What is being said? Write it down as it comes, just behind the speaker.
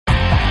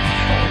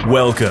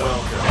Welcome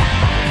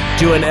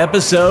to an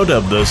episode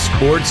of the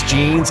Sports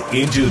Genes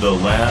Into the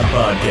Lab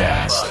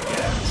podcast,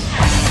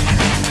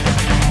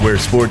 where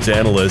sports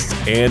analysts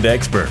and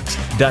experts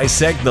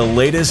dissect the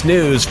latest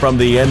news from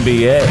the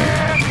NBA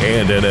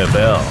and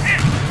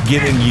NFL,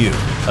 giving you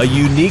a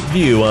unique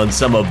view on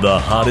some of the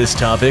hottest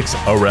topics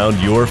around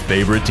your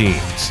favorite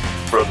teams.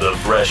 From the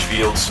fresh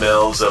field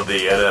smells of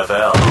the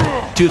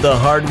NFL to the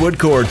hardwood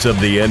courts of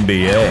the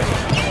NBA,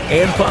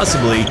 and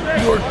possibly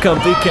your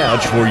comfy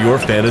couch for your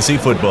fantasy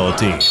football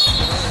team.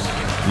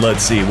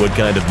 Let's see what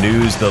kind of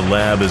news the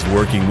lab is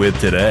working with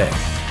today.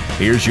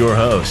 Here's your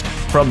host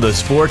from the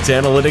Sports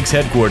Analytics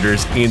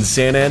headquarters in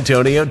San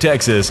Antonio,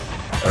 Texas,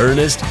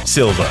 Ernest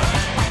Silva.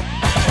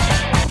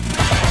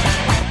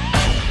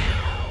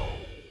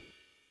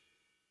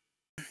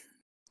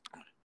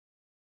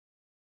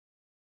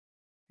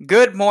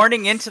 Good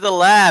morning into the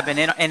lab, and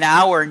in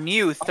our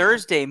new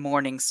Thursday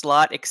morning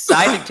slot,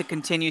 excited to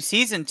continue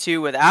season 2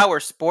 with our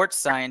sports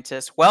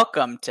scientists.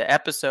 Welcome to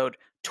episode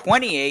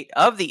 28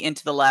 of the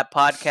Into the Lab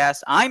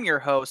podcast. I'm your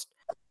host,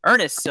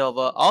 Ernest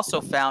Silva, also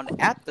found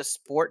at the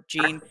Sport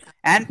Gene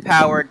and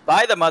powered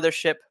by the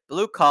mothership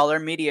Blue Collar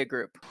Media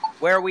Group,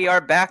 where we are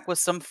back with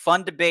some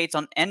fun debates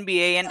on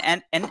NBA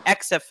and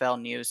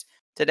XFL news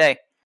today.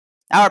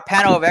 Our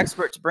panel of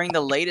experts bring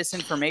the latest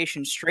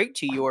information straight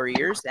to your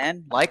ears,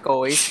 and like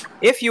always,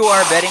 if you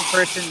are a betting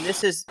person,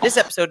 this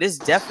episode is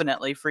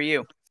definitely for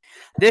you.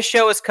 This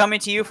show is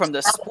coming to you from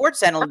the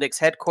Sports Analytics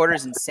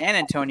headquarters in San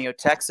Antonio,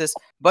 Texas,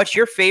 but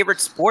your favorite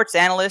sports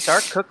analysts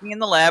are cooking in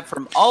the lab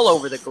from all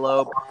over the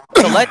globe.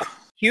 So let's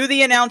cue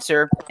the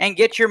announcer and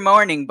get your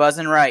morning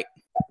buzzing right.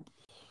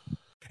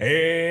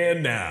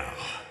 And now,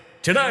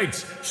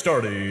 tonight's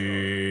starting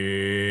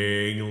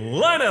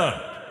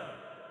lineup.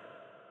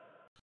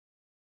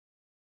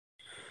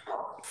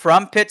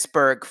 From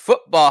Pittsburgh,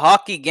 football,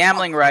 hockey,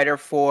 gambling writer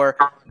for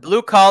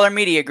Blue Collar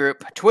Media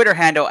Group, Twitter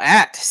handle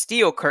at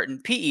Steel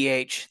Curtain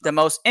PEH, the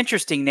most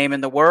interesting name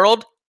in the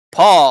world,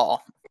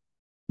 Paul.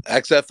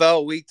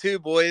 XFL Week 2,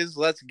 boys.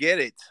 Let's get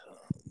it.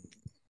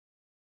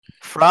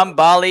 From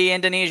Bali,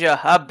 Indonesia,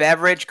 a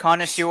beverage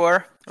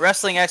connoisseur,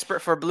 wrestling expert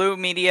for Blue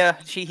Media.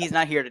 He's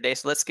not here today,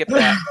 so let's skip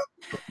that.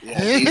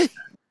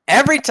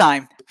 Every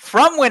time,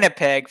 from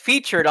Winnipeg,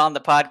 featured on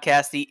the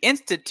podcast, the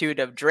Institute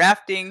of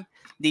Drafting,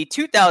 the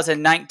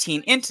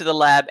 2019 Into the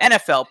Lab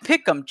NFL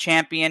Pick'em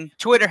champion,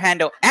 Twitter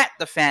handle at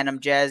the Phantom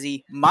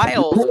Jazzy,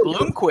 Miles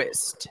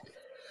Bloomquist.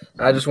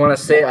 I just want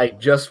to say I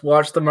just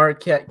watched the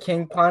Marquette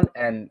King punt,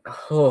 and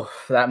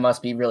that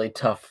must be really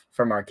tough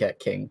for Marquette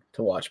King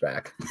to watch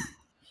back.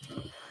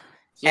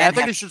 Yeah, I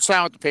think he should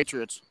sign with the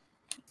Patriots.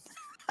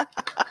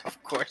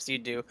 Of course you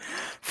do.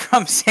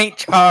 From St.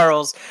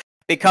 Charles,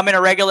 becoming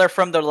a regular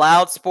from the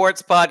Loud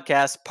Sports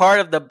podcast,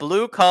 part of the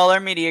Blue Collar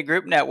Media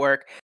Group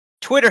network,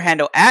 Twitter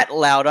handle at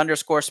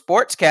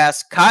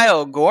loud_sportscast,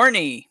 Kyle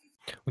Gorney.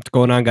 What's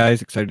going on, guys?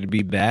 Excited to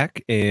be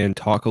back and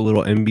talk a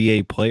little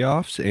NBA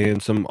playoffs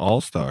and some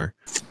All-Star.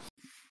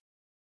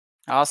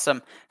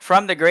 Awesome.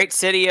 From the great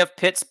city of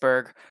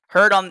Pittsburgh,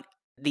 heard on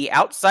the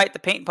Outside the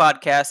Paint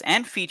podcast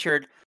and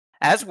featured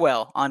as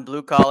well on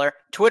Blue Collar,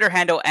 Twitter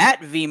handle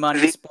at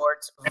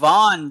VMoneySports,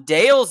 Vaughn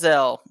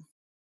Dalezell.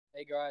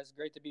 Hey guys,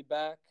 great to be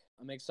back.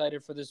 I'm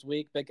excited for this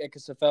week, big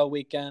XFL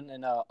weekend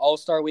and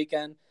All-Star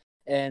weekend.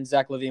 And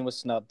Zach LaVine was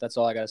snubbed. That's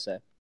all I got to say.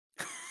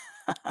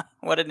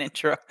 What an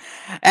intro.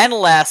 And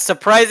last,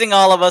 surprising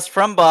all of us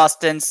from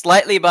Boston,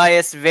 slightly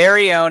biased,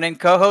 very own, and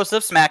co-host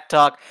of Smack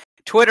Talk,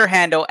 Twitter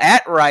handle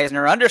at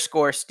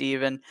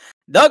Reisner_Steven,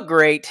 the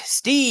great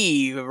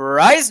Steve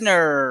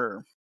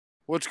Reisner.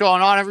 What's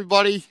going on,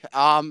 everybody?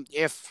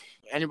 If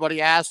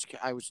anybody asks,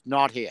 I was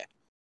not here.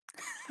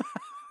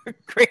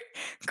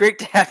 Great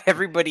to have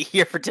everybody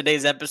here for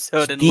today's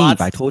episode. Steve,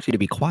 I told you to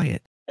be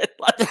quiet.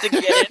 Lots to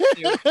get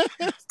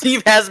into.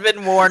 Steve has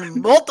been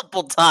warned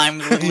multiple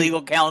times with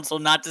legal counsel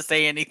not to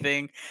say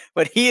anything,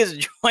 but he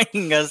is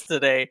joining us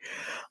today.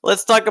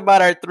 Let's talk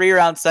about our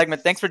 3-round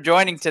segment. Thanks for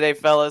joining today,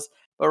 fellas.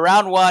 But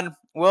round 1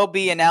 will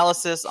be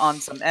analysis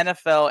on some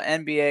NFL,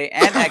 NBA,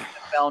 and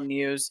XFL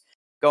news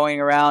going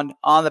around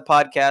on the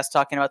podcast,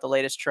 talking about the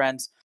latest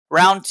trends.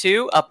 Round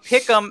 2, a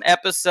pick'em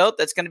episode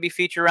that's going to be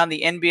featured around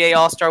the NBA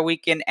All-Star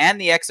Weekend and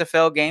the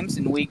XFL games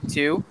in Week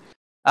 2.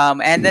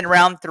 And then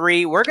round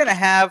 3, we're going to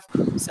have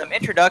some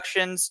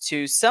introductions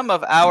to some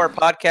of our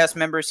podcast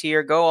members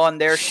here, go on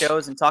their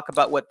shows and talk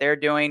about what they're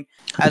doing,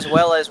 as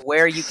well as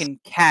where you can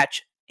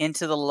catch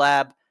Into the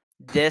Lab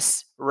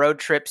this road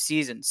trip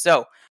season.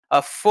 So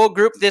a full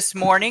group this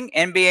morning,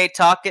 NBA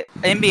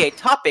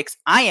topics.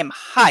 I am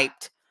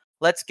hyped.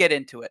 Let's get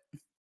into it.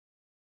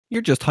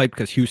 You're just hyped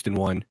because Houston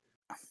won.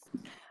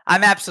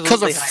 I'm absolutely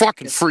because of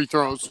fucking free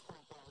throws.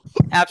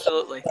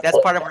 Absolutely. That's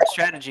part of our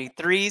strategy.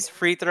 Threes,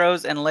 free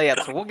throws, and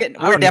layups. So we're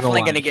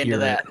definitely going to get into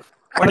that.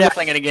 We're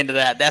definitely going to get into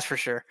that. That's for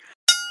sure.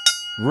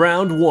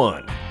 Round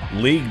 1,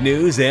 league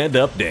news and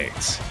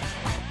updates.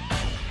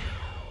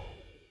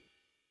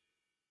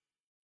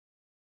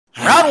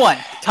 Round one,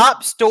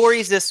 top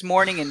stories this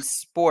morning in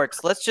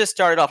sports. Let's just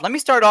start it off. Let me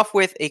start off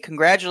with a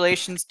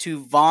congratulations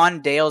to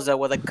Vaughn Dalezell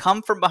with a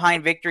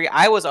come-from-behind victory.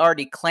 I was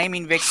already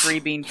claiming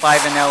victory, being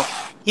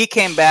 5-0. He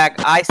came back.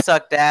 I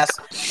sucked ass.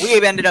 We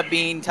have ended up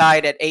being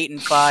tied at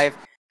 8-5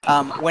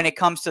 when it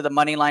comes to the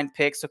money line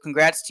pick. So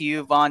congrats to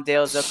you, Vaughn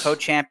Dalezell,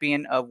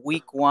 co-champion of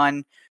Week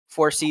 1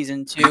 for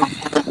Season 2.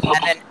 And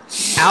then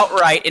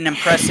outright an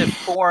impressive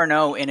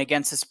 4-0 in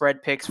against the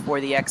spread picks for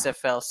the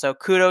XFL. So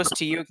kudos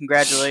to you.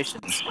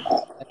 Congratulations.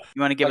 You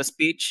want to give a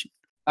speech?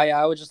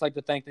 I would just like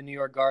to thank the New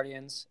York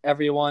Guardians.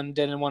 Everyone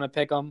didn't want to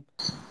pick them.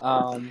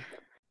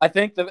 I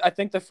think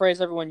the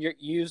phrase everyone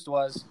used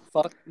was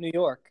 "fuck New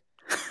York,"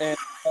 and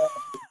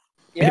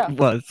yeah, It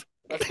was.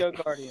 let's go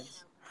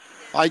Guardians.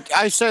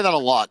 I say that a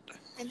lot.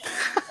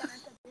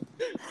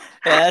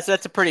 Yeah,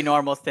 that's a pretty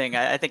normal thing.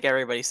 I think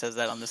everybody says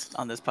that on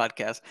this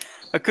podcast.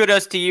 But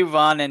kudos to you,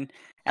 Vaughn, and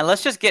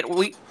let's just get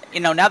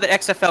now that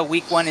XFL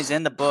Week 1 is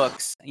in the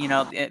books,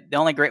 the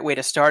only great way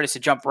to start is to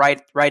jump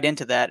right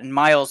into that. And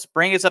Miles,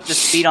 bring us up to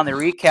speed on the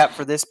recap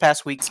for this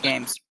past week's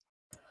games.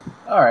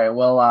 All right.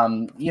 Well,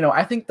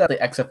 I think that the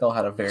XFL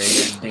had a very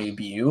good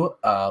debut,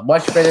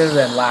 much better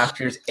than last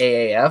year's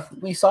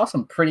AAF. We saw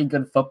some pretty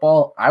good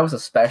football. I was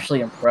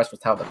especially impressed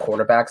with how the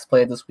quarterbacks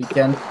played this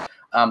weekend.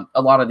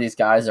 A lot of these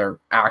guys are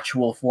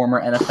actual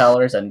former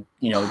NFLers and,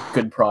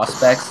 good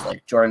prospects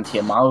like Jordan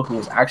Tiamalu, who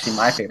was actually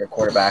my favorite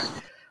quarterback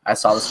I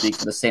saw this week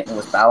for the St.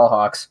 Louis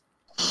Battlehawks.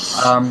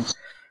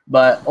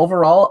 But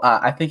overall,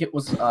 I think it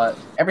was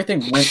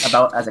everything went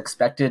about as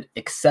expected,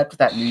 except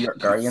that New York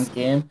Guardians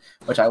game,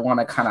 which I want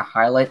to kind of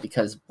highlight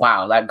because,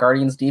 wow, that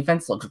Guardians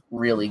defense looks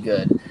really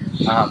good.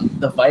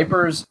 The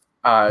Vipers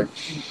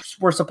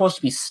were supposed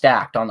to be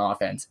stacked on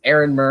offense.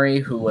 Aaron Murray,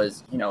 who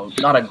was,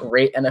 not a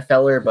great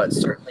NFLer, but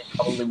certainly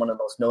probably one of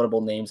the most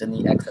notable names in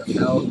the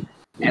XFL.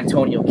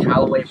 Antonio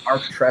Callaway,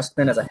 Mark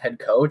Trestman as a head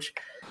coach.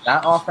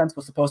 That offense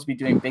was supposed to be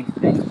doing big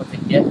things, but to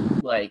get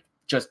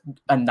just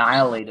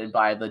annihilated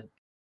by the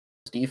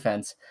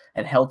defense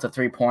and held to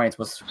 3 points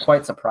was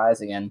quite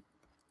surprising. And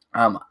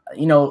a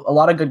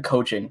lot of good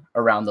coaching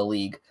around the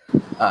league.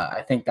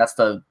 I think that's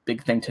the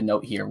big thing to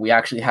note here. We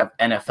actually have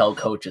NFL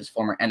coaches,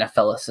 former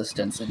NFL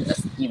assistants, and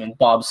even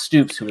Bob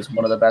Stoops, who is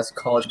one of the best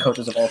college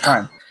coaches of all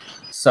time.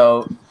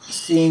 So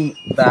seeing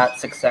that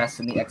success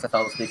in the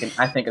XFL this weekend,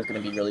 I think is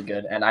going to be really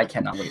good, and I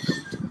cannot wait for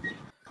it.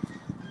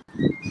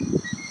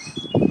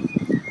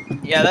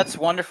 Yeah, that's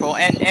wonderful.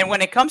 And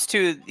when it comes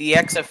to the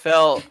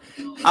XFL,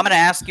 I'm going to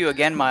ask you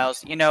again,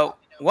 Miles.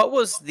 What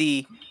was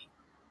the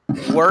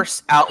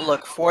worst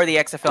outlook for the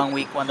XFL in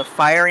Week 1? The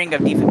firing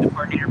of defensive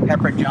coordinator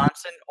Pepper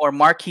Johnson or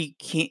Marquette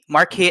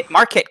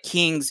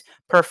King's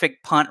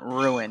perfect punt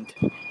ruined?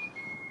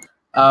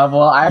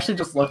 Well, I actually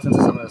just looked into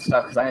some of this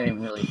stuff because I didn't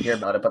even really hear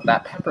about it. But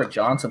that Pepper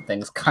Johnson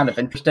thing is kind of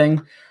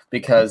interesting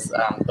because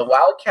the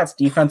Wildcats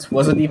defense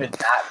wasn't even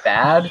that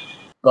bad,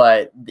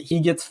 but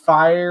he gets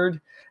fired.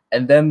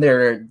 And then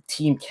their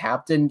team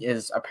captain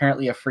is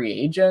apparently a free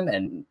agent,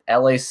 and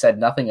LA said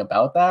nothing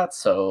about that.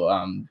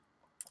 So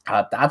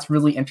that's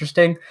really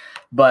interesting.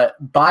 But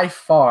by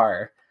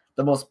far,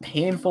 the most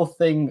painful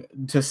thing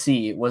to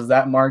see was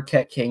that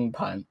Marquette King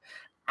punt.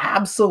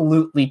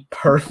 Absolutely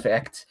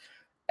perfect.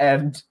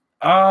 And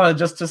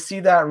just to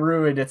see that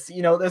ruined, it's,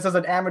 this is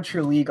an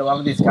amateur league. A lot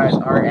of these guys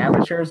are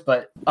amateurs,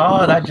 but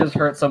that just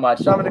hurt so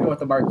much. So I'm going to go with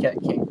the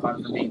Marquette King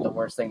punt for being the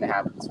worst thing to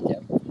happen this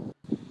weekend.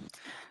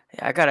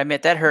 Yeah, I gotta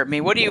admit that hurt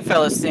me. What do you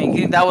fellas think?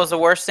 You think that was the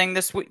worst thing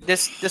this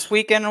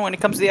weekend when it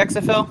comes to the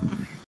XFL?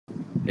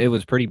 It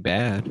was pretty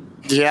bad.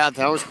 Yeah,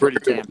 that was pretty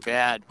damn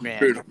bad,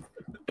 man.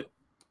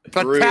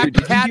 But Pat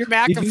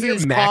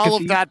McAfee's call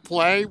of that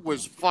play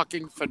was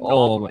fucking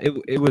phenomenal.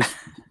 Oh,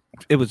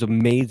 it was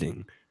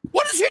amazing.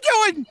 What is he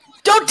doing?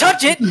 Don't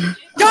touch it!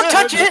 Don't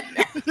touch it!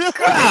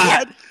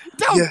 God!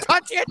 Don't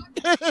touch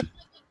it!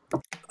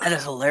 That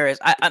is hilarious.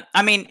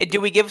 I mean, do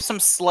we give some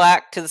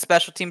slack to the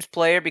special teams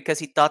player because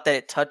he thought that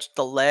it touched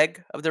the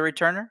leg of the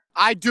returner?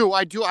 I do.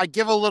 I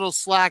give a little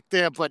slack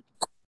there, but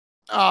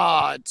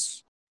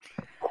it's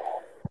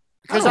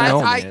because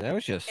that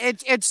was just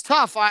it's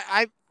tough.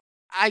 I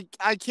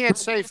can't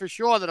say for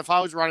sure that if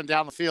I was running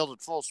down the field at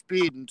full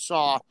speed and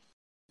saw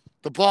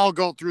the ball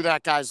go through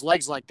that guy's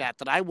legs like that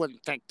I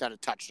wouldn't think that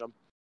it touched him.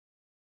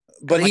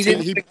 But he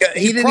didn't.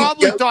 He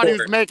probably thought he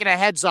was making a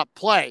heads-up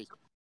play,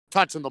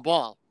 touching the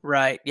ball.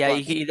 Right. Yeah,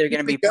 you're either going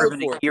to be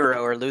proven a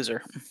hero or a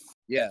loser.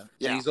 Yeah,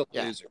 he's a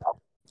loser.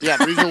 Yeah,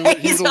 but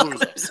he's a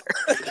loser.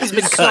 He's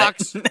been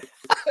cut.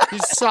 He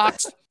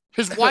sucks.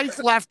 His wife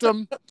left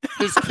him.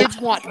 His kids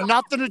want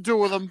nothing to do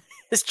with him.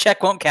 His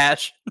check won't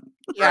cash.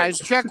 Yeah, his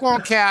check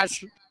won't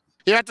cash.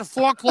 He had to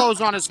foreclose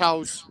on his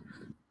house.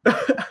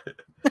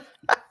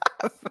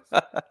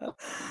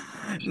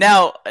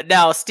 Now,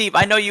 Steve,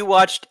 I know you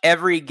watched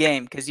every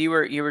game because you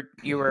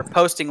were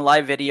posting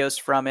live videos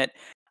from it.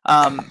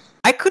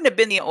 I couldn't have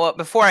been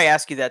before I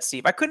ask you that,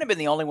 Steve. I couldn't have been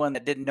the only one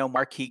that didn't know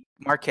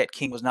Marquette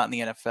King was not in the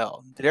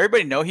NFL. Did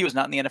everybody know he was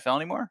not in the NFL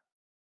anymore?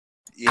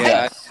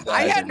 Yeah,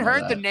 I hadn't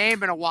heard the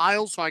name in a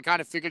while, so I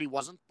kind of figured he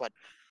wasn't. But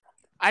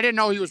I didn't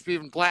know he was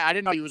even playing. I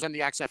didn't know he was in the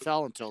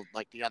XFL until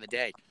like the other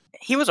day.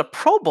 He was a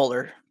Pro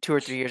Bowler 2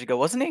 or 3 years ago,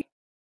 wasn't he?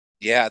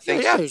 Yeah, I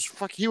think Yeah,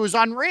 so. he was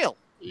unreal.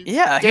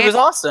 Yeah, he was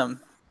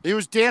awesome. He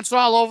was dancing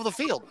all over the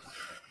field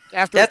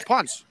after his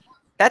punts.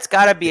 That's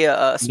got to be a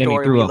Then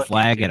story. he threw we a look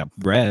flag into. at a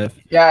ref.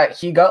 Yeah,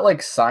 he got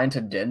like signed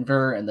to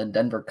Denver, and then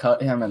Denver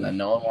cut him, and then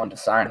no one wanted to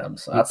sign him.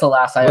 So that's the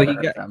last I Well, ever he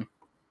heard got- of him.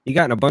 He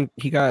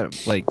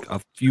got like a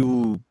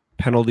few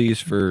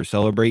penalties for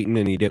celebrating,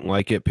 and he didn't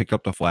like it. Picked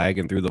up the flag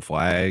and threw the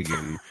flag,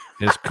 and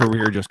his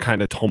career just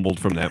kind of tumbled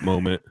from that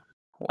moment.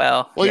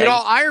 Well, Well, yeah, you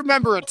know, I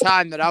remember a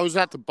time that I was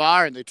at the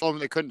bar and they told me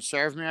they couldn't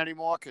serve me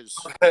anymore because.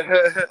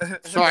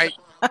 So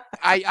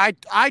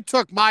I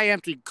took my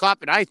empty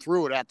cup and I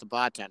threw it at the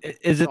bartender.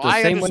 Is it So the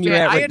I same one you're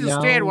at I right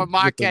understand now where with the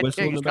Marquette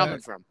whistle in King is the back? coming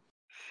from.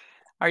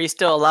 are you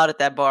still allowed at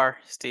that bar,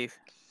 Steve?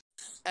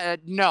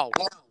 No.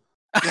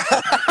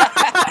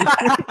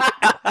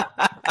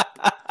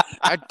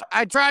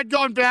 I tried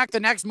going back the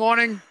next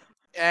morning,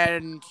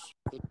 and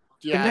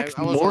yeah, next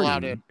I wasn't allowed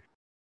morning? in.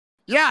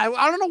 Yeah,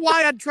 I don't know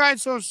why I tried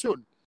so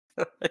soon.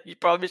 You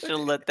probably should have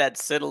let that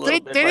sit a little They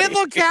bit. didn't buddy.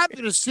 look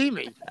happy to see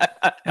me.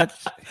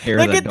 That's hair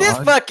Look of the at this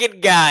dog. fucking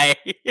guy.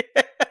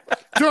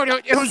 Dude,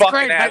 it was Fucking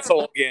great.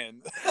 asshole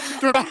again.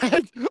 Dude,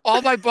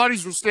 all my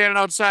buddies were standing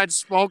outside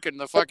smoking.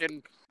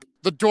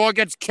 The door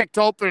gets kicked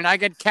open and I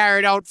get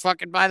carried out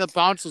fucking by the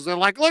bouncers. They're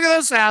like, look at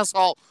this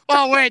asshole.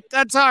 Oh, wait,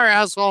 that's our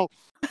asshole.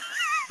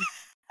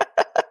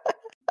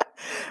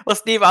 Well,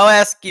 Steve, I'll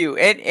ask you.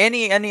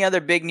 Any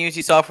other big news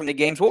you saw from the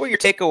games? What were your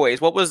takeaways?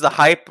 What was the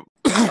hype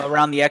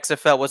around the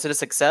XFL? Was it a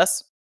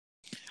success?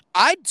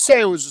 I'd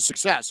say it was a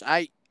success.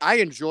 I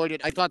enjoyed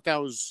it. I thought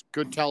that was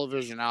good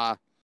television.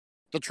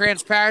 The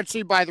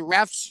transparency by the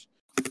refs,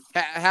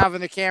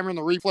 having the camera in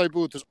the replay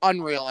booth is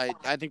unreal.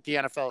 I think the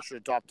NFL should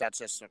adopt that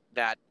system.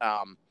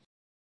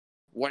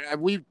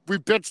 We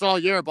bitched all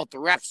year about the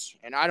refs,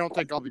 and I don't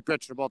think I'll be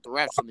bitching about the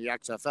refs in the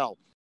XFL.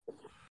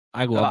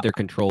 I love their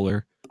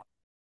controller.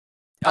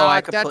 Oh,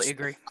 I that's- completely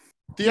agree.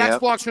 The Yep.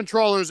 Xbox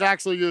controller is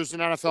actually used in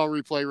NFL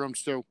replay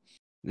rooms too.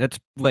 That's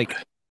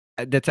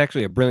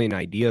actually a brilliant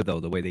idea, though.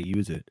 The way they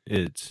use it,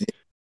 it's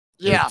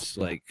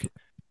like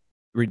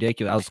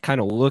ridiculous. I was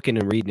kind of looking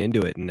and reading into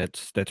it, and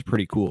that's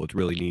pretty cool. It's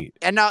really neat.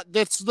 And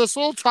this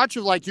little touch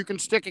of like you can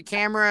stick a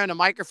camera and a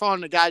microphone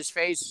in the guy's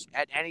face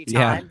at any Yeah.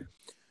 time.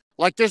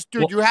 Like this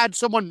dude, Well- you had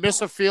someone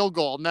miss a field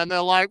goal, and then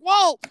they're like,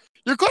 "Well,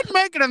 you couldn't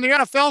make it in the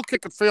NFL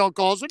kicking field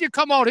goals, and you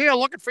come out here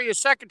looking for your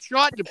second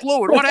shot, and you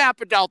blew it. What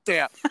happened out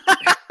there?"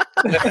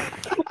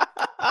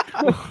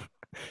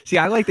 See,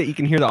 I like that you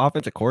can hear the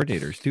offensive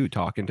coordinators too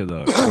talking to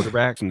the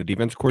quarterbacks and the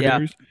defense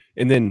coordinators,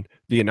 and then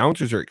the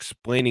announcers are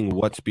explaining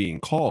what's being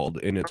called,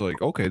 and it's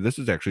like, okay, this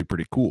is actually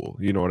pretty cool.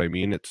 You know what I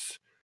mean?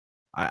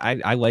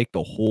 I like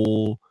the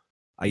whole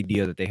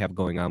idea that they have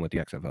going on with the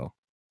XFL.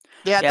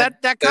 Yeah,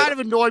 that kind of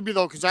annoyed me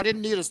though, because I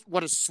didn't need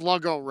what a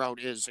sluggo route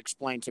is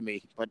explained to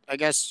me. But I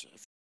guess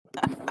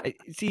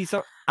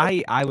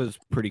I was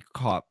pretty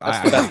caught.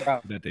 That's the best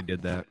route. That they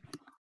did that.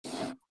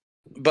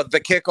 But the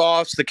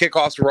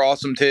kickoffs were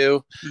awesome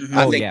too. Mhm.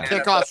 I Oh, think yeah. the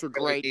Kickoffs NFL were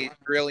great.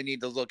 Really need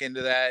to look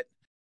into that.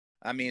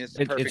 I mean, it's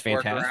the It's perfect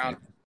fantastic. workaround.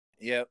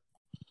 Yep.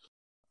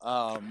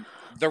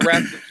 The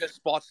ref that just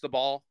spots the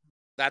ball.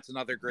 That's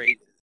another great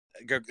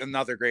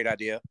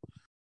idea.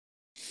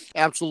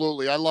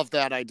 absolutely, I love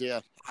that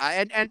idea.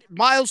 And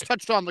Miles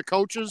touched on the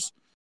coaches.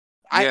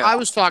 Yeah. I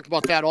was talking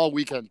about that all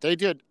weekend. They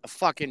did a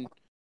fucking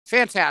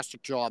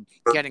fantastic job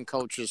getting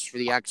coaches for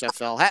the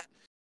XFL.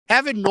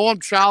 Having Norm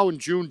Chow and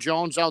June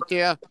Jones out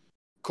there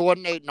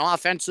coordinating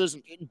offenses,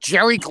 and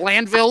Jerry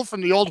Glanville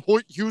from the old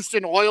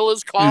Houston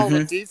Oilers calling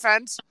the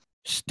defense.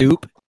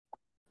 Stoop.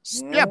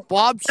 Yeah,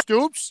 Bob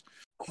Stoops.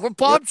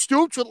 Bob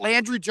Stoops with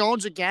Landry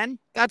Jones again.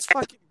 That's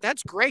great.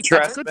 That's good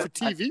for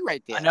TV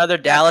right there. Another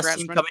Dallas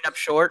team Trestman. coming up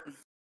short.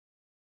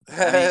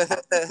 Just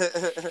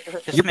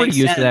You're pretty makes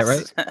used to that,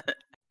 sense.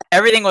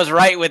 Everything was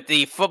right with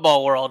the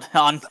football world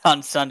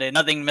on Sunday.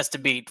 Nothing missed a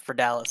beat for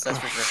Dallas, that's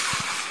for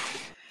sure.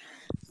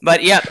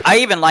 But yeah, I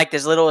even liked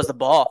as little as the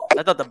ball.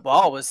 I thought the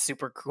ball was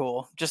super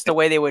cool. Just the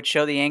way they would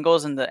show the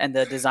angles and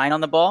the design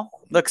on the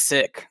ball looks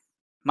sick.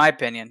 My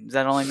opinion. Is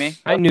that only me?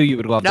 I knew you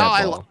would love No,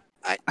 that ball.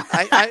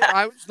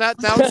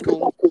 that was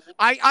cool.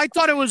 I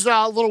thought it was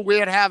a little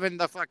weird having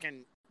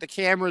the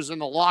cameras in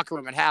the locker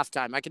room at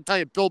halftime. I can tell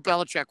you, Bill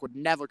Belichick would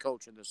never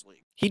coach in this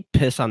league. He'd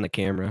piss on the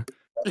camera.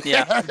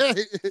 Yeah.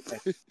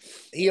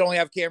 He only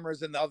have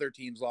cameras in the other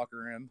team's locker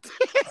room.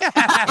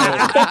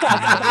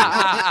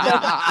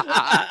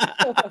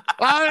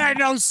 Why did I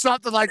know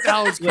something like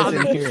that was Listen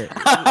coming? here.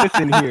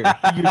 Listen here.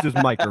 He uses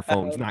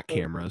microphones, not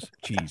cameras.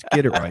 Jeez,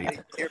 get it right.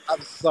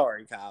 I'm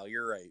sorry, Kyle.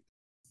 You're right.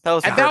 That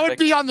was And that would perfect.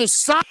 be on the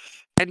side,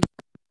 and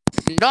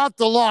not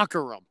the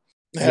locker room.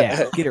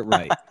 Yeah, get it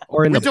right.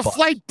 Or in We the butt.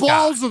 deflate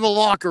balls in the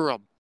locker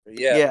room.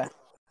 Yeah. Yeah.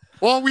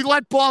 Well, we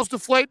let balls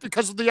deflate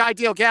because of the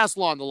ideal gas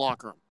law in the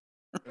locker room.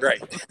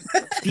 Right.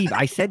 Steve,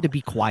 I said to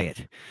be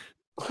quiet.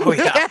 Oh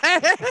yeah.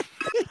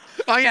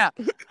 Oh, yeah.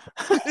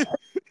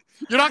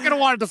 You're not going to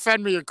want to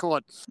defend me in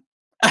court.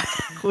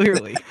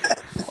 Clearly.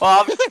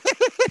 Well,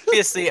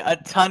 obviously a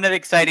ton of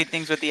exciting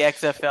things with the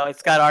XFL.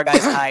 It's got our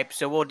guys hyped,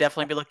 so we'll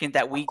definitely be looking at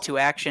that week 2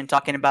 action,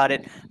 talking about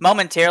it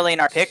momentarily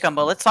in our pick'em.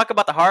 But let's talk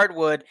about the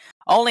hardwood.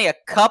 Only a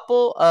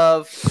couple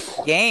of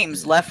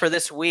games left for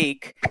this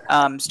week,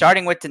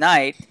 starting with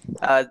tonight,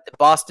 the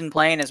Boston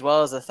playing as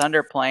well as the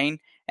Thunder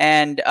playing.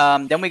 And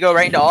then we go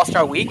right into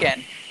All-Star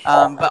Weekend.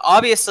 But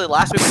obviously,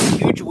 last week was a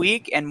huge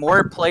week and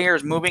more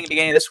players moving at the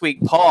beginning of this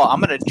week. Paul,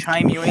 I'm going to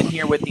chime you in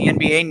here with the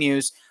NBA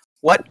news.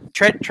 What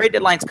trade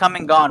deadline's come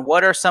and gone?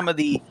 What are some of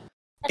the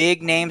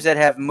big names that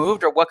have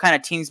moved, or what kind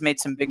of teams made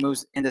some big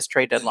moves in this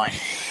trade deadline?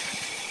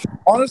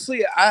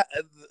 Honestly,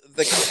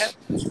 the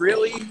contenders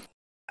really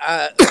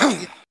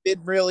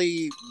didn't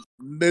really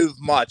move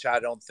much, I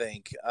don't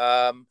think.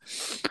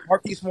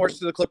 Marquise Morris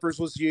to the Clippers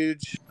was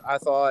huge, I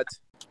thought.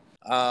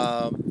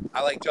 I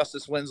like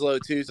Justice Winslow,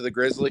 too, to the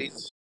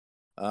Grizzlies.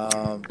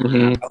 I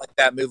like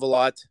that move a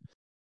lot.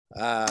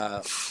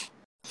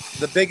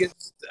 The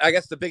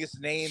biggest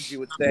names you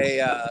would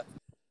say,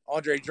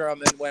 Andre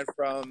Drummond went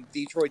from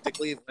Detroit to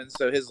Cleveland,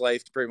 so his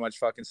life pretty much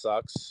fucking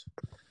sucks.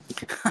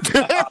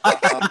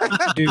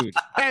 Dude.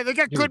 Hey, they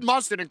got good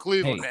mustard in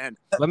Cleveland, man.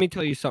 Let me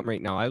tell you something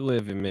right now. I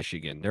live in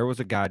Michigan. There was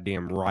a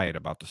goddamn riot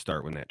about to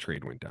start when that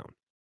trade went down.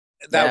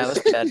 That was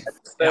bad.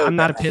 I'm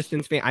not a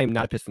Pistons fan. I'm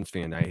not a Pistons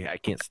fan. I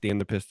can't stand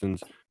the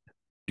Pistons.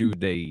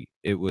 Dude,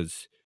 it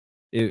was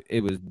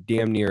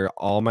damn near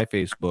all my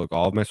Facebook,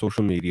 all of my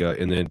social media,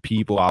 and then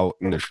people out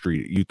in the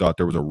street. You thought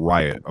there was a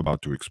riot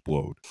about to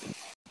explode.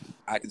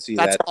 I can see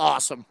That's that.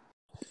 awesome.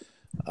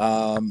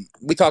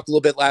 We talked a little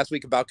bit last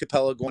week about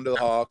Capella going to the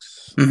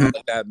Hawks. I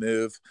like that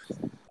move.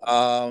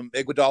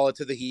 Iguodala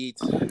to the Heat.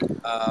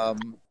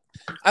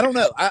 I don't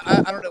know.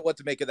 I don't know what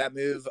to make of that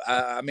move.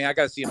 I mean, I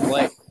got to see him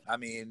play. I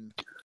mean,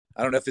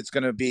 I don't know if it's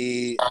going to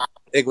be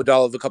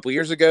Iguodala of a couple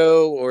years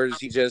ago, or is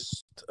he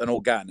just an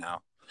old guy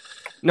now?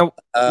 No.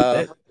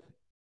 Go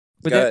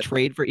That ahead.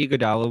 trade for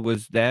Iguodala,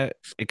 was that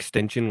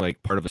extension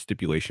like part of a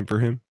stipulation for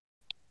him?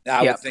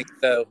 I Yep. would think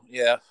so.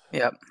 Yeah.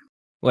 Yep,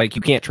 Like,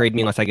 you can't trade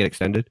me unless I get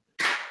extended?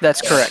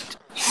 that's correct.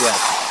 Yeah.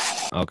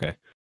 Okay.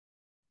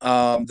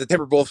 The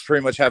Timberwolves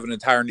pretty much have an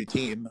entire new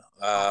team.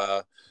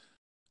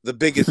 The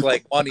biggest,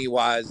 like,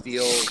 money-wise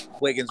deal,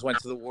 Wiggins went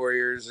to the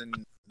Warriors and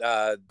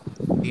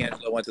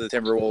D'Angelo went to the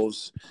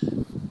Timberwolves.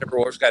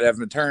 Timberwolves got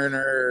Evan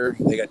Turner.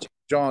 They got James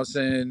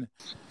Johnson.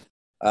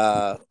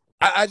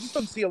 I just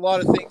don't see a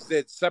lot of things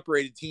that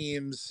separated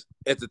teams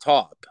at the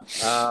top.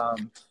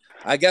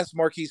 I guess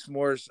Marcus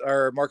Morris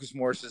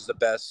is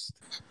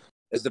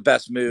the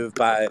best move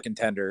by a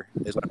contender,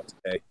 is what I would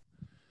say.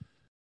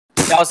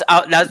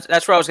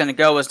 That's where I was going to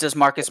go. Was does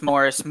Marcus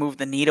Morris move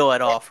the needle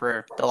at all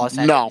for the Los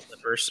Angeles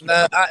Clippers?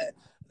 No,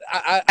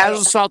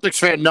 As a Celtics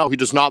fan, no, he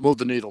does not move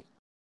the needle.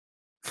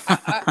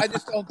 I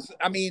just don't.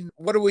 I mean,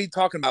 what are we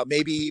talking about?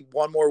 Maybe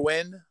one more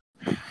win?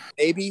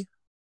 Maybe.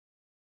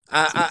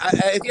 At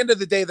the end of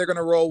the day, they're going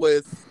to roll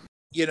with,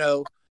 they're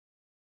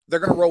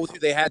going to roll with who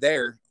they had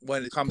there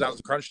when it comes down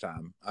to crunch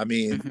time. I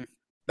mean,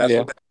 that's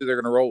what they're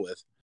going to roll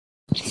with.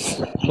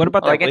 What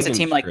about Or that against a Wiggins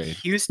team like trade?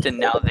 Houston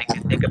now,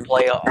 they could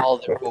play all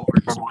their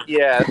forwards.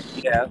 Yeah,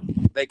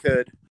 they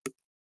could.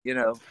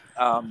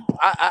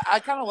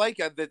 I kind of like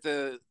it that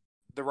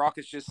the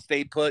Rockets just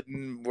stayed put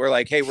and we're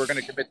like, hey, we're going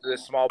to commit to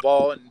this small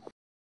ball and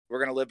we're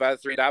going to live by the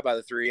 3 and die by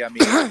the 3. I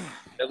mean,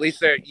 at least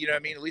they're,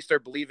 at least they're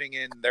believing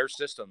in their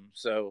system.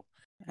 So.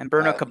 And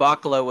Bruno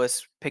Caboclo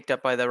was picked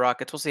up by the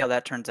Rockets. We'll see how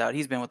that turns out.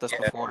 He's been with us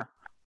before.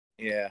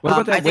 Yeah. What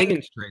about I that think-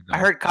 Wiggins trade, though? I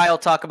heard Kyle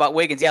talk about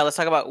Wiggins. Yeah, let's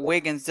talk about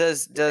Wiggins.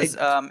 Does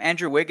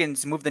Andrew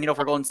Wiggins move the needle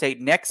for Golden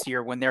State next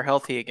year when they're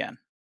healthy again?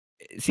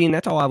 See, and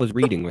that's all I was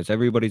reading was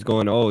everybody's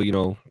going,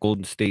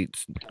 Golden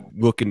State's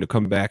looking to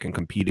come back and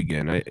compete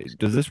again.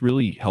 Does this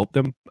really help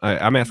them?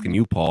 I'm asking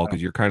you, Paul,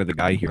 because you're kind of the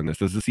guy here on this.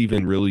 Does this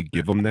even really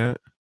give them that?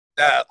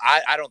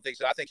 I don't think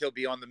so. I think he'll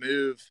be on the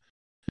move,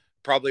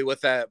 probably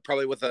with a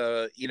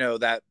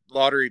that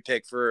lottery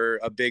pick for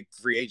a big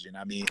free agent.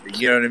 I mean,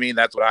 you know what I mean?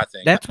 That's what I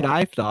think. That's what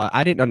I thought.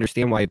 I didn't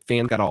understand why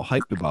fans got all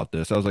hyped about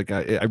this. I was like,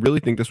 I really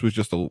think this was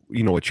just a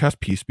chess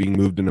piece being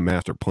moved in a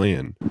master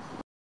plan.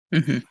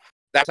 Mm-hmm.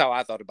 That's how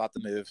I thought about the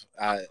move.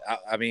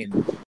 I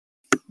mean,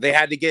 they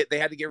had to get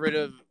rid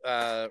of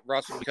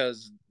Russell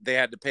because they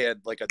had to pay a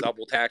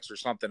double tax or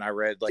something. I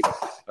read like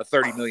a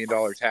 $30 million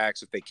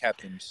tax if they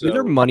kept him. So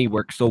Their money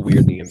works so weird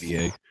in the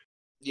NBA.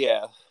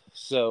 yeah.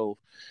 So,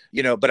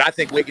 but I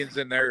think Wiggins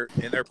in their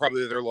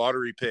probably their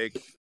lottery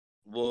pick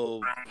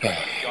will be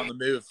on the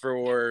move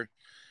for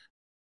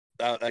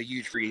a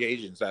huge free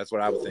agent. That's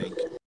what I would think.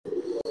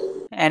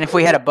 And if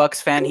we had a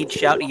Bucks fan, he'd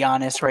shout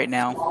Giannis right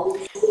now,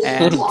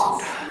 and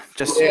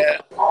just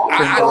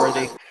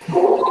cringeworthy.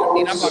 I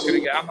mean,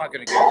 I'm not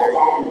gonna go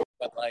there.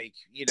 But I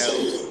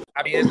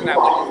mean, isn't that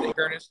what you think,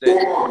 Ernest?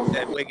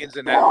 That Wiggins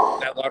and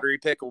that lottery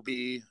pick will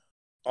be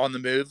on the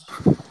move?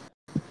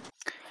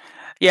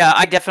 Yeah,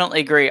 I definitely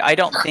agree. I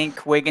don't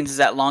think Wiggins is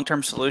that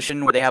long-term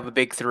solution where they have a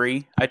big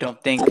 3. I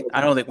don't think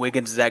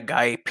Wiggins is that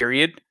guy.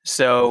 Period.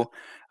 So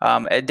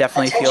it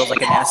definitely feels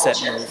like an asset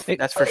move.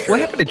 That's for sure. What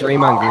happened to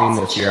Draymond Green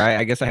this year?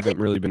 I guess I haven't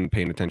really been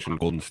paying attention to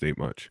Golden State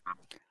much.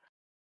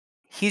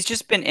 He's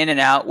just been in and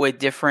out with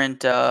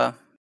different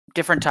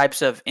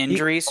types of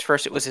injuries.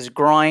 First it was his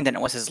groin, then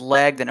it was his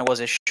leg, then it was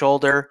his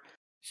shoulder.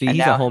 See, And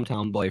he's now- a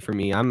hometown boy for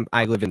me.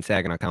 I live in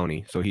Saginaw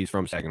County, so he's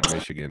from Saginaw,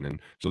 Michigan,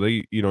 and so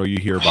they, you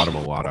hear about him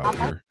a lot out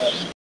here.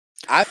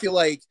 I feel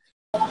like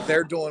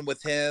they're doing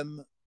with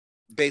him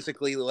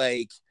basically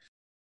like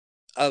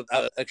a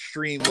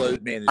extreme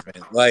load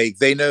management. Like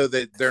they know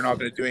that they're not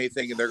going to do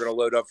anything and they're going to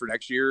load up for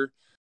next year.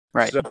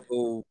 Right.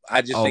 So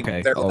I just think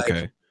they're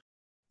like,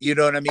 you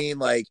know what I mean?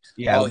 Like,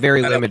 yeah,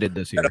 very limited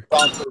this year. A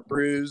bump or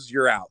bruise,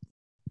 you're out.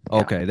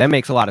 Okay, that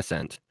makes a lot of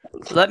sense.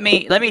 Let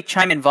me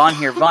chime in, Vaughn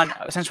here. Vaughn,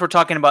 since we're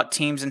talking about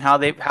teams and how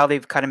they've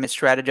kind of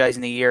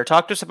misstrategized the year,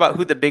 talk to us about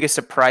who the biggest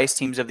surprise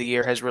teams of the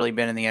year has really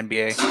been in the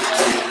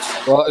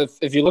NBA. Well,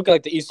 if you look at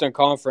like the Eastern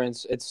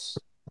Conference, it's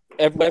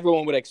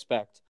everyone would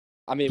expect.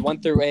 I mean,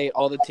 1 through 8,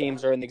 all the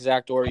teams are in the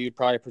exact order you'd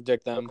probably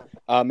predict them.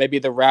 Maybe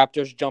the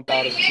Raptors jump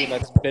out as a team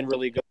that's been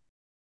really good.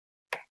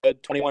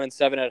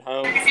 21-7 at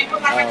home,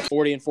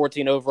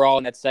 40-14 overall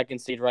in that second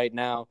seed right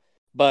now.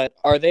 But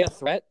are they a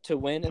threat to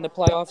win in the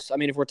playoffs? I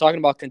mean, if we're talking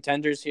about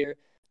contenders here,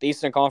 the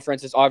Eastern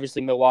Conference is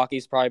obviously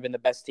Milwaukee's probably been the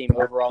best team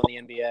overall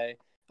in the NBA.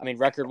 I mean,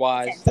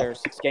 record-wise, they're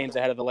 6 games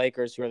ahead of the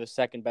Lakers, who are the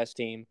second best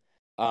team.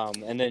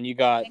 And then you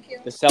got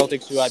the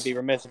Celtics, who I'd be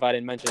remiss if I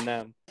didn't mention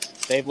them.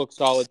 They've looked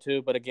solid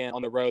too, but again,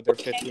 on the road, they're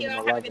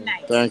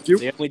 15-11. Thank you.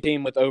 The only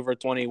team with over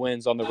 20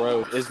 wins on the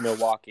road is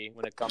Milwaukee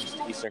when it comes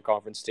to Eastern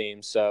Conference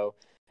teams. So,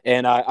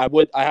 and I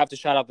have to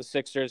shout out the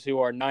Sixers, who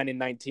are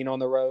 9-19 on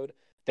the road.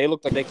 They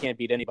look like they can't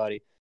beat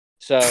anybody.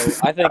 So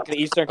I think the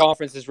Eastern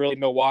Conference is really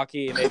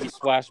Milwaukee and maybe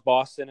splash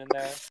Boston in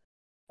there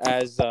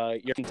as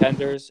your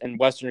contenders. And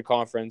Western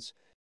Conference,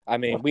 I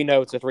mean, we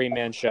know it's a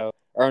 3-man show.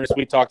 Ernest,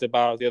 we talked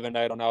about it the other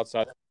night on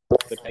Outside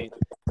the Paint.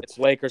 It's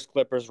Lakers,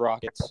 Clippers,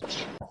 Rockets.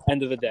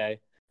 End of the day.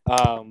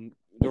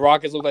 The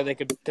Rockets look like they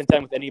could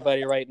contend with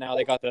anybody right now.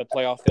 They got the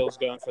playoff feels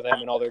going for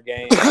them in all their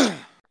games.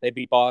 They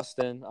beat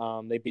Boston.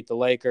 They beat the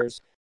Lakers.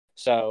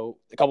 So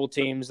a couple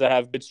teams that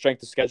have good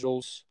strength of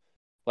schedules,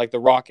 like the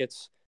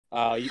Rockets,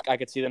 I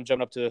could see them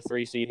jumping up to the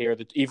 3 seed here,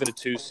 even the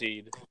 2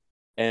 seed.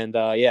 And,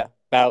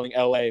 battling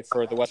LA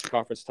for the Western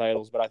Conference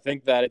titles. But I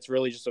think that it's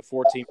really just a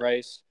 4-team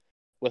race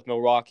with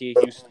Milwaukee,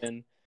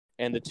 Houston,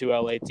 and the 2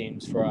 LA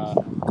teams for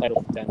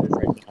title contenders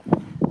right now.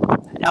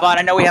 Now, Vaughn,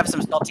 I know we have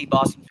some salty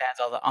Boston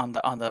fans on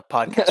the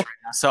podcast right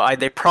now, so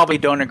they probably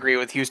don't agree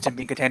with Houston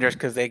being contenders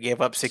because they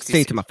gave up 60.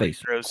 Say it to my face.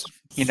 Throws,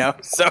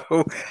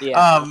 So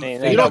Yeah,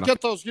 you don't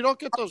get those. You don't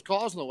get those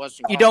calls in the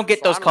Western. You don't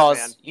get those calls.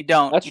 Fan. You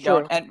don't. That's you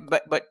true. don't.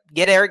 But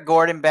get Eric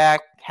Gordon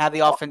back. Have the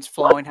offense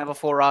flowing. Have a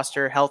full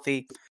roster,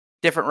 healthy,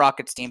 different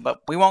Rockets team.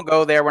 But we won't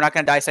go there. We're not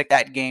going to dissect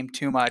that game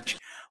too much.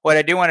 What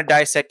I do want to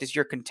dissect is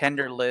your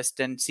contender list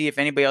and see if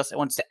anybody else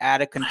wants to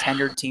add a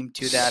contender team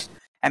to that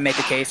and make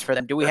a case for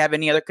them. Do we have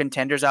any other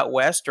contenders out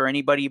west or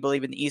anybody you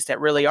believe in the East that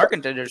really are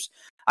contenders?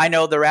 I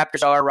know the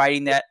Raptors are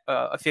riding that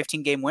a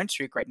 15-game win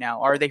streak right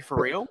now. Are they for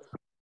real?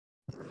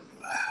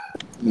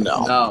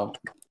 No.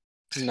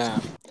 Nah.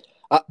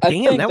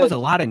 Damn, that was a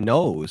lot of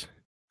no's.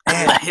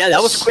 Yeah,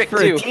 that was quick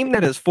For too. a team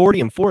that is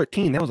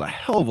 40-14, that was a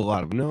hell of a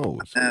lot of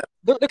no's.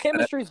 The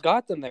chemistry's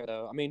got them there,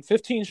 though. I mean,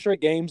 15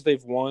 straight games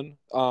they've won.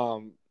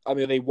 I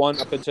mean, they won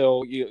up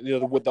until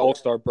with the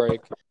All-Star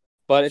break,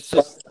 but it's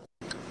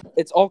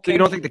all. So you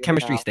don't think the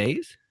chemistry now.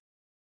 stays?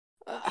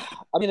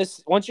 I mean,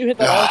 once you hit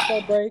the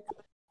All-Star break,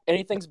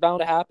 anything's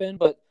bound to happen.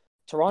 But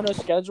Toronto's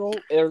schedule,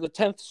 or the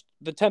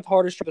 10th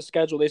hardest of the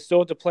schedule, they still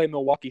have to play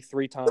Milwaukee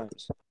 3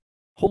 times.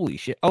 Holy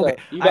shit. Okay.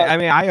 you got- I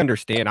mean, I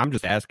understand. I'm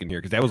just asking here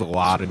because that was a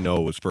lot of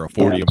no's for a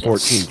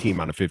 40-14 team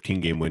on a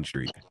 15-game win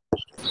streak.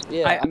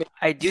 Yeah,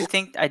 I do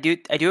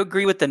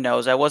agree with the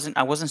no's. I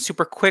wasn't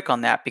super quick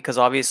on that because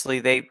obviously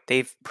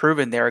they've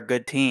proven they're a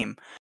good team.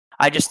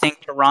 I just think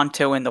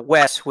Toronto in the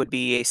West would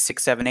be a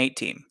 6, 7, 8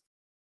 team.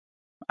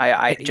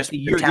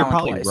 You're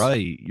probably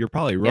right. You're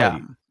probably right. Yeah.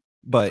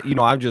 But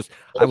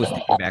I was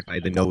thinking back by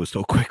the no's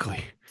so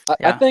quickly.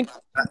 I think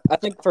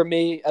for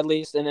me at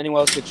least, and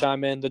anyone else could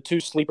chime in, the 2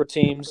 sleeper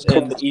teams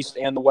in the East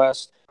and the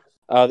West.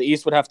 The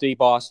East would have to be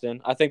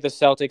Boston. I think the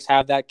Celtics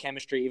have that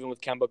chemistry, even with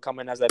Kemba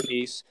coming as that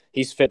piece.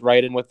 He's fit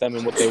right in with them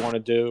and what they want to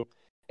do.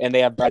 And they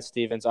have Brad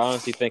Stevens. I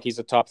honestly think he's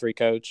a top 3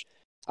 coach.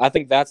 I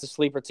think that's a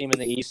sleeper team in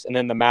the East, and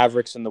then the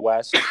Mavericks in the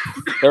West.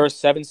 They're a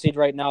 7 seed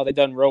right now. They've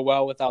done real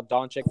well without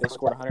Doncic. They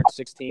scored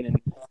 116 in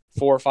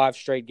 4 or 5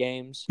 straight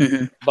games.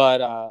 Mm-hmm.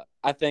 But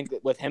I think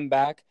that with him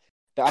back,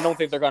 I don't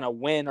think they're going to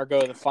win or go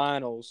to the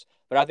finals.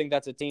 But I think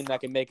that's a team that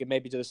can make it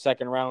maybe to the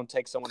second round,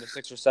 take someone to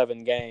 6 or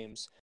 7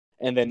 games.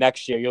 And then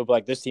next year, you'll be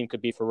like, this team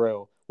could be for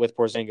real with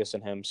Porzingis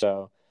and him.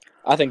 So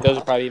I think those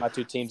are probably my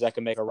 2 teams that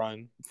can make a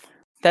run.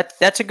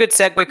 That's a good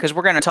segue because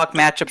we're going to talk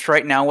matchups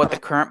right now, what the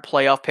current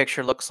playoff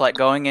picture looks like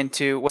going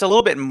into what's a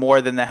little bit more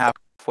than the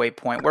halfway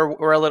point.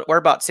 We're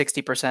about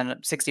 60%,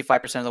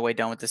 65% of the way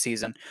done with the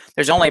season.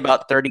 There's only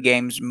about 30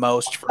 games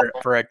most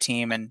for a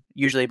team and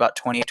usually about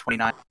 20 or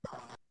 29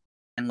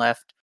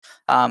 left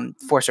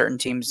for certain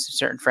teams,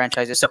 certain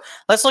franchises. So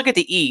let's look at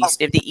the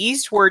East. If the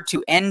East were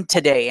to end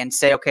today and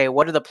say, okay,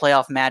 what are the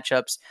playoff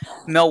matchups?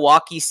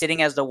 Milwaukee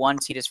sitting as the 1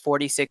 seed is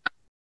 46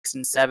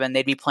 and 7.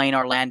 They'd be playing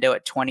Orlando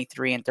at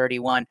 23 and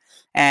 31,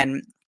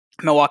 and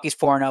Milwaukee's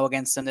 4-0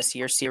 against them this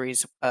year,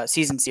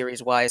 season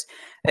series wise.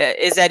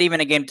 Is that even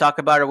a game to talk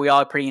about? Or are we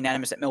all pretty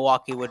unanimous that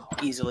Milwaukee would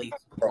easily?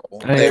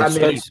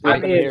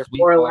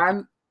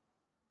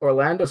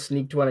 Orlando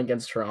sneaked one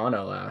against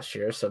Toronto last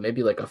year, so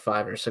maybe like a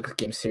 5 or 6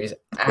 game series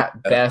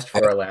at best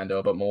for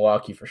Orlando, but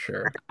Milwaukee for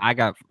sure. I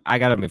got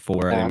them at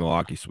 4. I think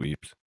Milwaukee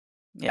sweeps.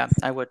 Yeah,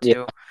 I would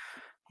too.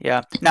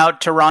 Yeah. Now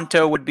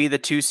Toronto would be the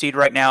 2 seed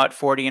right now at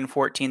 40 and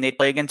 14. They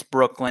play against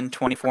Brooklyn,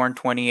 24 and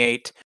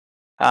 28.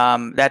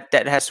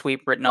 That has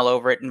sweep written all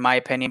over it, in my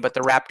opinion. But the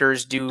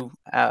Raptors do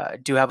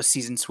have a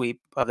season sweep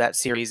of that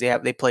series.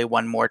 They play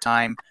one more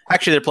time.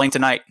 Actually, they're playing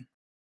tonight.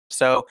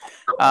 So,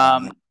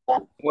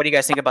 what do you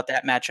guys think about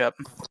that matchup?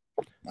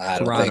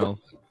 Toronto.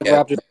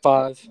 Raptors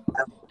 5.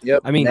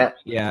 Yep. I mean,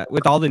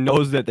 with all the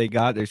no's that they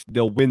got,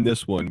 they'll win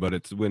this one, but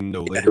it's when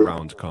the later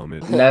rounds come.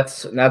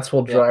 Nets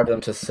will drive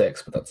them to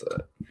 6, but that's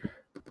it.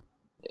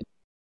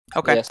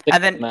 Okay,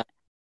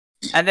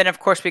 and then of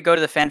course we go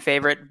to the fan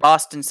favorite.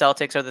 Boston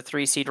Celtics are the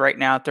 3 seed right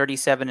now,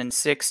 37 and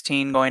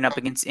 16, going up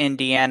against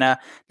Indiana.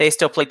 They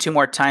still play 2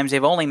 more times.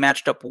 They've only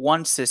matched up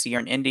once this year,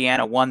 and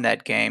Indiana won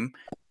that game.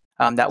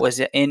 That was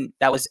in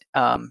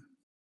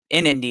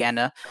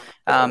Indiana.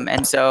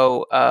 And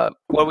so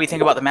what do we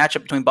think about the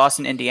matchup between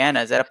Boston and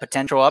Indiana? Is that a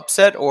potential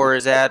upset, or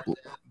is that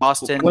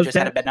Boston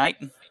had a bad night?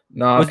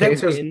 No, was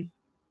Pacers.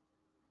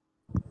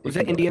 Was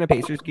that Indiana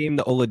Pacers game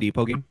the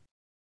Oladipo game?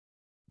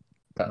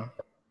 No.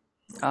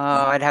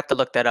 I'd have to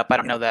look that up. I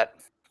don't know that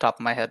top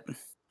of my head.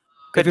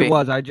 If it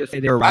was, I'd just say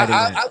they were riding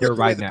that. They were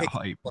riding that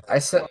hype.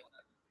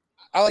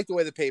 I like the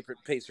way the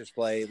Pacers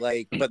play,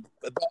 but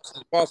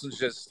Boston's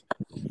just.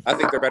 I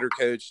think they're better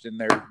coached and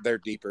they're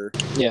deeper.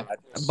 Yeah,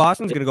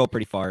 Boston's gonna go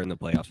pretty far in the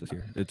playoffs this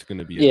year. It's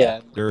gonna be.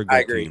 They're a good I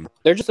agree. team.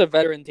 They're just a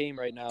veteran team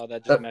right now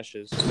that just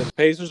meshes. The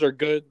Pacers are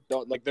good.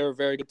 They're a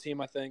very good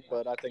team, I think,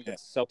 but I think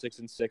it's Celtics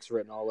and 6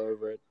 written all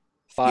over it.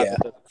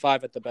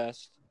 5 at the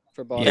best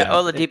for Boston. Yeah,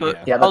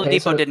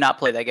 Oladipo did not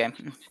play that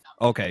game.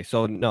 Okay,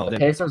 so no, the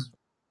Pacers.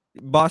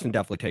 Boston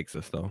definitely takes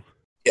this though.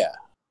 Yeah.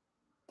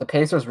 The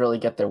Pacers really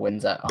get their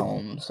wins at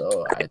home,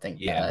 so I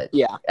think that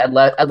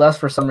unless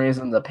for some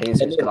reason the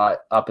Pacers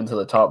got up into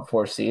the top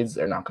 4 seeds,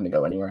 they're not going to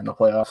go anywhere in the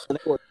playoffs. They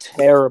were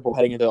terrible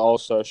heading into the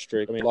All-Star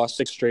streak. I mean, lost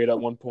 6 straight at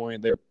one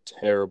point. They're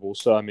terrible.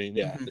 So I mean,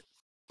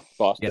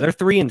 Boston. Yeah, they're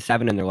 3 and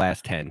 7 in their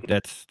last 10.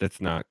 That's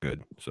not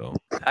good. So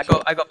I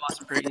go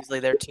Boston pretty easily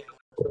there too.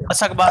 Let's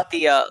talk about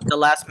the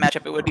last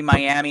matchup. It would be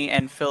Miami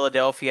and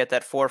Philadelphia at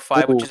that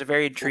 4-5, which is a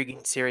very intriguing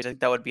series. I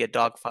think that would be a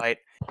dogfight.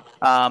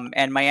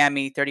 And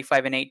Miami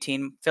 35 and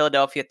 18,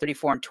 Philadelphia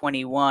 34 and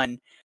 21.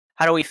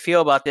 How do we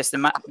feel about this?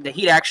 The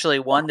Heat actually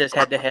won this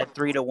head-to-head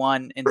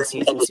 3-1 in the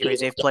season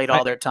series. They've played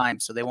all their time,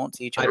 so they won't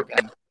see each other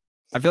again.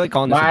 I feel like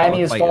calling this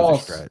Miami is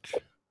false. a stretch.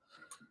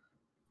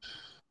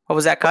 What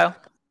was that, Kyle?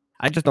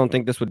 I just don't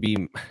think this would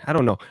be. I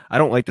don't know. I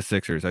don't like the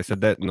Sixers. I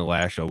said that in the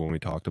last show when we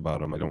talked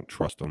about them. I don't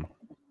trust them.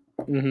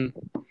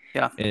 Mm-hmm.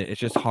 Yeah,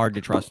 it's just hard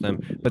to trust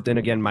them. But then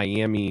again,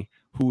 Miami.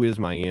 Who is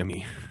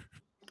Miami?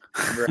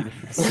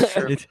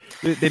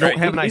 They don't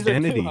have an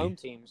identity. These are 2 home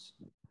teams.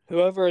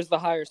 Whoever is the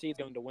higher seed is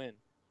going to win.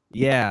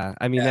 Yeah,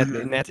 I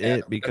mean that's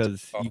it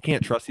because you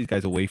can't trust these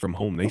guys away from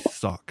home. They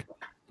suck.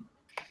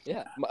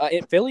 Yeah,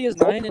 Philly is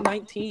 9 and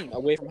 19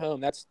 away from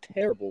home. That's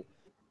terrible.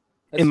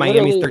 And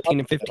Miami's 13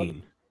 and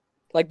 15.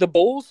 Like the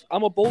Bulls,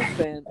 I'm a Bulls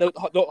fan. The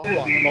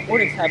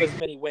Hornets have as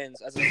many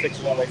wins as the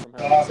Sixers away from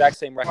home. Exact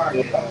same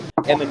record.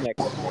 And the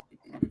Knicks.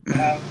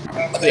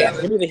 Yeah,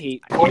 give me the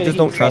Heat. I just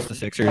don't trust the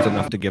Sixers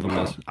enough to give them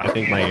this. I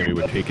think Miami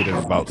would take it in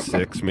about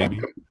 6,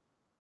 maybe.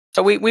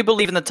 So we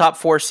believe in the top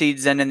 4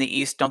 seeds, and in the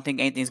East, don't think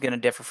anything's going to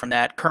differ from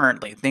that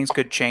currently. Things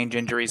could change,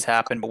 injuries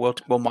happen, but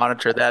we'll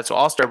monitor that. So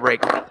All-Star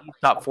break,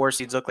 top 4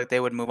 seeds look like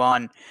they would move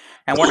on,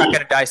 and we're not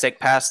going to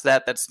dissect past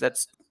that.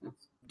 That's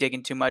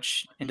digging too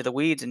much into the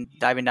weeds and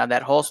diving down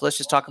that hole. So let's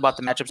just talk about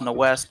the matchups in the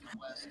West.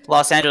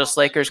 Los Angeles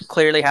Lakers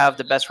clearly have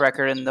the best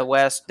record in the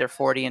West. They're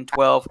 40 and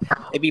 12.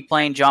 They'd be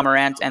playing Ja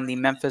Morant and the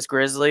Memphis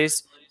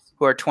Grizzlies,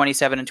 who are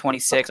 27 and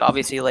 26.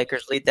 Obviously,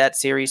 Lakers lead that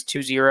series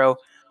 2-0.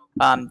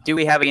 Do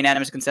we have a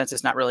unanimous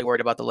consensus? Not really worried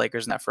about the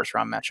Lakers in that first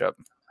round matchup.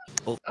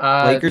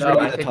 Lakers are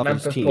going to be the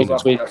toughest team.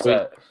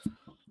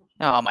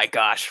 Oh my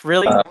gosh,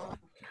 really?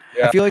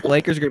 I feel like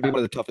Lakers are going to be one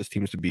of the toughest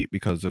teams to beat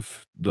because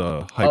of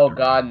the hype. Oh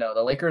God, no!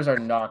 The Lakers are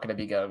not going to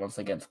be good once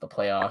they get to the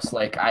playoffs.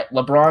 Like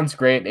LeBron's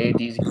great,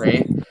 AD's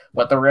great,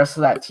 but the rest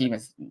of that team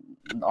is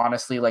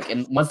honestly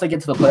and once they get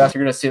to the playoffs,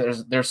 you're going to see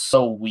they're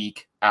so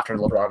weak after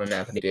LeBron and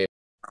Anthony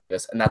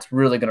Davis, and that's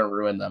really going to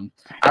ruin them.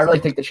 I really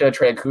think they should have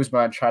traded Kuzma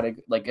and try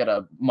to get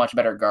a much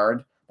better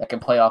guard that can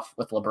play off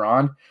with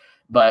LeBron.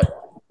 But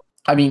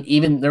I mean,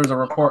 even there was a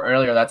report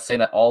earlier that's saying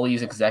that all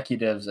these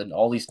executives and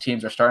all these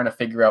teams are starting to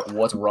figure out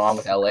what's wrong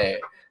with LA,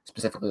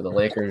 specifically the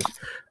Lakers.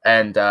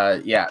 And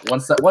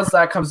once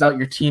that comes out,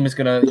 your team is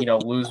gonna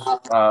lose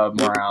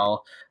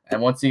morale. And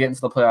once you get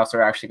into the playoffs,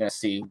 they're actually gonna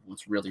see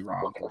what's really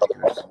wrong with the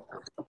Lakers.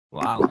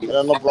 Wow. And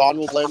then LeBron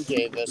will blame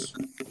Davis,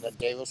 and then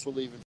Davis will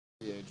leave in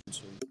free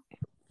agency.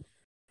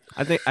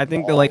 I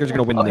think the Lakers are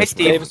going to win Oh, hey, this.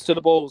 Steve. Davis to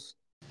the Bulls.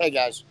 Hey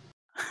guys,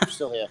 I'm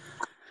still here.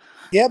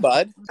 Yeah,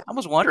 bud. I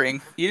was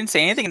wondering. You didn't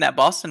say anything in that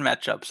Boston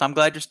matchup, so I'm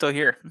glad you're still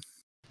here.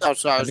 Oh,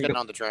 sorry, I was think getting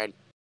on the train.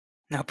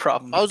 No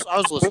problem. I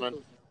was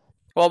listening.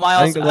 Well, I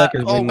Miles, think the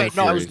Lakers Oh win wait, this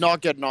no, I was series.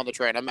 not getting on the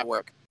train. I'm at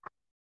work.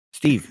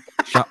 Steve,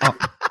 shut up.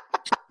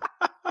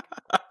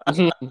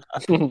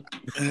 well,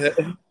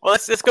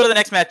 let's go to the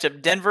next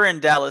matchup. Denver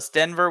and Dallas.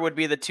 Denver would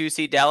be the 2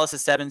 seed. Dallas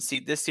is 7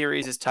 seed. This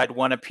series is tied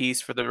 1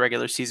 apiece for the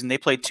regular season. They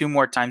play 2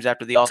 more times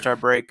after the All-Star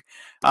break.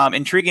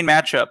 Intriguing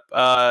matchup.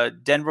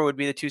 Denver would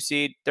be the 2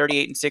 seed,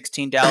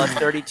 38-16. Dallas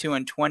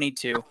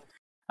 32-22.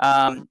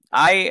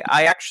 I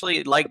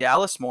actually like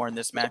Dallas more in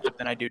this matchup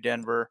than I do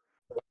Denver.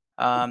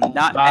 And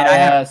I have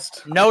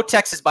Biased. no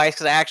Texas bias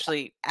because I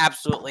actually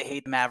absolutely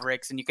hate the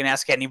Mavericks, and you can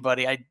ask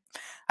anybody.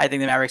 I think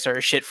the Mavericks are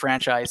a shit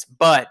franchise,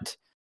 but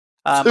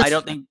I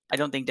don't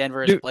think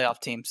Denver is a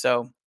playoff team.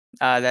 So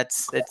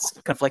it's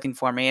conflicting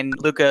for me. And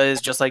Luka is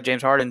just like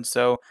James Harden,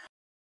 so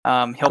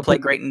he'll play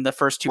great in the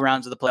first 2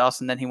 rounds of the playoffs,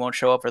 and then he won't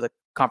show up for the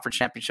conference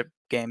championship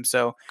game.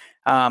 So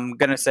I'm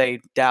gonna say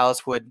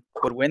Dallas would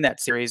win that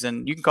series.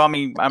 And you can call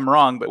me I'm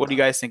wrong, but what do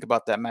you guys think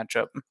about that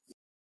matchup?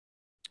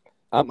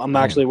 I'm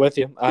actually with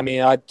you. I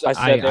mean, I said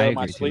I they're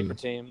my agree, sleeper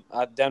too. team.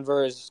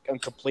 Denver is a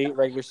complete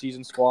regular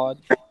season squad.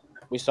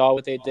 We saw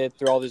what they did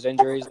through all those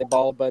injuries. They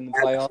balled, but in the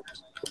playoffs,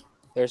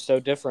 they're so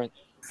different.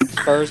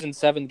 Spurs in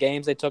 7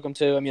 games they took them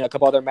to. I mean, a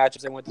couple other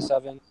matches they went to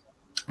 7.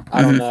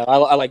 I don't know.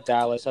 I like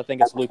Dallas. I think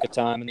it's Luka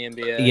time in the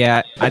NBA.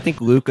 Yeah, I think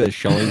Luka is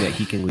showing that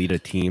he can lead a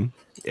team.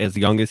 As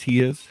young as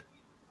he is,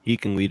 he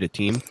can lead a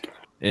team.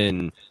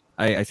 And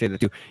I say that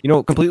too.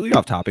 Completely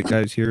off topic,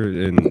 guys, here.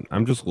 And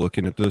I'm just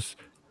looking at this.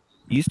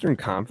 Eastern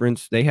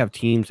Conference, they have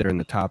teams that are in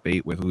the top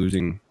 8 with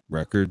losing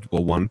records.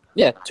 Well, 1.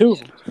 Yeah, 2 of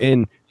them.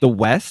 And the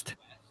West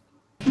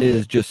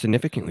is just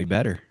significantly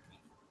better.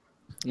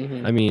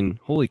 Mm-hmm. I mean,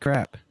 holy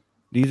crap.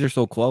 These are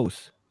so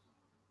close.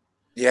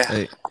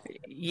 Yeah.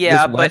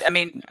 Yeah, This but West- I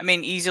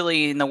mean,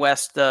 easily in the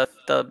West, the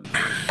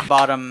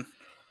bottom,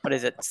 what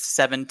is it,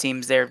 7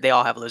 teams there, they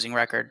all have losing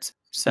records.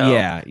 So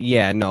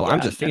Yeah, no, I'm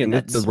yeah, just I mean, saying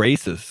that the that's-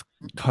 race is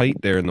tight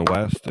there in the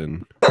West.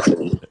 And I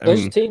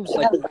There's mean, teams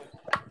like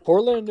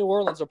Portland and New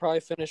Orleans will probably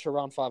finish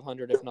around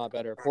 500, if not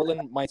better.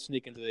 Portland might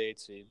sneak into the 8th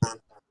seed.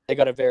 They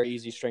got a very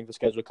easy strength of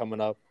schedule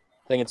coming up.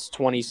 I think it's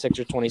 26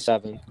 or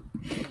 27,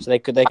 so they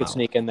could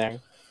sneak in there.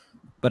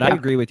 but I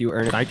agree with you,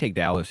 Ernest. I take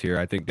Dallas here.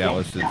 I think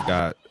Dallas has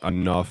got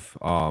enough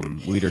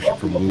leadership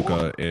from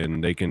Luka,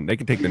 and they can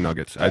take the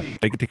Nuggets.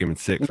 They could take him in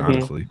 6,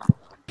 honestly.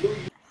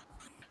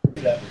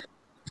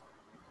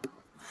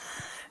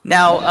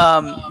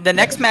 Now, the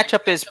next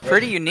matchup is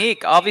pretty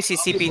unique. Obviously,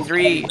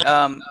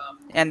 CP3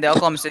 and the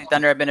Oklahoma City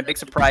Thunder have been a big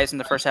surprise in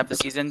the first half of the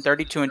season.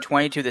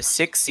 32-22, the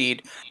 6th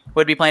seed,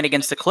 would be playing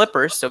against the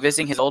Clippers, so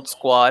visiting his old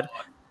squad,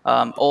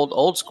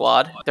 old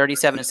squad.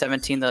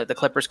 37-17, the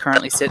Clippers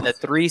currently sit in the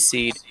 3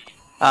 seed.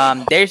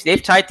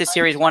 They've tied this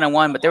series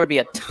 1-1, but there would be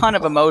a ton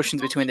of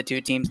emotions between the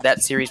 2 teams.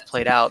 That series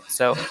played out,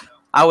 so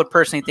I would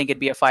personally think it'd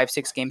be a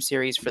 5-6 game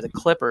series for the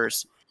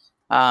Clippers.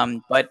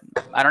 But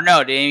I don't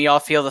know. Do any of y'all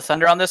feel the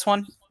Thunder on this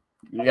one?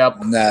 Yep.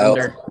 No.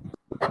 Thunder.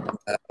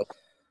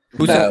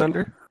 Who's No. that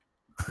Thunder?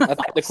 I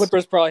think the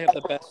Clippers probably have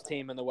the best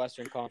team in the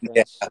Western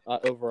Conference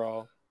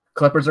overall.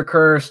 Clippers are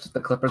cursed. The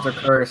Clippers are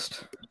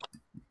cursed.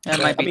 That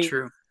might be I mean,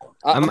 true.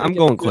 I'm gonna give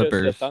going kudos to the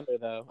Clippers. Thunder,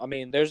 though. I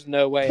mean, there's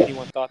no way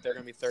anyone thought they were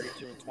going to be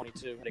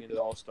 32-22 heading into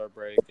the All-Star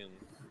break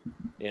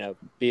and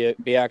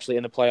be actually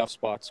in the playoff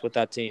spots with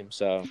that team.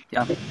 So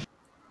Yeah.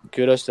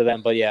 kudos to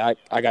them. But yeah,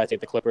 I got to take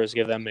the Clippers.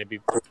 Give them maybe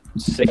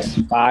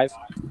 6-5.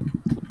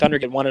 Thunder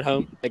get 1 at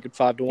home. They could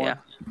 5-1. Yeah,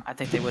 I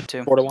think they would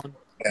too. 4-1.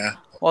 Yeah.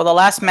 Well, the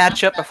last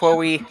matchup before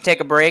we take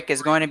a break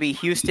is going to be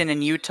Houston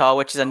and Utah,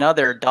 which is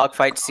another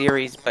dogfight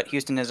series, but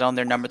Houston has owned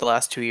their number the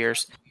last 2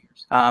 years.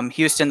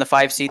 Houston, the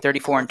 5 seed,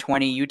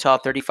 34-20. Utah,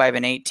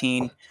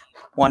 35-18.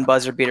 1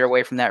 buzzer beater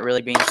away from that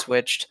really being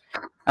switched.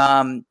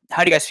 How do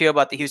you guys feel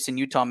about the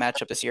Houston-Utah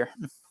matchup this year?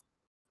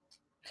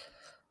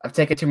 I've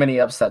taken too many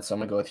upsets, so I'm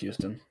gonna go with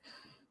Houston.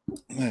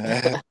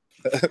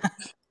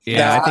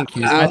 Yeah, I think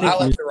Houston. I I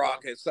like the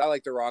Rockets. I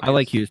like the Rockets.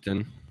 like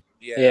Houston.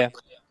 Yeah.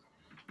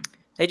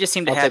 They just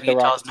seem to I'll have take the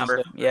Utah's Rockets number.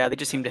 instead. Yeah, they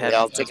just seem to have.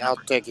 Yeah, Utah's I'll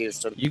take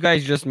Houston. You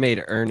guys just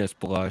made Ernest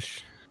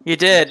blush. You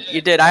did.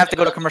 I have to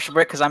go to commercial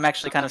break because I'm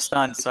actually kind of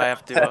stunned. So I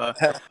have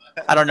to.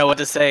 I don't know what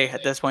to say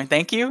at this point.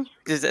 Thank you.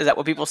 Is that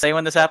what people say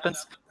when this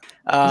happens?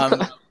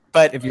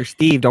 But If you're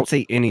Steve, don't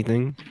say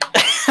anything.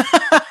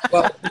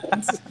 Well,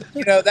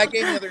 that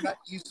game the other night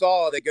you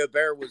saw that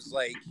Gobert was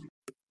like,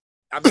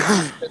 I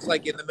mean, it's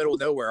like in the middle of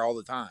nowhere all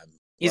the time.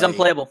 he's Like,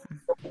 unplayable.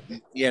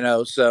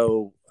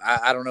 So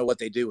I don't know what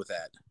they do with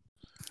that.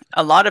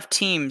 A lot of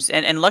teams,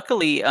 and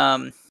luckily,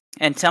 and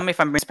tell me if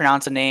I'm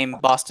mispronouncing the name,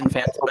 Boston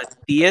fans, but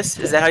Theus,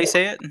 is that how you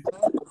say it?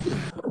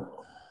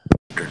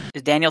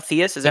 Is Daniel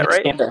Theus? Is that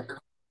right?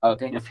 Oh,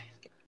 Daniel.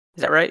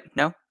 Is that right?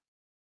 No?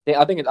 I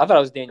thought it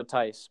was Daniel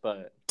Tice,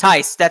 but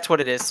Tice, that's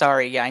what it is.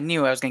 Sorry. Yeah, I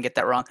knew I was going to get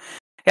that wrong.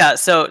 Yeah,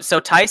 so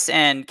Tice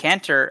and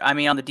Cantor, I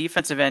mean, on the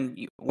defensive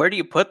end, where do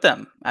you put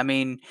them? I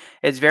mean,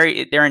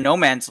 they're in no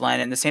man's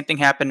land, and the same thing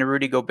happened to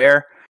Rudy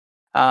Gobert,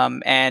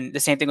 and the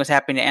same thing was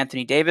happening to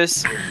Anthony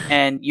Davis.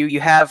 And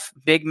you have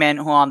big men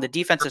who on the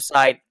defensive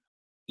side,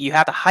 you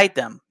have to hide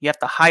them. You have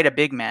to hide a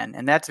big man,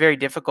 and that's very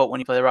difficult when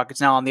you play the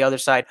Rockets. Now on the other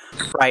side,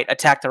 right,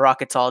 attack the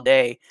Rockets all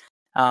day.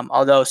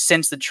 Although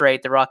since the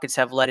trade, the Rockets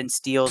have led in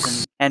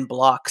steals and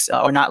blocks,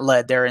 or not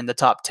led, they're in the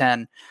top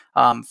 10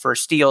 for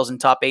steals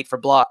and top 8 for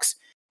blocks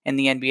in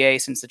the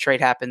NBA since the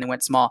trade happened. They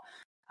went small.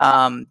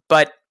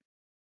 But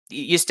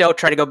you still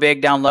try to go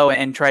big down low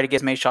and try to get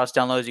as many shots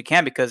down low as you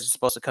can because it's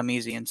supposed to come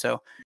easy. And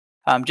so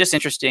just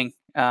interesting.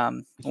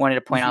 Wanted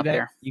to point out that?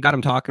 there. You got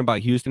him talking about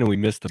Houston and we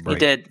missed the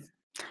break. You did.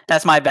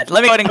 That's my bad.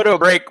 Let me go ahead and go to a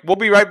break. We'll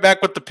be right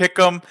back with the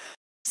Pick'em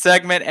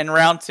segment and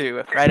round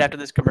 2 right after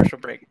this commercial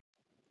break.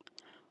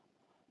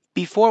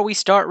 Before we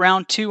start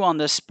round 2 on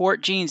the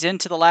Sport Genes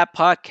Into the Lab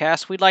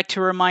podcast, we'd like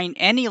to remind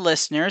any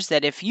listeners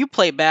that if you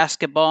play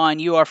basketball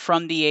and you are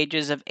from the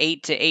ages of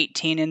 8 to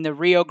 18 in the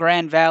Rio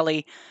Grande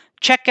Valley,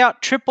 check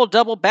out Triple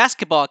Double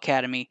Basketball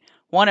Academy,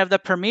 one of the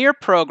premier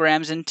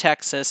programs in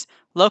Texas,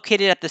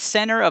 located at the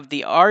center of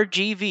the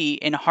RGV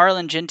in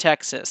Harlingen,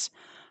 Texas.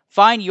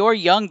 Find your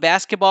young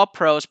basketball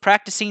pros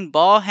practicing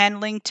ball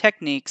handling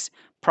techniques,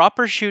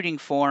 proper shooting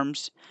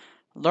forms,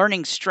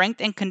 learning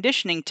strength and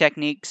conditioning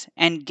techniques,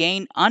 and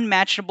gain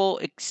unmatchable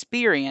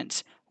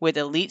experience with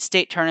elite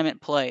state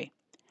tournament play.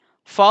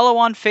 Follow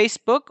on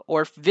Facebook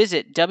or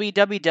visit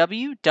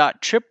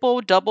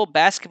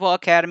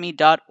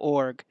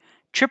www.tripledouble-basketballacademy.org.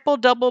 Triple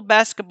Double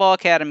Basketball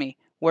Academy,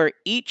 where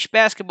each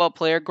basketball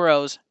player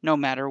grows no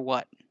matter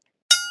what.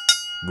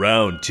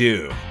 Round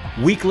 2,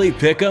 weekly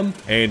pick'em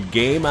and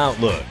game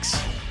outlooks.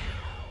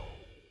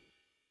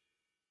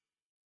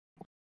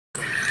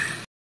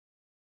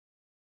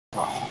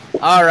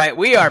 All right,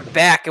 we are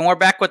back, and we're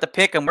back with the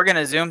pick'em. We're going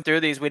to zoom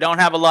through these. We don't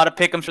have a lot of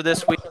pick'ems for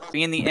this week,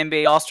 being the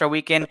NBA All-Star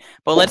Weekend,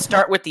 but let's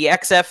start with the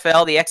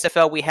XFL. The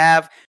XFL, we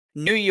have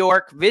New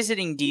York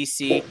visiting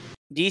DC.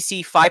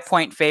 DC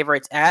 5-point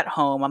favorites at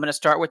home. I'm going to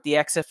start with the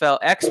XFL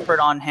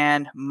expert on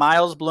hand,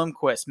 Miles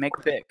Bloomquist. Make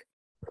a pick.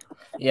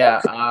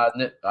 Yeah,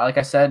 like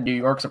I said, New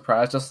York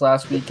surprised us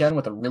last weekend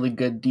with a really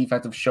good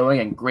defensive showing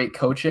and great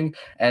coaching.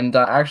 And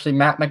actually,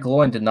 Matt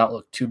McGloin did not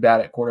look too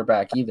bad at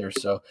quarterback either.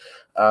 So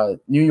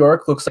New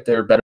York looks like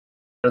they're better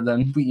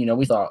than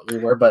we thought we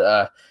were.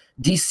 But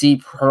DC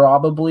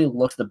probably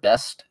looked the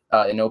best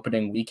in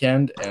opening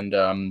weekend.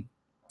 And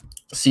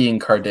seeing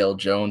Cardale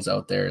Jones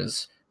out there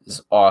is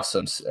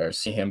awesome. Or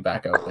see him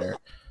back out there.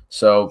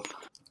 So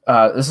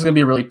this is going to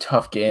be a really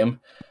tough game.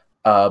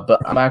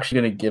 But I'm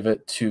actually going to give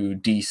it to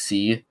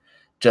DC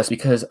just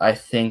because I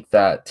think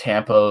that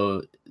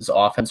Tampa's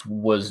offense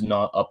was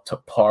not up to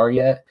par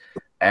yet,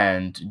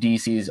 and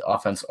DC's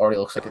offense already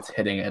looks like it's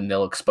hitting, and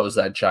they'll expose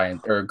that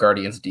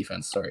Guardians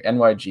defense. Sorry,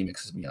 NYG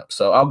mixes me up.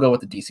 So I'll go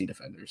with the DC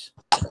defenders.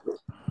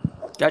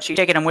 Got you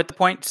taking them with the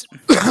points?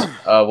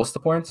 What's the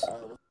points?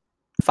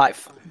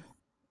 5.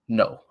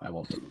 No, I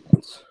won't take the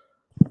points.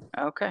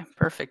 Okay,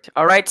 perfect.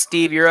 All right,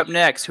 Steve, you're up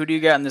next. Who do you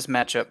got in this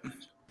matchup?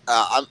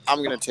 I'm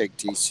going to take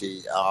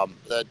DC.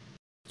 That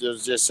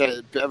just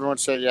said everyone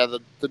said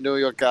the New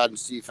York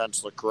Guardians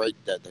defense looked great.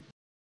 That I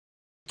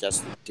guess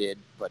they did,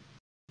 but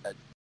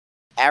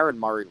Aaron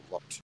Murray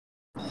looked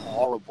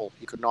horrible.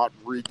 He could not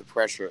read the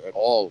pressure at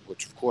all,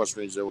 which of course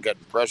means they were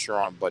getting pressure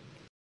on him, but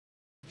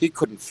he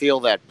couldn't feel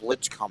that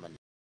blitz coming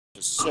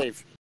to save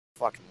his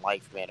fucking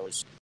life, man. It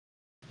was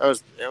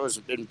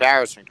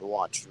embarrassing to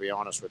watch, to be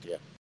honest with you.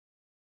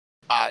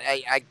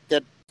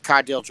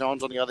 Cardale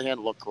Jones, on the other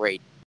hand, looked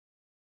great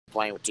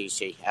playing with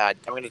DC. I'm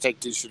going to take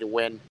DC to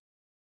win.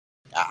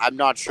 I'm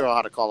not sure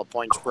how to call a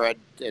point spread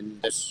in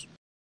this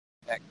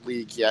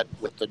league yet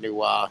with the new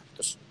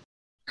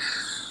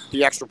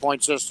the extra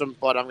point system,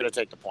 but I'm going to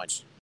take the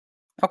points.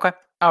 Okay.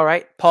 All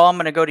right. Paul, I'm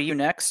going to go to you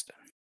next.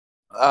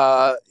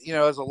 As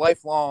a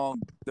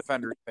lifelong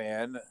Defenders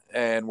fan,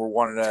 and we're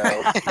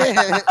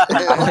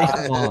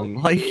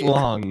 1-0.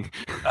 lifelong.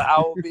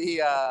 I'll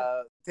be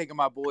taking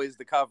my boys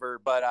to cover,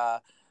 but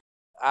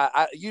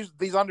I used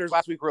these unders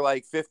last week were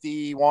like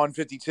 51,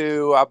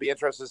 52. I'll be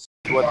interested to see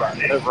what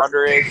the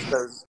over-under is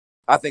because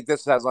I think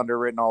this has under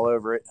written all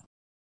over it.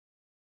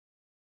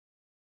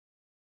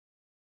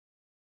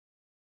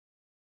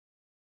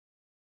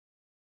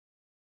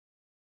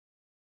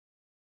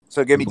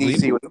 So give me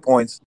DC with the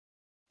points.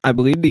 I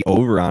believe the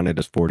over on it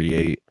is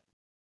 48.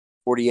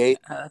 48?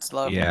 That's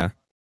low. Yeah.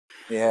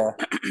 Yeah.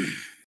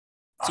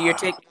 So you're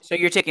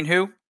taking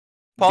who?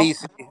 Paul?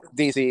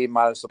 DC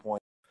minus the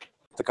point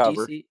to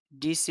cover.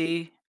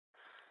 DC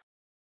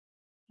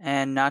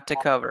and not to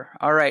cover.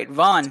 All right,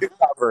 Vaughn. Two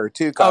cover.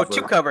 Oh,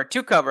 two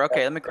cover.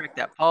 Okay, let me correct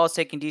that. Paul is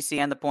taking DC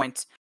and the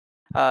points.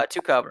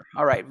 Two cover.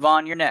 All right,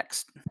 Vaughn, you're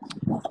next.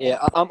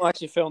 Yeah, I'm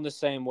actually feeling the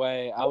same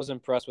way. I was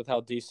impressed with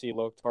how DC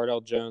looked.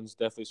 Cardale Jones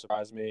definitely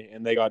surprised me,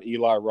 and they got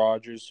Eli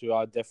Rogers, who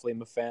I definitely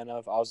am a fan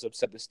of. I was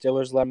upset the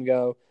Steelers let him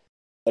go,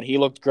 but he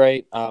looked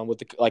great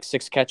with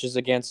 6 catches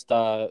against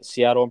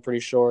Seattle, I'm pretty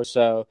sure.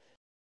 So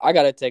I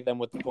got to take them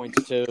with the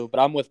points too, but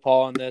I'm with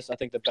Paul on this. I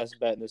think the best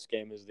bet in this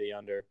game is the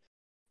under.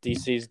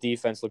 DC's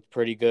defense looked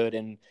pretty good,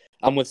 and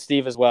I'm with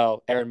Steve as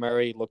well. Aaron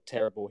Murray looked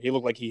terrible. He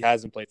looked like he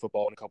hasn't played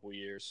football in a couple of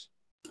years.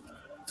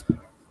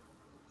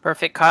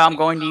 Perfect. Kyle, I'm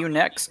going to you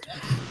next.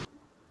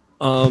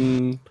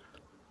 I'm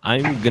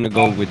gonna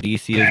go with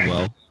DC as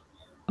well.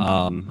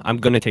 I'm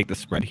gonna take the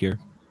spread here.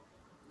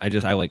 I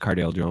like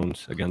Cardale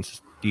Jones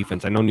against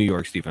defense. I know New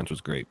York's defense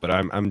was great, but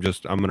I'm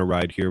gonna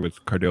ride here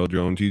with Cardale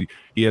Jones.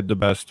 He had the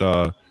best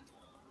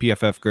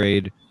PFF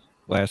grade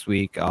last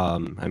week. I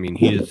mean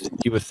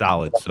he was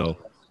solid. So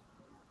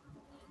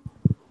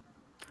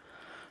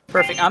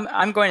Perfect.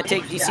 I'm going to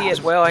take DC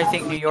as well. I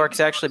think New York's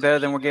actually better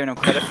than we're giving them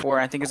credit for.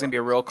 I think it's going to be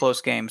a real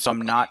close game, so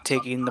I'm not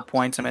taking the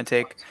points. I'm going to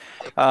take,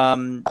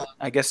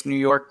 I guess, New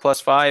York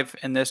 +5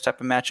 in this type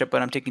of matchup,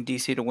 but I'm taking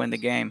DC to win the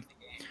game.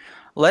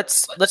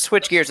 Let's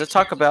switch gears. Let's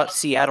talk about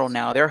Seattle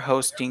now. They're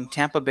hosting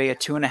Tampa Bay, a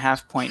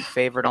 2.5-point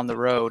favorite on the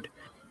road.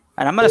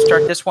 And I'm going to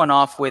start this one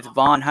off with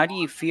Vaughn. How do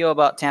you feel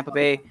about Tampa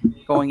Bay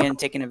going in,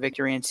 taking a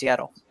victory in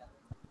Seattle?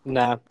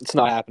 Nah, it's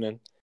not happening.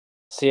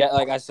 See,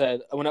 like I said,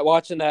 when I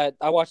watched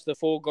the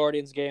full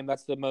Guardians game.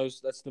 That's the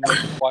most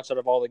I watched out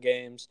of all the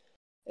games.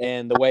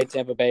 And the way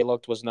Tampa Bay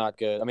looked was not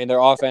good. I mean, their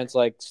offense,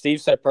 like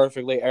Steve said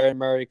perfectly, Aaron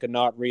Murray could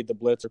not read the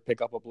blitz or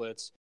pick up a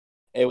blitz.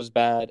 It was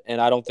bad,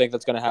 and I don't think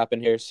that's going to happen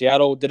here.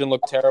 Seattle didn't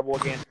look terrible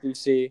against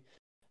DC.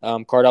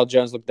 Cardale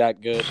Jones looked that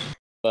good,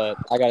 but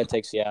I got to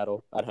take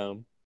Seattle at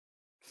home.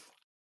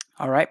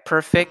 All right,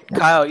 perfect.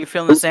 Kyle, you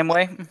feeling the same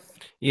way?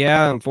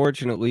 yeah,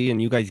 unfortunately,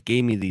 and you guys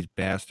gave me these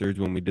bastards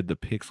when we did the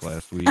picks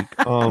last week.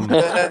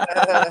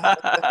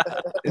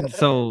 And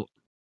so,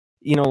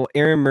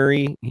 Aaron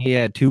Murray, he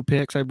had 2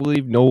 picks, I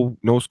believe. No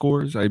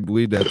scores. I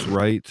believe that's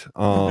right.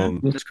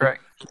 That's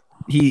correct.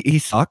 He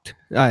sucked.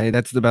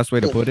 That's the best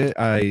way to put it.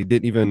 I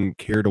didn't even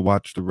care to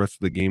watch the rest of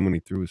the game when he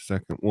threw his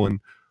second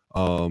one.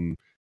 I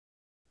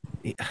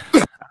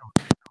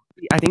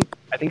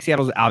think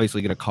Seattle's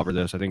obviously going to cover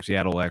this. I think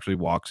Seattle actually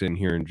walks in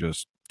here and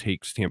just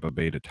takes Tampa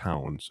Bay to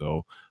town.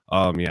 So,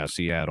 yeah,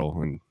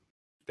 Seattle, and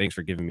thanks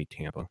for giving me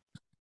Tampa.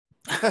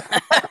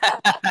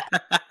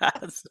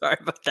 Sorry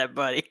about that,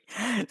 buddy.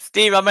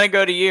 Steve, I'm going to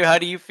go to you. How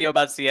do you feel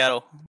about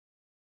Seattle?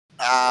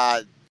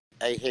 I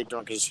hate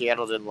doing because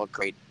Seattle didn't look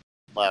great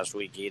last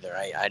week either.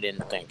 I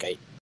didn't think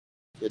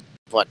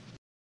but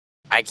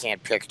I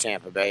can't pick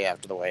Tampa Bay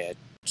after the way I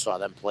saw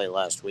them play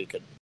last week.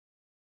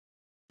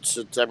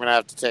 So I'm gonna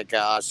have to take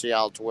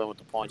Seattle to win with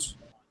the points.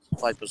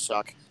 Vipers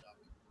suck.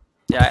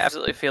 Yeah, I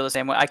absolutely feel the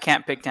same way. I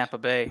can't pick Tampa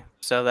Bay,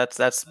 so that's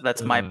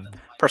my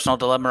personal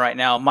dilemma right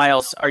now.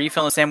 Miles, are you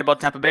feeling the same way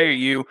about Tampa Bay? Or are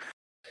you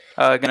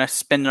gonna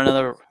spin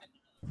another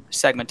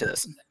segment to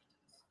this?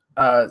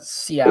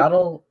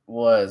 Seattle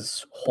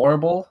was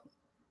horrible.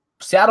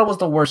 Seattle was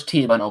the worst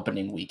team on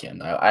opening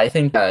weekend. I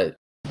think that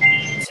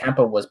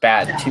Tampa was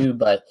bad too,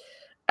 but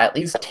at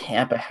least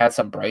Tampa had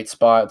some bright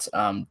spots.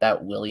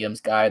 That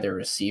Williams guy, their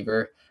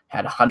receiver,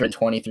 had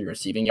 123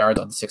 receiving yards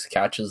on 6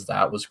 catches.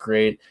 That was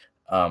great.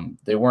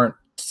 They weren't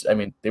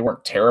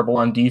terrible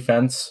on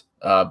defense,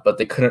 but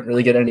they couldn't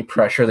really get any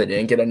pressure. They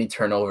didn't get any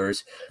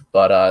turnovers,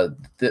 but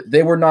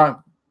they were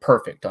not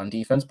perfect on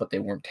defense, but they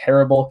weren't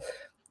terrible.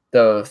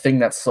 The thing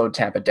that slowed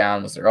Tampa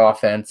down was their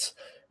offense.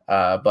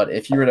 But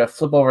if you were to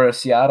flip over to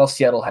Seattle,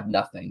 Seattle had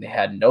nothing. They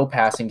had no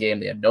passing game.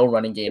 They had no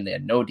running game. They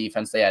had no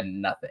defense. They had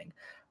nothing.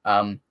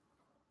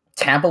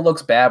 Tampa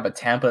looks bad, but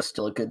Tampa is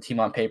still a good team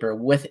on paper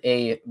with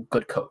a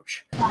good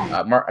coach.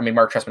 Mark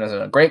Trestman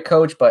isn't a great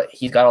coach, but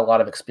he's got a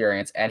lot of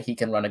experience and he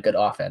can run a good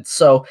offense.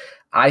 So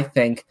I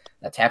think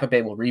that Tampa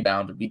Bay will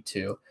rebound week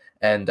 2.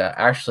 And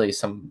actually,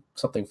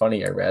 something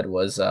funny I read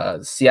was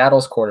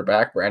Seattle's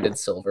quarterback, Brandon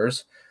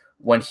Silvers,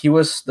 when he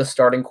was the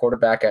starting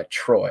quarterback at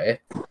Troy,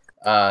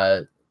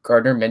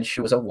 Gardner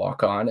Minshew was a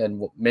walk-on,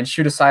 and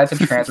Minshew decided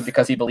to transfer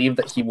because he believed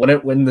that he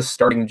wouldn't win the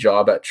starting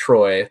job at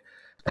Troy.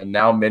 And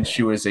now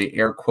Minshew is a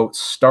air quote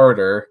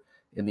starter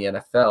in the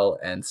NFL,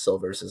 and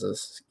Silvers is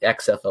a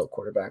XFL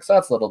quarterback. So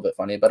that's a little bit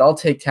funny, but I'll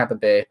take Tampa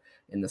Bay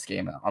in this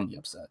game on the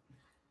upset.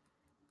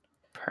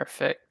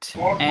 Perfect.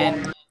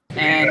 And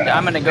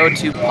I'm going to go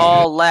to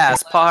Paul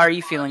last. Paul, how are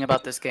you feeling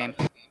about this game?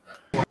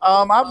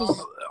 I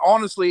was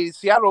honestly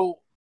Seattle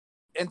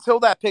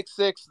until that pick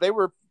 6. They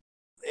were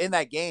in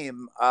that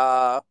game.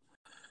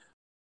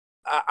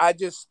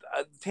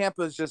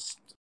 Tampa's just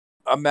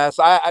a mess.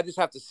 I just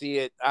have to see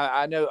it.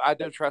 I know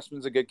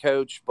Trestman's a good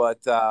coach, but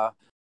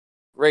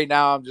right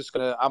now I'm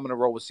gonna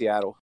roll with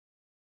Seattle.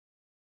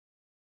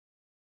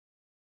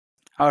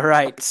 All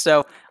right,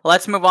 so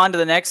let's move on to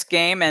the next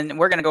game, and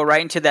we're gonna go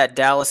right into that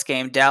Dallas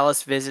game.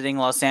 Dallas visiting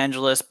Los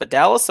Angeles, but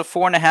Dallas a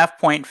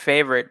 4.5-point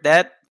favorite.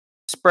 That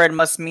spread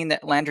must mean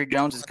that Landry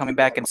Jones is coming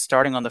back and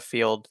starting on the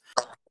field,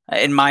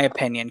 in my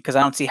opinion, because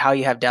I don't see how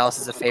you have Dallas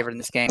as a favorite in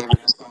this game.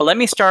 But let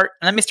me start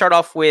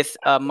off with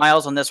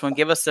Miles on this one.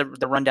 Give us the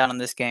rundown on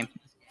this game.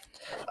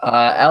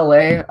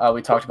 LA,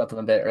 we talked about them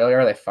a bit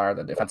earlier. They fired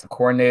the defensive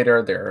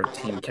coordinator. Their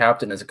team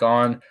captain is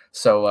gone.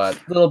 So a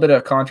little bit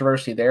of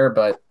controversy there,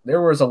 but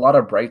there was a lot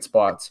of bright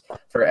spots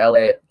for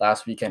LA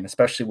last weekend,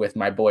 especially with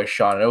my boy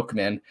Sean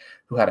Oakman,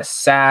 who had a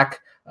sack.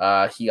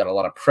 He got a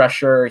lot of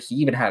pressure. He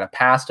even had a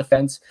pass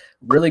defense.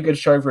 Really good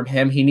showing from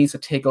him. He needs to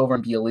take over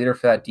and be a leader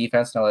for that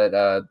defense now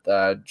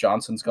that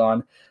Johnson's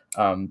gone.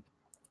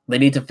 They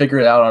need to figure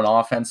it out on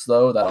offense,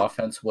 though. That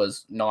offense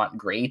was not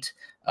great.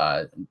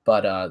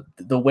 But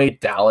the way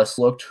Dallas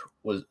looked,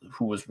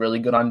 who was really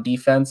good on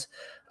defense,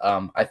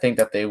 I think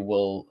that they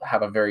will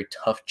have a very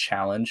tough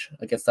challenge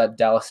against that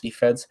Dallas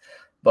defense.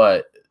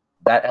 But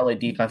that LA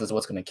defense is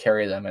what's going to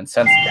carry them. And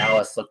since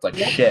Dallas looked like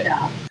shit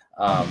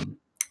on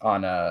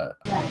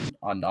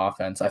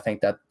offense, I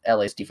think that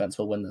LA's defense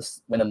will win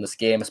in this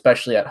game,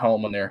 especially at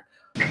home when they're.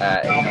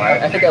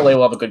 I think LA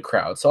will have a good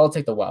crowd, so I'll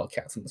take the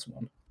Wildcats in this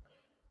one.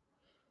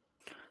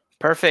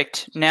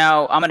 Perfect.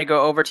 Now I'm going to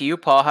go over to you,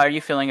 Paul. How are you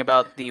feeling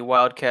about the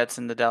Wildcats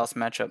and the Dallas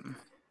matchup?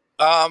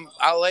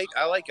 I like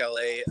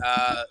LA.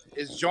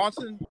 Is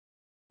Johnson?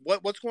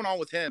 What's going on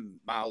with him,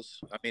 Miles?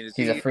 I mean,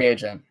 he's a free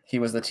agent. He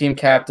was the team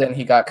captain.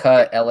 He got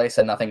cut. LA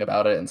said nothing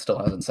about it and still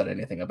hasn't said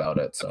anything about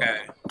it. So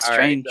okay.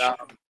 Strange. Right.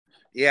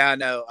 Yeah, I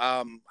know.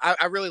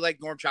 I really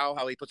like Norm Chow,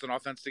 how he puts an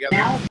offense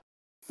together.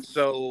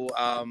 So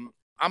I'm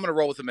gonna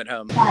roll with him at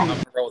home. I'm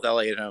gonna roll with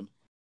LA at home.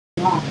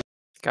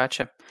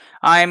 Gotcha.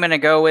 I'm going to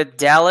go with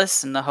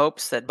Dallas in the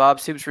hopes that Bob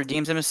Stoops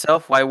redeems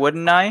himself. Why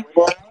wouldn't I?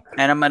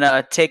 And I'm going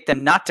to take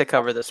them not to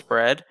cover the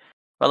spread.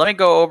 But let me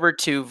go over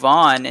to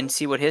Vaughn and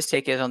see what his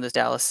take is on this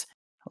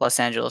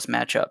Dallas-Los Angeles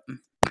matchup.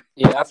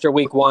 Yeah, after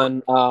week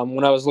one,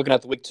 when I was looking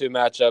at the week two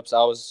matchups,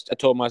 I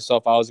told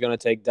myself I was going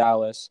to take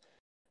Dallas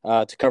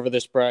to cover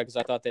the spread because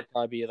I thought they'd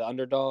probably be the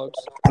underdogs.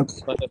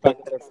 But the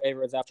fact that they're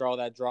favorites after all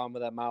that drama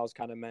that Miles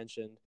kind of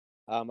mentioned,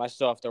 I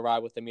still have to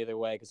ride with them either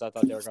way because I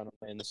thought they were going to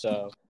win.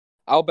 So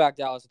I'll back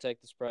Dallas to take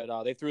the spread.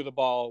 They threw the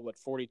ball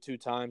 42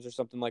 times or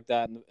something like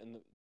that in the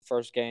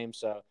first game.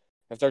 So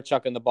if they're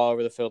chucking the ball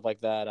over the field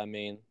like that, I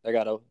mean, they're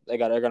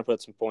gonna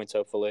put some points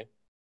hopefully.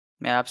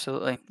 Yeah,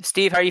 absolutely.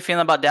 Steve, how are you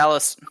feeling about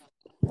Dallas?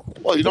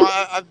 Well,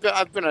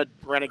 I've been a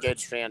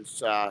Renegades fan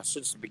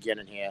since the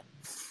beginning here.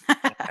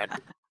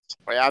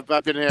 I've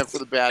been here for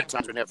the bad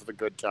times, been here for the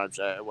good times.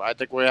 I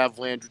think we have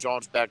Landry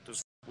Jones back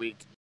this week.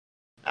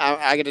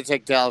 I got to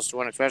take Dallas to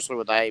win, especially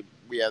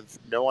we have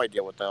no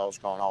idea what the hell is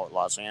going on with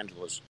Los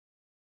Angeles.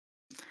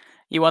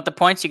 You want the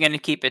points? You're going to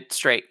keep it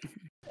straight.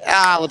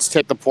 Let's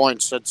take the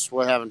points.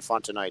 We're having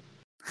fun tonight.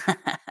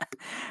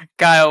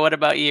 Kyle, what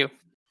about you?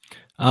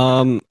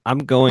 I'm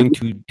going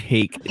to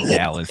take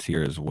Dallas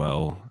here as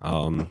well.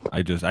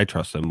 I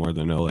trust them more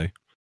than LA.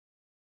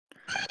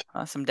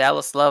 Some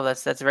Dallas love.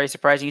 That's very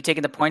surprising. You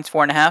taking the points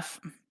 4.5?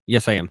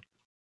 Yes, I am.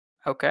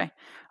 Okay.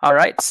 All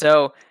right.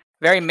 So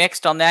very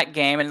mixed on that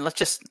game,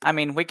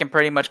 and we can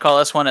pretty much call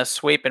this one a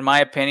sweep in my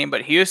opinion.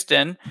 But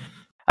Houston,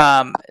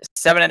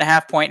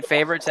 7.5 point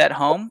favorites at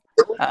home,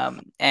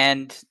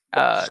 and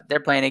they're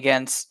playing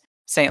against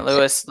St.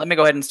 Louis. Let me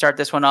go ahead and start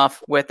this one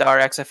off with our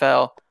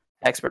XFL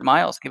expert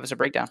Miles. Give us a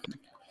breakdown.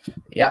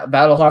 Yeah,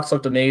 Battlehawks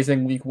looked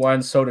amazing week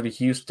one. So did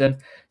Houston.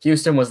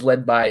 Houston was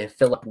led by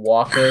Philip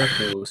Walker,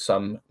 who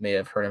some may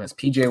have heard him as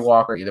PJ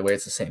Walker. Either way,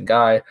 it's the same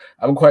guy.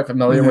 I'm quite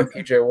familiar with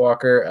PJ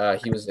Walker.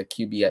 He was the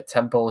QB at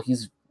Temple.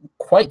 He's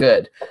quite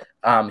good.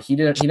 He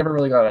never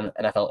really got an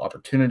NFL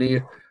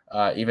opportunity.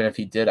 Even if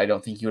he did, I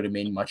don't think he would have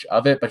made much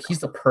of it. But he's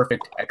the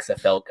perfect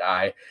XFL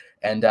guy,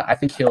 and I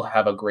think he'll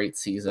have a great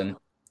season.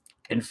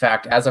 In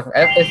fact,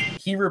 if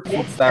he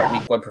repeats that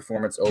week one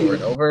performance over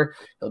and over,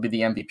 he'll be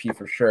the MVP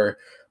for sure.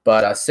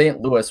 But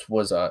St. Louis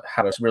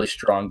had a really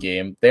strong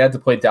game. They had to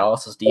play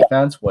Dallas's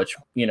defense, which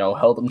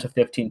held them to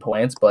 15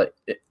 points. But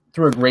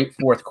through a great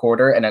fourth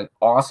quarter and an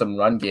awesome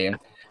run game,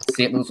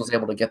 St. Louis was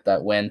able to get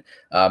that win.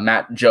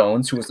 Matt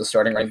Jones, who was the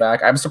starting running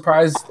back, I'm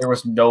surprised there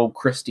was no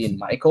Christian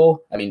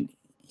Michael. I mean,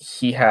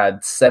 he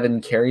had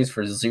 7 carries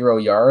for 0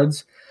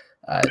 yards.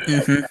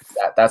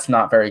 That's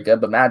not very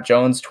good. But Matt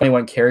Jones,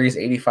 21 carries,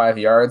 85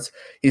 yards.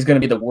 He's going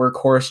to be the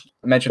workhorse.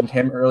 I mentioned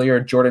him earlier.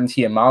 Jordan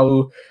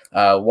Tiamahu,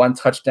 1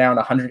 touchdown,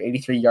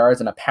 183 yards,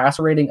 and a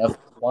passer rating of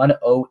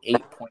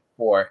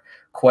 108.4.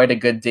 Quite a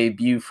good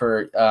debut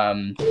for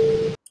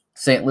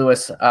St.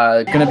 Louis.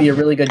 Going to be a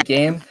really good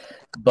game,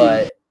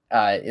 but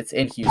it's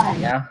in Houston,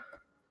 yeah?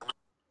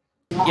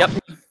 Yep.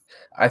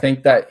 I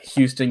think that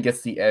Houston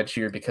gets the edge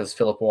here because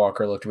Philip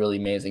Walker looked really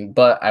amazing,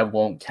 but I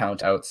won't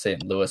count out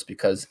St. Louis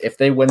because if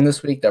they win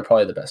this week, they're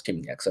probably the best team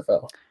in the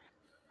XFL.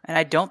 And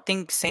I don't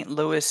think St.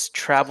 Louis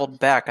traveled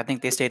back. I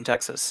think they stayed in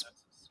Texas.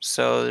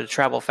 So the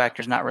travel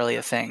factor is not really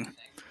a thing.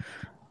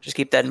 Just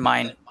keep that in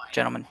mind,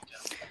 gentlemen.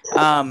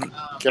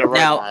 Get it right,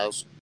 now,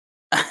 Miles.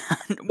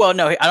 Well,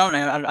 no, I don't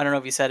know. I don't know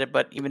if you said it,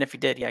 but even if you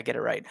did, yeah, get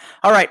it right.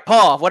 All right,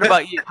 Paul, what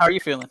about you? How are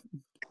you feeling?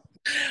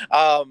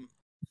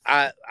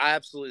 I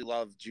absolutely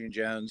love June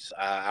Jones.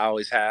 I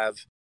always have.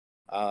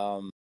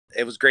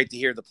 It was great to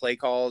hear the play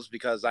calls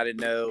because I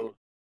didn't know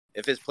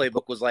if his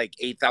playbook was like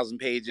 8,000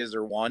 pages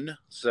or 1.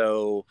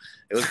 So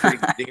it was pretty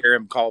good to hear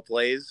him call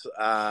plays.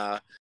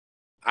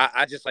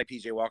 I just like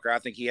PJ Walker. I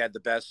think he had the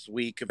best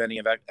week of any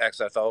of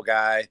XFL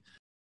guy.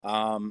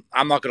 I'm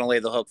not going to lay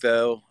the hook,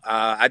 though.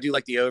 I do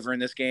like the over in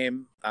this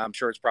game. I'm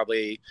sure it's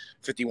probably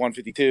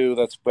 51-52.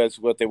 That's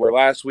what they were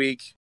last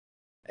week.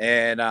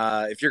 And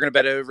if you're going to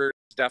bet over,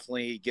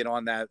 definitely get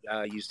on that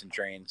Houston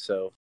train.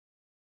 So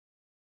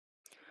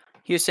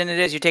Houston, it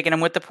is. You're taking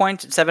them with the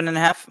points at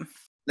 7.5.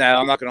 no,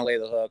 I'm not going to lay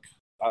the hook.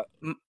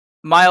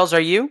 Miles,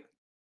 are you?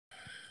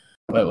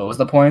 Wait, what was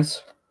the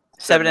points?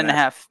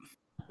 7.5.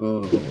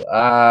 Ooh,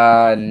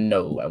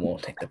 no, I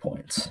won't take the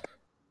points.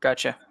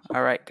 Gotcha.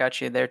 All right,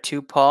 got you there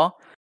too, Paul.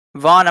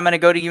 Vaughn, I'm going to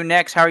go to you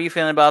next. How are you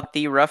feeling about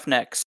the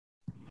Roughnecks?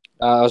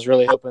 I was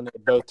really hoping they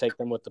both take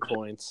them with the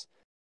points,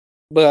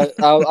 but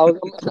I'm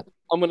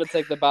going to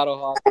take the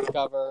Battlehawks to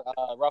cover,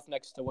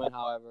 Roughnecks to win.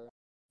 However,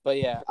 but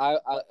yeah, I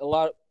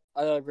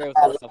agree with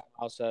what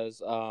Miles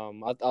says.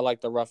 I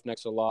like the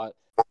Roughnecks a lot,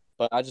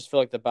 but I just feel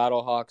like the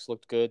Battlehawks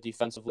looked good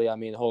defensively. I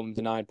mean, holding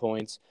to 9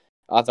 points.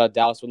 I thought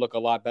Dallas would look a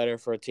lot better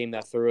for a team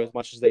that threw as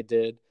much as they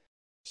did.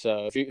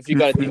 So if you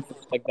got a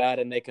defense like that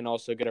and they can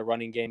also get a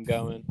running game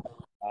going,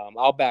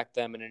 I'll back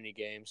them in any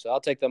game. So I'll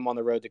take them on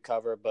the road to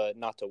cover, but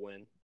not to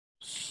win.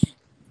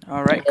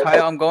 All right,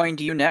 Kyle, I'm going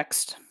to you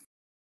next.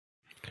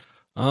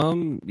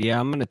 Yeah,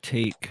 I'm gonna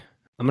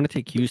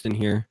take Houston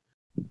here.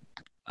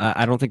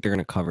 I don't think they're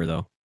gonna cover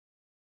though.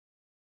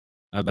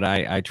 But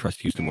I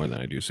trust Houston more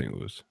than I do St.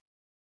 Louis.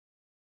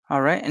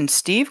 All right, and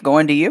Steve,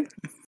 going to you.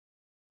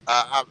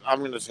 I'm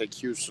going to take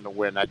Houston to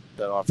win. That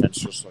offense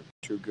just looked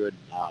too good.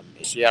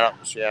 Seattle,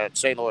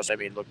 St. Louis,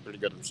 looked pretty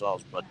good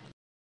themselves. But,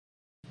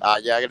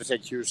 yeah, I'm going to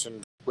take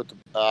Houston with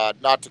the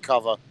not to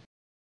cover.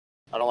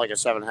 I don't like a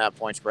 7.5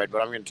 point spread,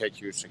 but I'm going to take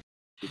Houston.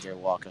 PJ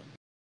Walker.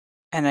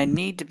 And I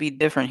need to be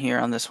different here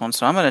on this one,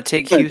 so I'm going to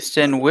take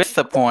Houston with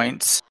the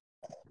points.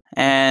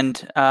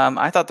 And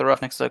I thought the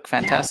Roughnecks looked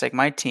fantastic.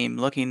 My team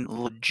looking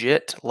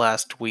legit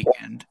last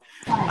weekend.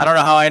 I don't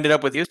know how I ended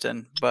up with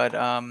Houston, but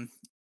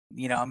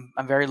you know,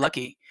 I'm very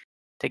lucky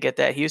to get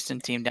that Houston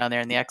team down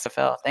there in the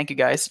XFL. Thank you,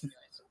 guys.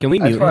 Can we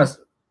mute him?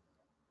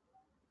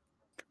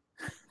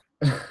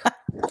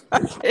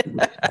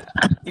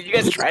 Did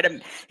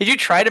you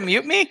try to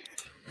mute me?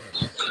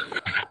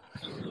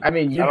 I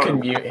mean, you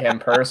can mute him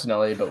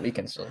personally, but we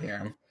can still hear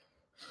him.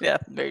 Yeah,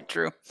 very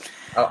true.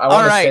 I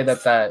want to say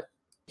that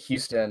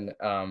Houston,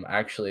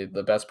 actually,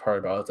 the best part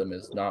about them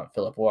is not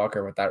Philip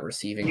Walker with that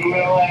receiving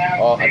core.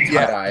 All have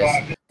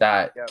guys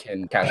that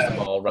can catch the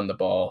ball, run the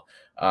ball.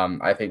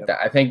 I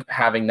think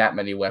having that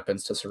many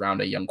weapons to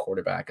surround a young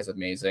quarterback is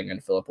amazing,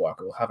 and Philip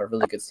Walker will have a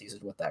really good season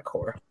with that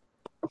core.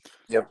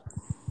 Yep.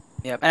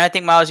 And I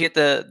think, Miles, you hit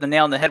the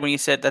nail on the head when you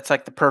said that's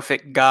like the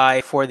perfect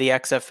guy for the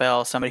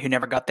XFL, somebody who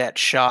never got that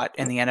shot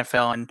in the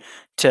NFL, and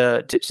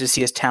to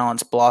see his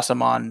talents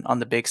blossom on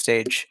the big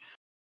stage.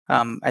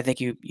 I think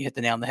you hit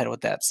the nail on the head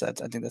with that. So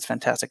I think that's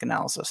fantastic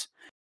analysis.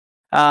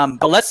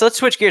 But let's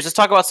switch gears. Let's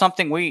talk about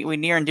something we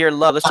near and dear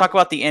love. Let's talk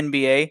about the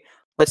NBA.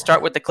 Let's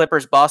start with the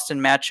Clippers-Boston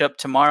matchup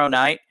tomorrow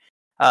night.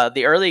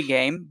 The early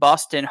game,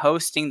 Boston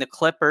hosting the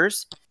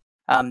Clippers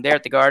there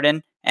at the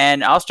Garden.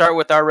 And I'll start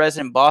with our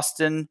resident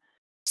Boston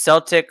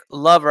Celtic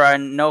lover.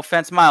 And no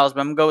offense, Miles,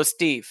 but I'm going to go with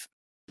Steve.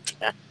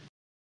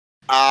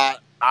 I'm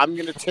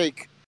going to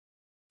take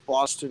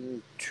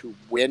Boston to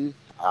win.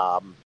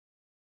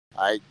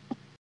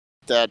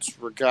 That's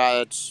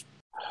regardless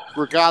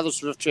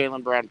if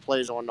Jaylen Brown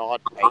plays or not.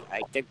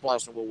 I think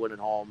Boston will win at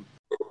home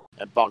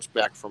and bounce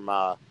back from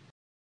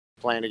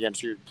losing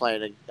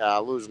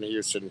to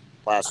Houston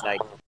last night.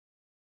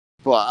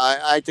 But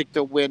I think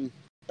they'll win.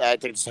 I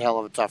think it's a hell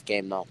of a tough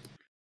game, though.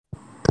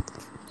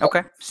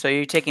 Okay, so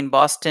you're taking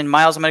Boston.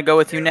 Miles, I'm going to go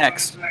with you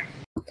next.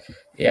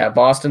 Yeah,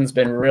 Boston's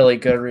been really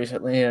good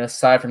recently, and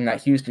aside from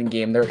that Houston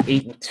game, they're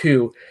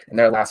 8-2 in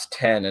their last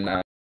 10,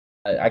 and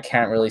I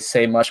can't really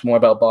say much more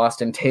about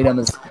Boston. Tatum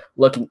is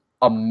looking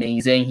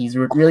amazing. He's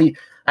really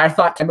 – I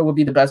thought Kemba would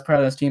be the best part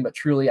of this team, but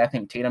truly I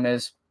think Tatum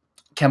is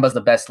 – Kemba's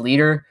the best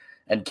leader,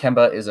 and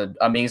Kemba is an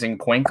amazing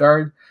point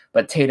guard,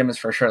 but Tatum is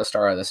for sure the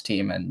star of this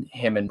team, and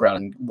him and Brown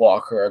and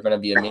Walker are going to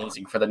be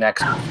amazing for the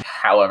next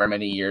however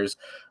many years.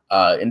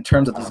 In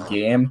terms of this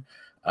game,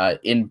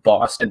 in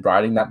Boston,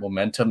 riding that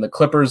momentum, the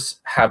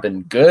Clippers have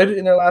been good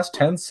in their last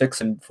 10,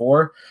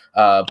 6-4,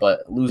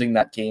 but losing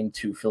that game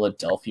to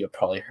Philadelphia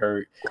probably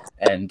hurt.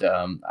 And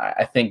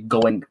I think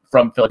going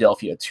from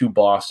Philadelphia to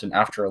Boston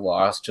after a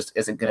loss just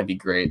isn't going to be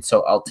great.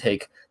 So I'll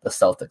take the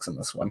Celtics in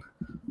this one.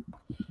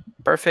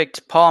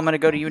 Perfect. Paul, I'm going to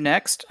go to you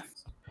next.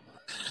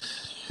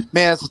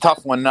 Man, it's a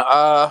tough one.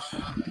 I'm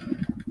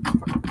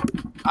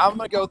going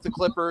to go with the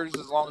Clippers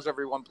as long as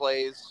everyone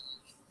plays.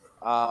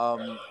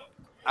 I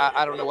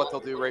don't know what they'll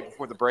do right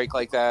before the break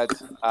like that.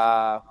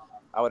 I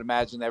would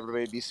imagine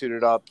everybody would be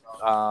suited up.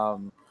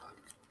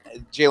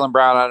 Jaylen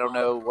Brown, I don't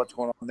know what's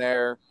going on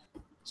there.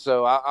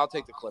 So I'll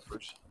take the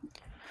Clippers.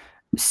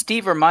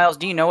 Steve or Miles,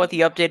 do you know what the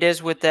update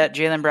is with that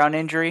Jaylen Brown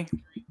injury?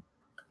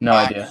 No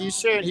idea. He's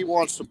saying he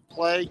wants to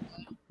play,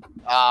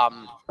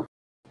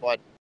 but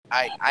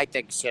I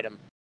think sit him.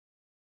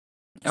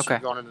 Okay.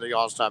 Going into the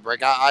All-Star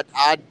break,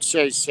 I'd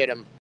say sit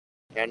him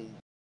and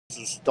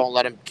Just don't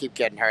let him keep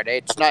getting hurt.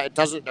 It's not. It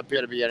doesn't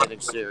appear to be anything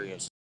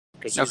serious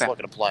because he's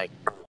looking to play.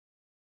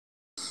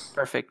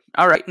 Perfect.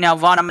 All right. Now,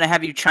 Vaughn, I'm going to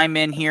have you chime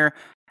in here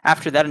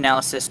after that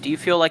analysis. Do you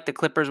feel like the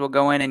Clippers will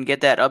go in and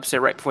get that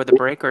upset right before the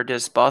break, or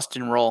does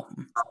Boston roll?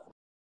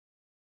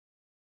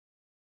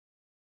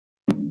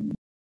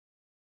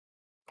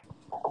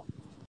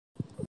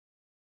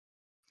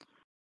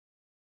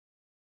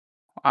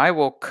 I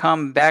will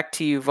come back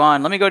to you,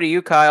 Vaughn. Let me go to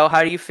you, Kyle.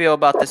 How do you feel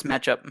about this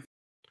matchup?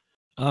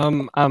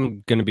 I'm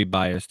gonna be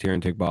biased here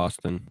and take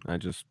Boston. I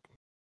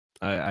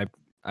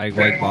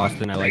like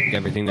Boston. I like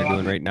everything they're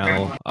doing right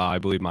now. I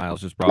believe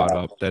Miles just brought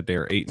up that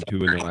they're 8-2 in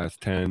their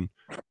last 10.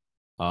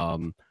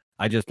 I'm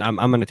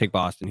gonna take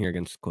Boston here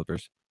against the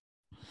Clippers.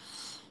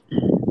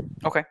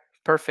 Okay,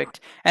 perfect.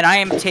 And I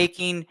am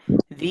taking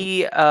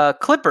the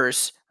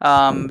Clippers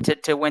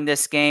to win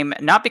this game,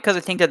 not because I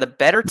think they're the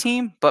better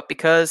team, but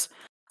because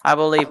I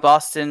believe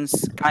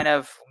Boston's kind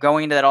of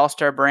going into that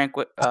All-Star break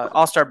with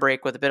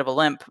a bit of a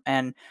limp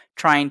and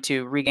trying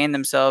to regain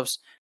themselves.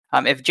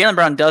 If Jaylen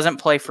Brown doesn't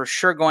play, for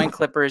sure going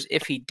Clippers.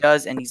 If he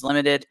does and he's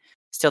limited,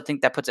 still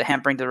think that puts a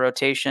hampering to the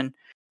rotation.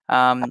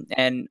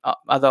 And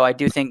although I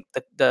do think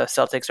the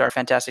Celtics are a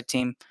fantastic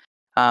team,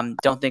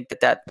 don't think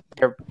that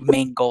their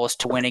main goal is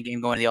to win a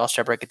game going to the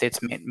All-Star break. It's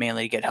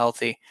mainly to get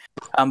healthy.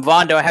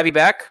 Vaughn, do I have you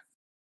back?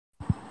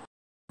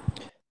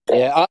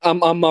 Yeah,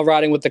 I'm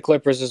riding with the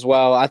Clippers as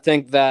well. I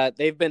think that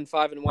they've been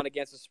 5-1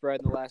 against the spread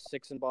in the last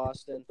 6 in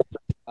Boston.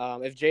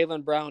 If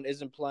Jaylen Brown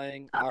isn't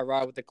playing, I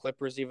ride with the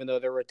Clippers, even though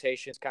their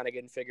rotation is kind of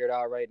getting figured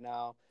out right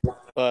now.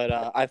 But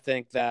I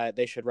think that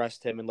they should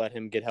rest him and let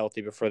him get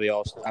healthy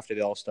after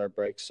the All-Star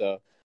break.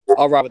 So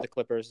I'll ride with the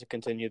Clippers to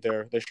continue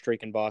their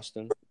streak in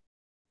Boston.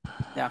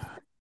 Yeah,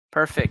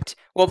 perfect.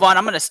 Well, Vaughn,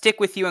 I'm going to stick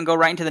with you and go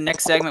right into the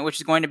next segment,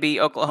 which is going to be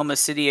Oklahoma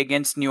City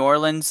against New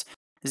Orleans.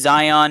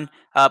 Zion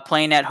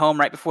playing at home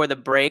right before the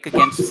break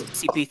against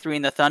CP3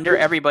 and the Thunder.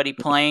 Everybody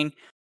playing.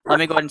 Let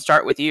me go ahead and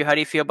start with you. How do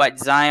you feel about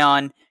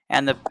Zion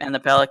and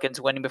the Pelicans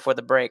winning before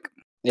the break?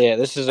 Yeah,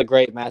 this is a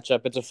great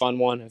matchup. It's a fun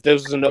one. If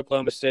this was in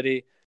Oklahoma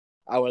City,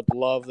 I would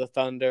love the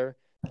Thunder.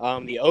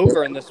 The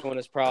over in this one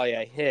is probably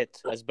a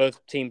hit, as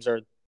both teams are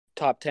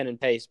top 10 in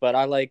pace. But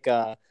I like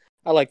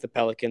the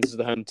Pelicans as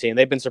the home team.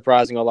 They've been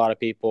surprising a lot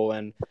of people,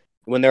 and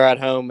when they're at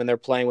home and they're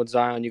playing with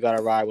Zion, you got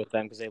to ride with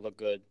them because they look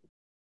good.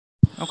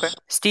 Okay,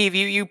 Steve,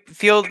 you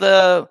feel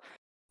the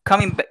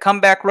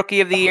comeback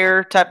rookie of the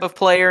year type of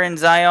player in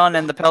Zion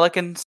and the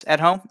Pelicans at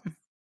home?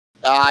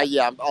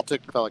 Yeah, I'll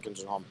take the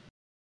Pelicans at home.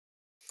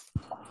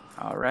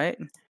 All right.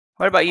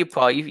 What about you,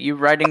 Paul? You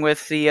riding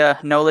with the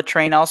NOLA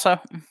train also?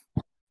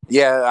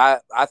 Yeah,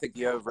 I think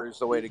the over is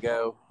the way to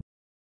go.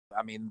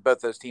 I mean,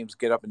 both those teams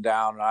get up and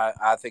down.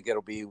 I think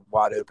it'll be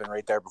wide open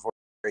right there before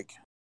the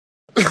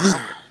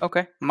break.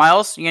 Okay.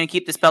 Miles, you going to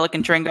keep this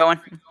Pelican train going?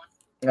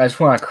 I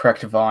just want to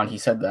correct Vaughn. He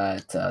said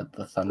that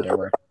the Thunder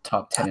were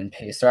top 10 in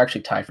pace. They're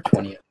actually tied for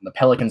 20th. The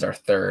Pelicans are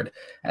third,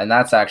 and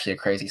that's actually a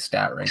crazy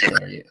stat right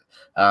there.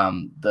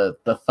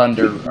 The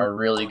Thunder are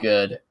really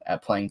good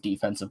at playing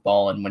defensive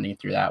ball and winning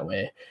through that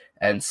way.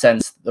 And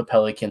since the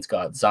Pelicans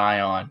got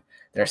Zion,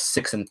 they're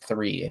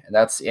 6-3. And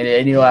that's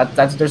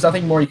there's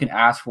nothing more you can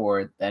ask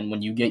for than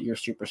when you get your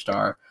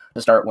superstar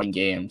to start winning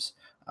games.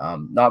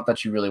 Not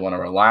that you really want to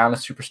rely on a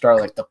superstar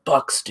like the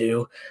Bucks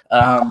do.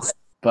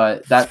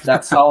 But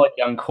that solid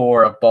young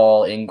core of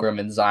Ball, Ingram,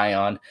 and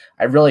Zion,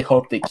 I really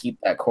hope they keep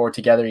that core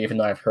together, even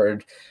though I've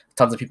heard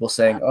tons of people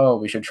saying, oh,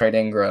 we should trade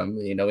Ingram.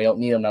 We don't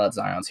need him now that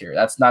Zion's here.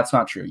 That's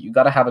not true. You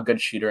got to have a good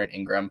shooter in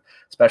Ingram,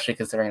 especially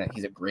considering that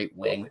he's a great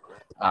wing.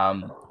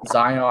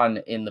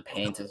 Zion in the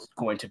paint is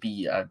going to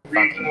be a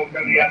fucking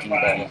wrecking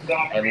ball,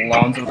 and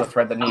Lonzo to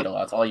thread the needle.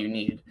 That's all you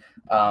need.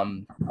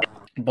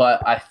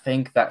 But I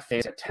think that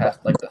phase of test,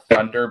 like the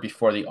Thunder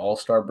before the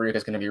All-Star break,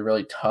 is going to be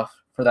really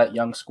tough for that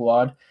young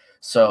squad.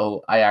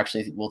 So I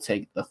actually will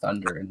take the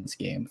Thunder in this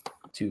game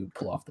to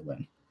pull off the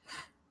win.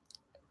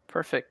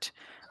 Perfect.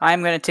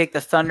 I'm going to take the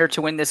Thunder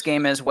to win this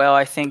game as well.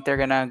 I think they're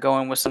going to go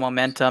in with some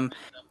momentum.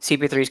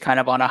 CP3 is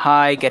kind of on a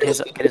high, get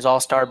his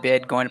All-Star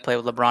bid, going to play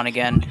with LeBron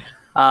again.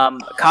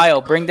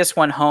 Kyle, bring this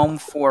one home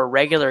for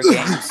regular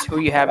games. Who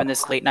you have in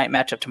this late night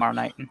matchup tomorrow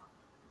night?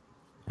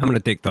 I'm going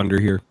to take Thunder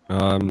here.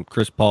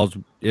 Chris Paul's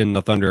in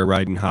the Thunder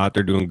riding hot.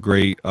 They're doing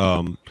great.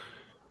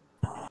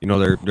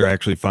 They're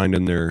actually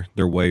finding their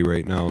way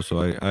right now. So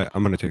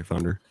I'm going to take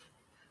Thunder.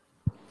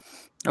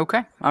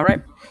 Okay. All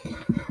right.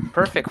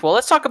 Perfect. Well,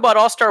 let's talk about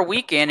All-Star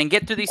Weekend and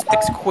get through these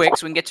picks quick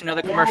so we can get to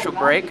another commercial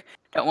break.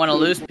 Don't want to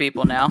lose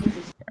people now.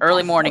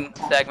 Early morning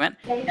segment.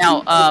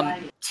 Now,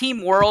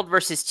 Team World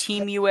versus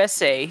Team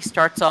USA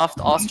starts off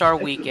the All-Star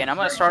Weekend. I'm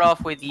going to start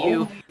off with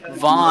you,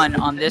 Vaughn,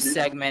 on this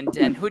segment.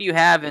 And who do you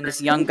have in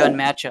this young gun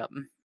matchup?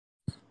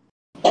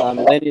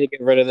 They need to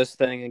get rid of this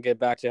thing and get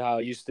back to how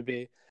it used to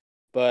be.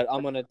 But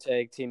I'm going to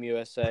take Team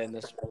USA in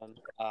this one.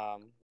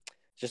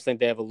 Just think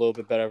they have a little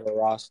bit better of a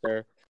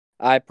roster.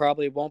 I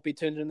probably won't be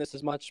tuned in this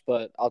as much,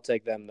 but I'll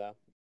take them, though.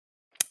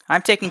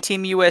 I'm taking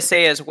Team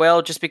USA as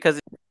well, just because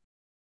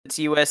It's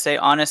USA.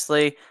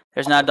 Honestly,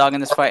 there's not a dog in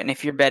this fight. And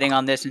if you're betting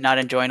on this and not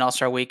enjoying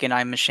All-Star Weekend,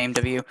 I'm ashamed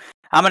of you.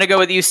 I'm going to go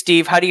with you,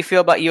 Steve. How do you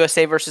feel about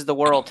USA versus the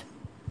world?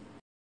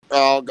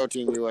 I'll go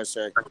Team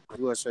USA.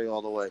 USA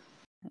all the way.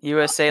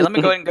 USA. Let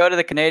me go ahead and go to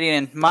the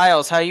Canadian.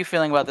 Miles, how are you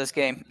feeling about this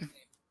game?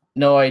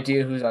 No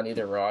idea who's on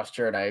either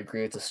roster, and I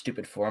agree it's a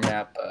stupid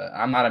format, but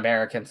I'm not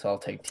American, so I'll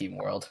take Team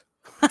World.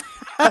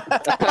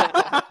 That's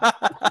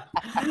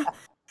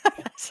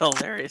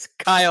hilarious.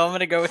 Kyle, I'm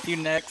going to go with you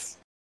next.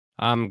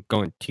 I'm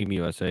going Team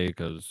USA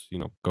because,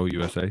 go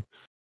USA.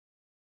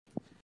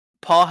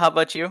 Paul, how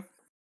about you?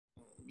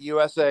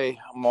 USA,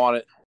 I'm on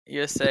it.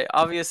 USA.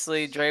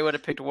 Obviously, Dre would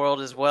have picked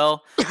World as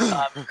well.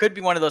 Could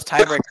be one of those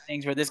tiebreaker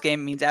things where this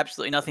game means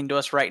absolutely nothing to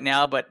us right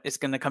now, but it's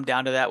going to come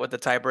down to that with the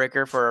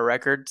tiebreaker for a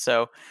record.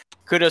 So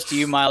kudos to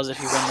you, Miles, if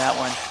you win that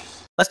one.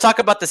 Let's talk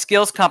about the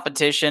skills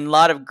competition. A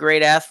lot of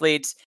great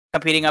athletes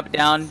competing up and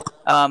down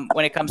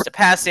when it comes to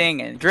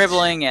passing and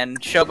dribbling and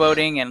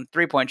showboating and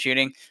three-point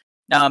shooting.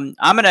 I'm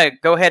going to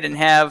go ahead and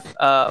have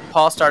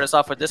Paul start us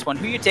off with this one.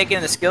 Who are you taking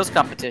in the skills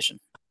competition?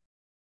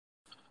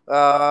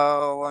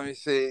 Let me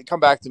see.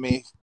 Come back to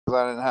me because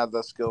I didn't have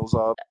the skills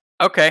up.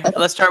 Okay,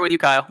 let's start with you,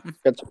 Kyle.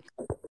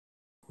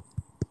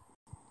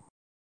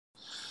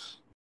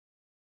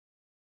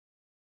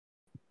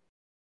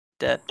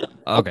 Dead.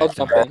 Okay,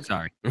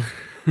 sorry.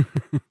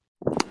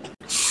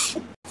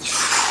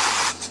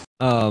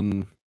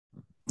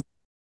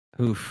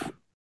 Oof.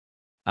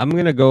 I'm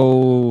gonna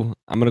go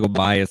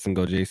bias and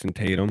go Jason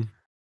Tatum.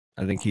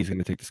 I think he's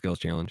gonna take the skills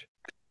challenge.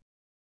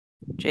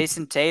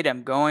 Jason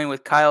Tatum going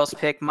with Kyle's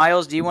pick.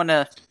 Miles, do you want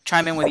to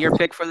chime in with your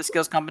pick for the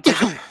skills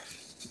competition?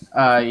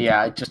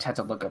 Yeah, I just had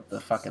to look up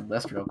the fucking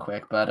list real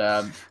quick, but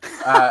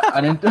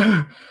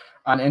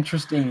an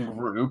interesting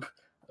group,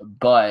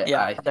 but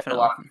Yeah, I think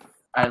definitely.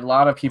 a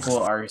lot of people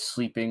are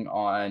sleeping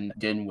on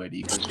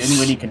Dinwiddie because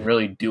Dinwiddie can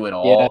really do it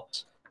all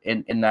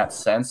in that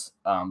sense.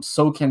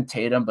 So can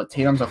Tatum, but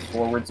Tatum's a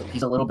forward, so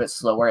he's a little bit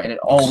slower, and it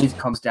always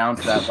comes down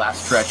to that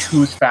last stretch: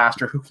 who's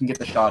faster, who can get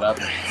the shot up.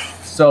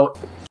 So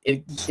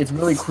it's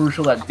really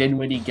crucial that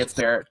Dinwiddie gets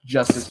there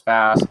just as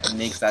fast and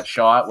makes that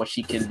shot, which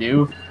he can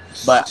do.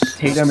 But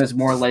Tatum is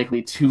more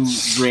likely to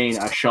drain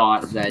a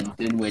shot than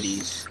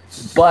Dinwiddie.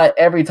 But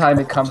every time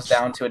it comes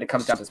down to it, it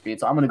comes down to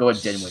speed. So I'm going to go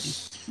with Dinwiddie.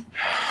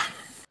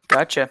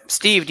 Gotcha.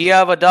 Steve, do you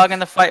have a dog in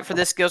the fight for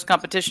this skills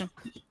competition?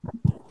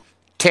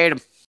 Tatum.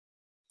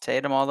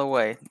 Tatum all the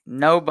way.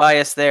 No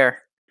bias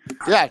there.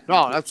 Yeah,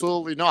 no,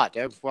 absolutely not.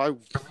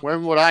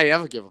 When would I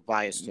ever give a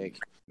bias take?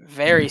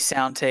 Very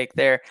sound take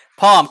there.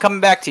 Paul, I'm coming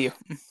back to you.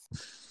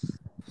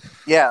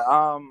 Yeah,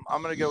 I'm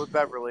gonna go with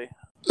Beverly.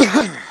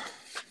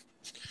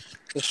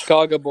 The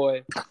Chicago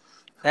boy.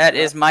 That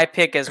is my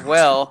pick as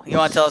well. You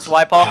want to tell us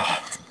why, Paul?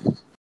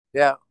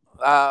 Yeah.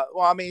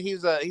 Well, I mean, he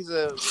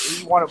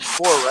won it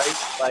before,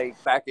 right?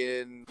 Like back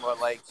in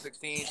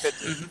 16,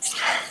 15.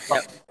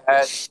 Yep.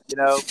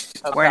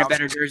 Wearing a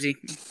better jersey.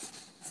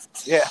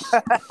 Yeah.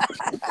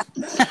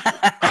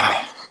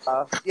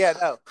 Yeah.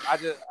 No,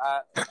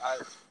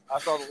 I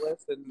saw the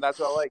list and that's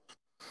what I like.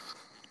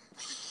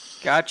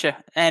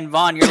 Gotcha. And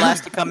Vaughn, you're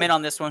last to come in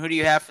on this one. Who do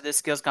you have for this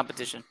skills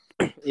competition?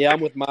 Yeah, I'm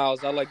with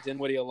Miles. I like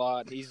Dinwiddie a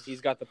lot.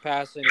 He's got the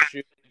passing,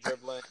 shooting,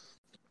 dribbling.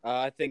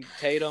 I think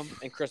Tatum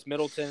and Chris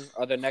Middleton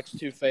are the next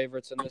two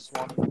favorites in this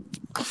one.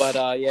 But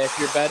yeah, if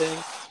you're betting,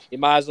 you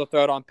might as well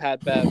throw it on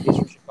Pat Bev. He's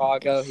from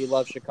Chicago. He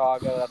loves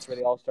Chicago. That's where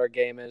the All-Star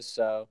game is.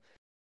 So,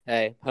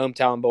 hey,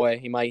 hometown boy.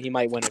 He might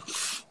win it.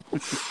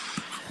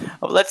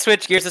 Well, let's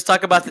switch gears. Let's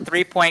talk about the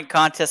three-point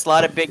contest. A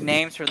lot of big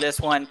names for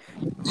this one.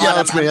 Yeah,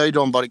 that's me. How you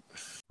doing, buddy?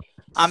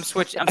 I'm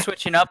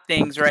switching up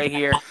things right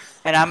here,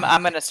 and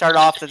I'm going to start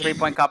off the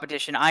three-point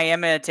competition. I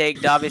am going to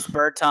take Davis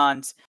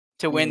Bertans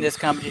to win this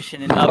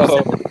competition and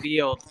upset the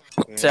field.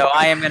 So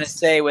I am going to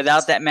say,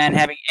 without that man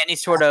having any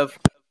sort of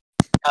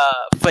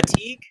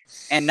fatigue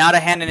and not a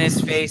hand in his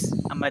face,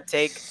 I'm going to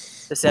take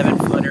the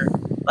 7-footer.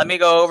 Let me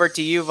go over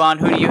to you, Vaughn.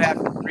 Who do you have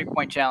for the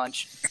three-point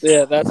challenge?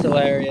 Yeah, that's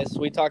hilarious.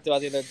 We talked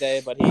about it the other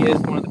day, but he is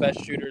one of the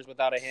best shooters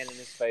without a hand in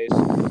his face,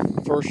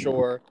 for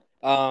sure.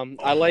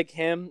 I like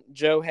him.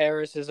 Joe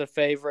Harris is a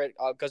favorite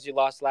because he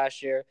lost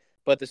last year,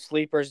 but the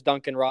sleeper's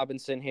Duncan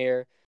Robinson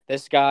here.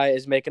 This guy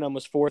is making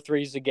almost 4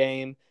 threes a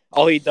game.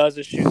 All he does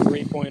is shoot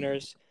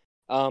three-pointers.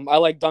 I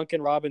like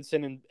Duncan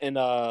Robinson and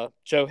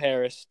Joe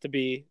Harris to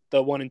be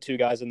the 1 and 2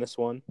 guys in this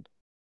one.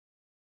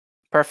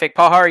 Perfect.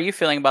 Paul, how are you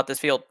feeling about this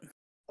field?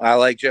 I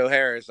like Joe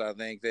Harris. I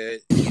think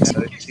that he's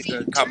going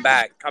to come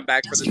back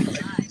for the.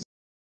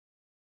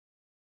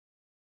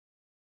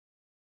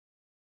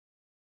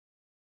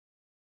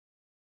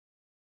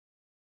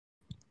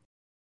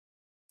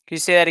 Can you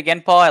say that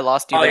again, Paul? I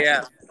lost you. Oh,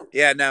 there.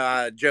 yeah.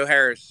 No, Joe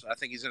Harris. I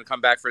think he's going to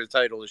come back for the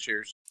title this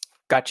year.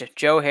 Gotcha.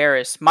 Joe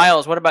Harris.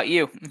 Miles, what about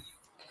you?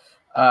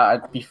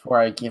 Before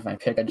I give my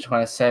pick, I just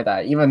want to say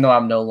that even though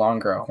I'm no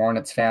longer a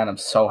Hornets fan, I'm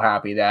so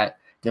happy that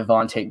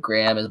Devontae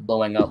Graham is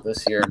blowing up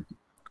this year.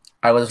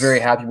 I was very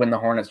happy when the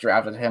Hornets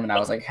drafted him, and I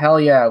was like, hell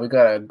yeah, we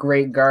got a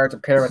great guard to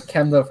pair with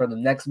Kemba for the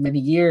next many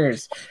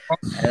years.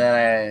 And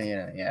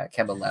then,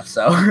 Kemba left,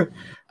 so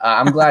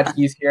I'm glad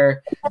he's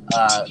here.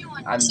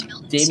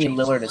 Damian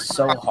Lillard is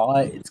so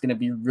hot. It's going to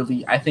be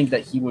really – I think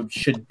that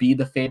should be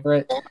the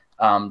favorite.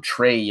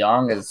 Trae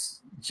Young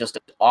is just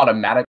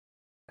automatic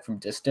from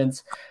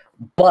distance.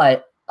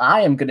 But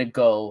I am going to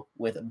go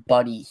with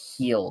Buddy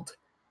Hield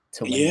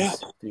to win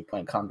this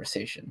 3-point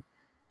conversation.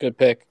 Good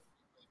pick.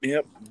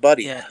 Yep,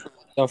 Buddy. Yeah.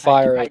 Don't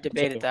fire I it.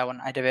 debated that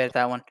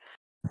one.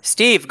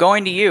 Steve,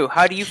 going to you.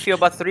 How do you feel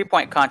about the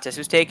 3-point contest?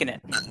 Who's taking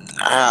it?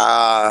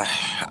 I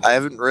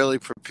haven't really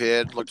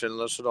looked into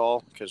this at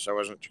all because I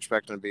wasn't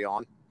expecting to be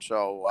on.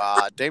 So,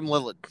 Dame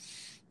Lillard.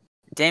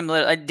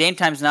 Dame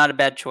Time's not a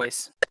bad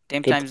choice. I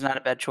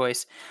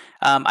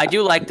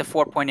do like the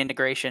 4-point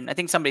integration. I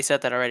think somebody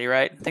said that already,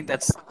 right? I think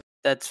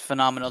that's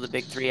phenomenal, the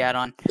big 3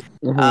 add-on.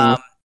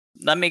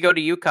 Let me go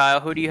to you, Kyle.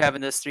 Who do you have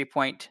in this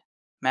 3-point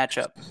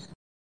matchup?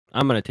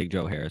 I'm gonna take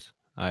Joe Harris.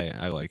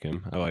 I like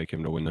him. I like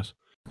him to win this.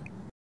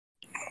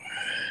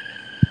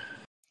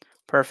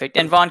 Perfect.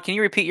 And Vaughn, can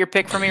you repeat your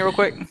pick for me real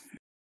quick?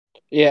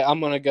 Yeah, I'm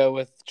going to go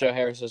with Joe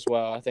Harris as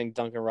well. I think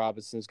Duncan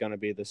Robinson's going to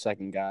be the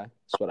second guy.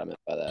 That's what I meant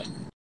by that.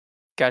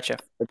 Gotcha.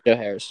 But Joe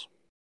Harris.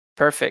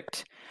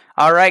 Perfect.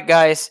 All right,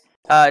 guys.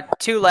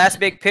 2 last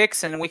big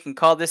picks, and we can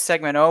call this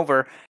segment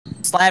over.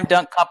 Slam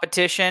dunk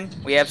competition.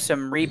 We have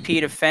some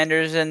repeat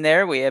offenders in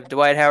there. We have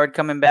Dwight Howard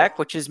coming back,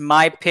 which is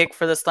my pick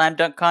for the slam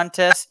dunk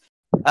contest.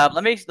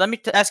 Let me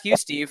ask you,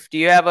 Steve. Do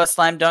you have a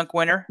slam dunk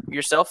winner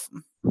yourself?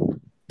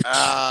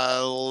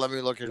 Let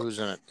me look at who's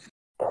in it.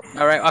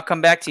 All right, I'll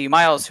come back to you.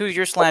 Miles, who's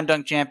your slam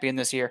dunk champion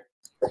this year?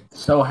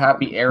 So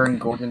happy Aaron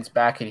Gordon's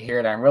back in here,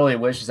 and I really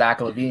wish Zach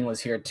LaVine was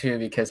here too,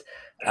 because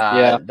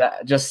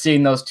just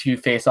seeing those two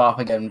face off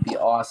again would be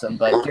awesome.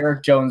 But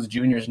Derek Jones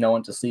Jr. is no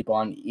one to sleep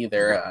on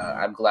either.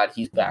 I'm glad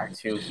he's back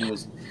too. He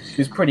was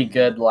pretty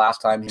good the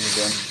last time he was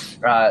in.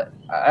 I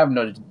have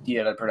no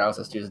idea how to pronounce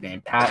this dude's name.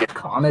 Pat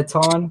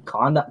Connaughton?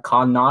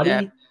 Connaughton?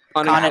 Yeah.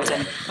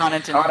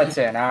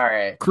 Connaughton. All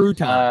right.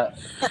 Crouton.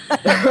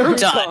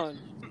 Crouton.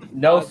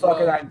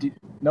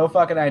 No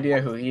fucking idea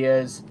who he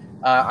is.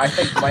 I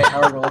think Dwight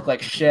Howard will look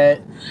like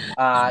shit.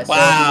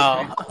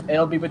 Wow. So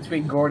it'll be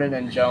between Gordon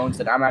and Jones,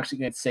 and I'm actually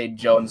going to say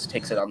Jones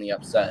takes it on the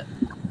upset.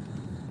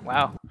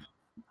 Wow.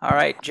 All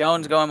right,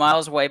 Jones going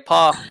miles away.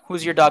 Paul,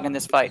 who's your dog in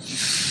this fight?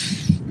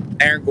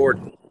 Aaron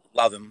Gordon,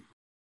 love him.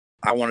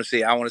 I want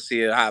to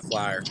see a high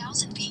flyer.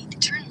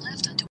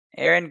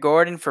 Aaron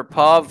Gordon for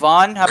Paul.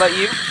 Vaughn, how about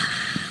you?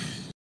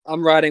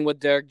 I'm riding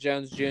with Derek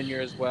Jones Jr.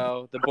 as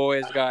well. The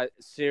boy has got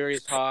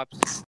serious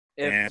hops.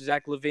 If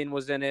Zach LaVine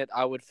was in it,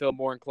 I would feel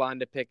more inclined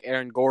to pick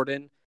Aaron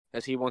Gordon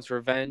as he wants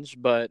revenge,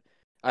 but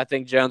I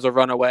think Jones will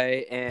run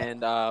away,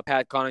 and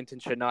Pat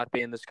Connaughton should not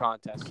be in this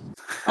contest.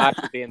 I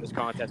should be in this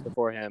contest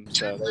before him,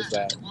 so there's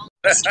that.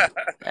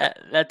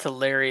 That's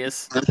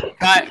hilarious.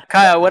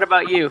 Kyle, what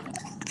about you?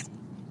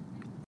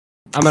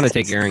 I'm gonna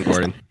take Aaron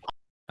Gordon.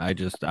 I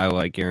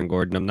like Aaron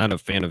Gordon. I'm not a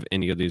fan of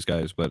any of these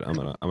guys, but I'm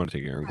gonna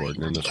take Aaron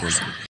Gordon in this one.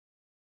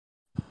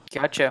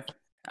 Gotcha.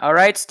 All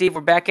right, Steve,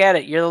 we're back at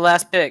it. You're the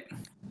last pick.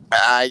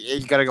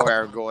 You gotta go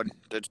Aaron Gordon.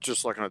 It's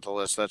just looking at the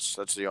list.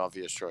 That's the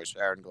obvious choice.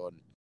 Aaron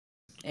Gordon.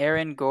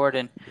 Aaron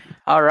Gordon.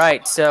 All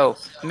right, so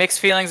mixed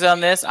feelings on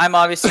this. I'm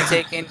obviously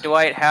taking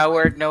Dwight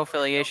Howard. No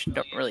affiliation.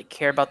 Don't really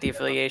care about the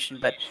affiliation,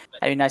 but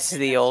it'd be nice to see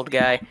the old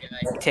guy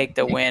take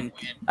the win.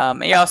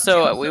 And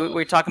also, we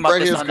were talking about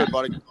this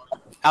on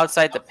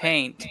Outside the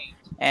Paint,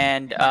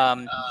 and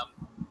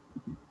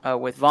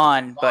with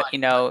Vaughn, but he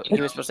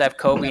was supposed to have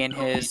Kobe in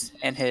his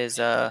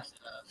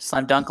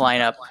slam dunk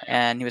lineup,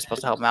 and he was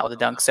supposed to help him out with the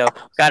dunk. So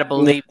got to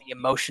believe the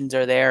emotions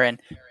are there,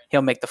 and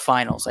he'll make the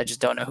finals. I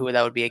just don't know who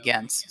that would be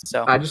against.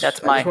 So I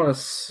just want to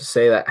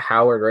say that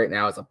Howard right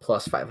now is a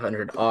plus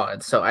 500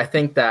 odds. So I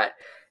think that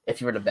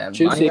if you were to bet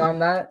money on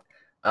that,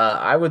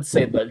 I would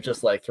say that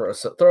just like throw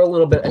a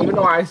little bit. Even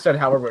though I said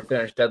Howard would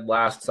finish dead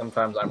last,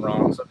 sometimes I'm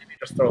wrong. So maybe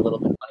just throw a little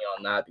bit of money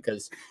on that,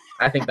 because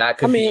I think that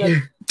could be.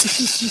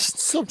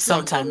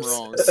 Sometimes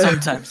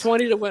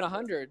 20 to win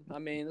 100. I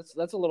mean,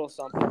 that's a little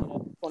something.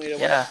 20 to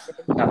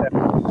win.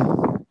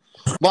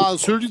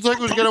 Miles, who do you think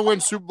was going to win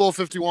Super Bowl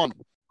 51?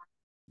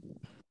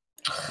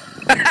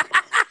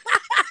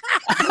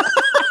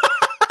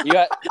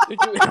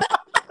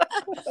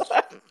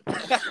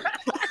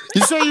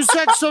 You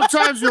said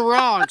sometimes you're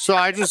wrong, so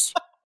I'm just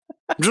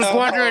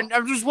wondering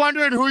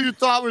who you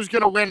thought was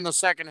going to win the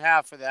second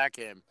half of that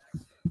game.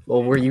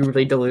 Well, were you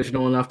really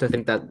delusional enough to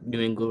think that New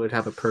England would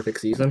have a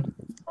perfect season?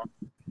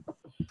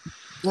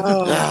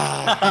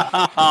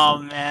 Oh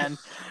man,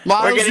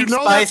 Miles, we're getting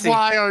spicy.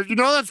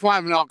 That's why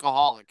I'm an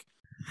alcoholic.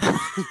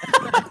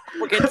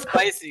 We're getting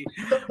spicy.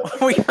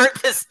 We heard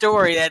this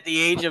story at the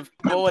age of,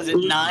 what was it,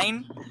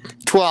 9?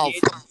 12.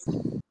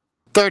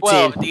 13.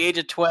 12, at the age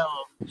of 12.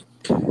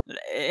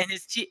 In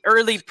his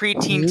early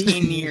preteen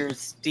teen years,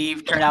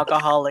 Steve turned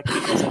alcoholic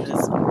because of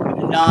his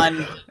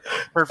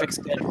non-perfect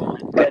schedule.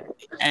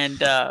 And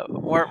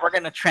we're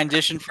going to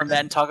transition from that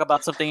and talk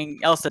about something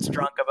else that's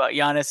drunk about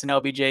Giannis and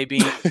LBJ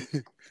being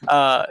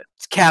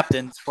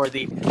captains for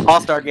the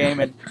All-Star game,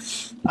 and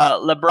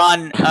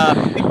LeBron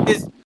picked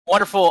his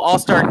wonderful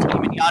All-Star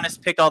team, and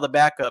Giannis picked all the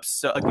backups.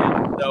 So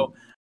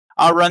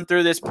I'll run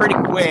through this pretty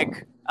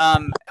quick.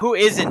 Who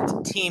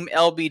isn't Team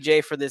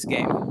LBJ for this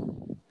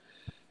game?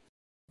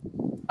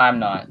 I'm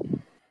not.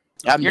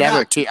 I'm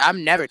never Team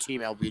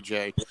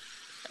LBJ.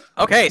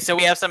 Okay, so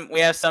we have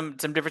some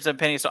difference of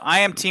opinion. So I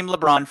am Team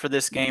LeBron for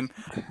this game.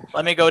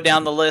 Let me go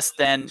down the list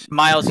then.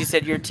 Miles, you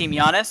said you're Team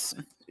Giannis?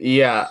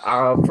 Yeah.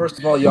 First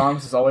of all,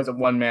 Giannis is always a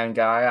one-man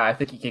guy. I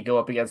think he could go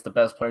up against the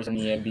best players in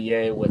the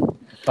NBA with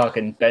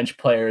fucking bench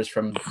players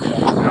from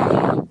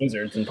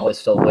Wizards and probably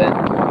still win.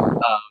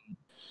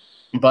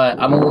 But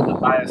I'm a little bit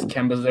biased.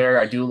 Kemba's there.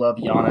 I do love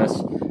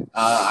Giannis.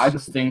 I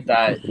just think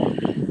that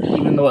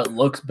even though it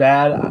looks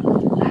bad,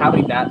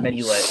 having that many,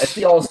 it's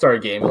the All-Star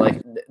game.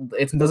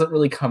 It doesn't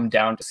really come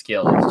down to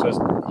skill. It's just,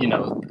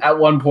 at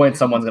one point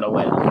someone's gonna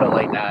win. I'll put it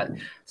like that.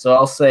 So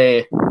I'll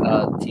say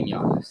Team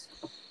Giannis.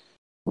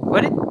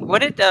 What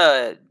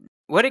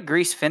did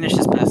Greece finish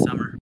this past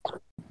summer?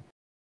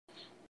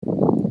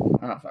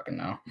 I don't fucking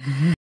know.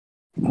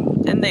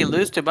 Didn't they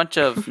lose to a bunch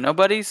of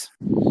nobodies?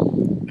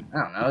 I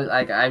don't know.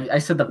 I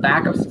said the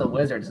backups to the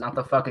Wizards, not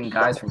the fucking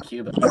guys from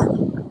Cuba.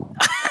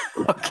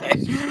 Okay,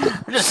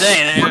 I'm just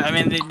saying. I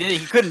mean,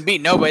 he couldn't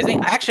beat nobody.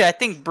 Actually, I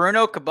think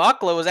Bruno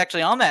Caboclo was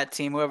actually on that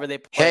team. Whoever they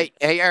played.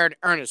 Hey,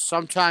 Ernest.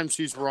 Sometimes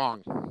he's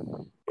wrong.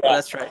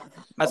 That's right.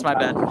 That's my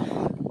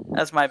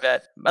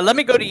bad. But let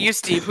me go to you,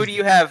 Steve. Who do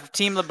you have?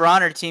 Team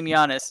LeBron or Team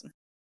Giannis?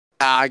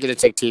 I'm gonna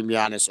take Team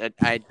Giannis.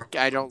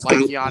 I don't like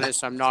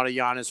Giannis. I'm not a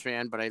Giannis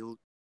fan, but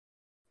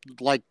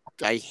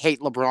I hate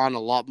LeBron a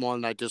lot more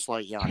than I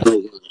dislike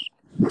Giannis.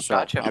 So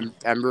Gotcha.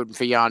 I'm rooting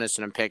for Giannis,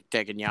 and I'm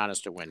taking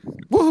Giannis to win.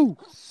 Woohoo!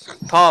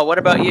 Paul, what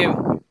about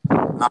you?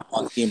 I'm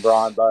on Team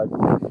Braun, bud.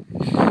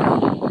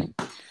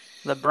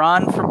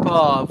 LeBron for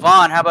Paul.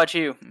 Vaughn, how about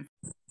you?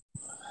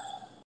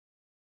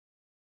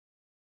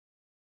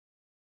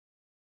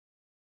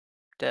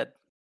 Dead.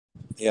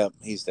 Yep,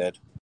 he's dead.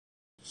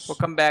 We'll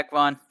come back,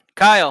 Vaughn.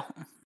 Kyle.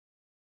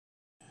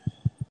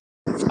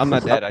 I'm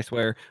not dead, I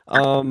swear.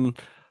 I'm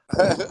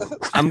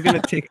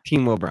gonna take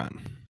Team LeBron.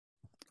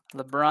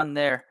 LeBron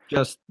there.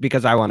 Just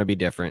because I want to be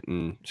different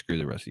and screw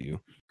the rest of you.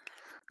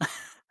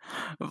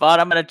 Vaughn,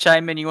 I'm going to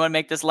chime in. You want to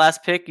make this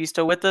last pick? You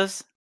still with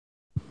us?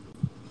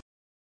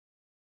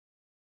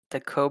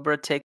 The Cobra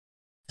takes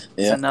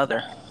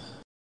another.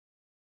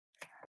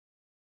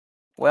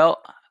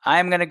 Well,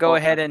 I'm going to go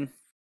ahead and...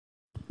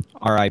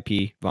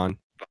 R.I.P. Vaughn.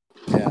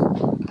 Yeah.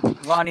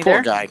 Vaughn, you Poor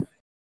there? guy.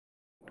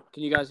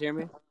 Can you guys hear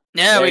me?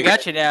 Yeah, we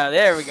got you now.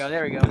 There we go. All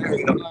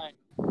right.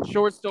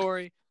 Short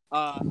story.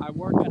 I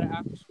work at an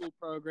after-school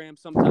program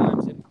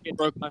sometimes, and it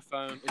broke my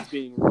phone. It's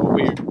being real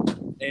weird.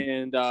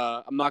 And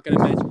I'm not going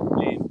to mention his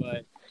name,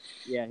 but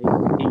yeah,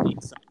 he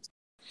sucks.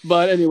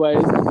 But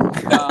anyways,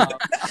 yeah,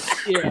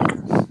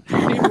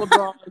 Team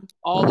LeBron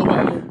all the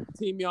way.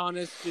 Team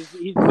Giannis,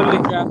 he's clearly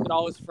drafted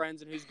all his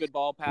friends and he's good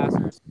ball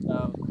passers.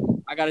 So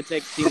I got to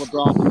take Team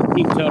LeBron. The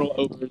team total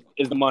over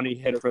is the money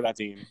hitter for that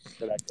team,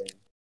 for that game.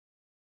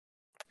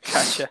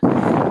 Gotcha.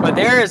 But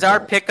there is our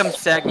pick'em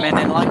segment,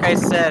 and like I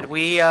said,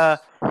 we have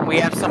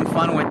some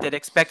fun with it.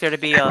 Expect there to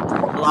be a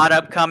lot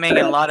upcoming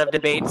and a lot of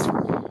debates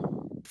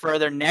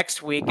further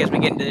next week as we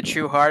get into the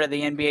true heart of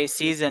the NBA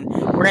season.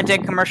 We're going to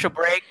take a commercial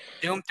break,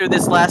 zoom through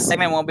this last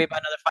segment. Won't be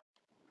about another 5.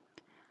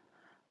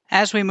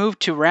 As we move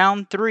to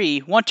round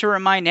 3, want to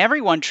remind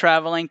everyone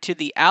traveling to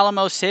the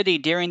Alamo City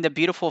during the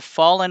beautiful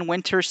fall and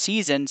winter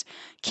seasons,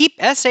 keep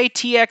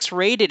SATX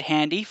Rated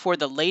handy for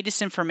the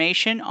latest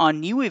information on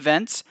new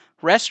events,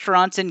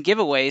 restaurants, and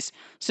giveaways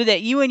so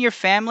that you and your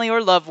family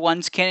or loved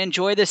ones can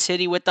enjoy the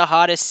city with the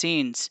hottest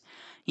scenes.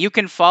 You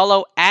can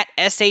follow at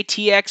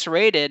SATX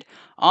Rated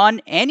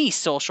on any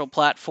social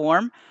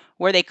platform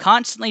where they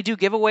constantly do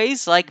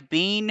giveaways like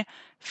being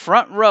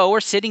front row or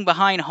sitting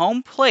behind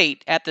home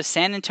plate at the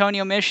San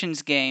Antonio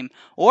Missions game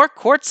or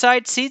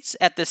courtside seats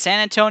at the San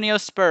Antonio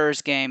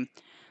Spurs game.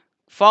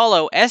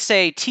 Follow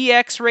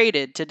SATX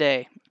Rated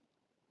today.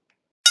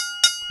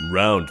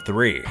 Round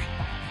 3.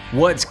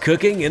 What's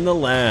cooking in the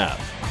lab?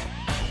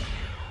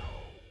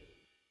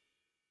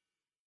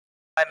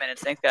 5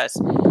 minutes. Thanks, guys.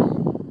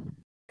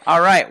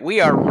 All right,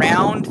 we are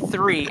round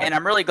 3, and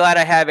I'm really glad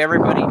I have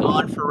everybody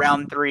on for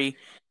round 3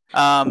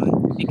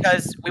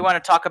 because we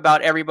want to talk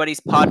about everybody's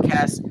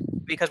podcast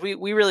because we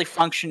really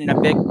function in a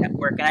big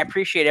network, and I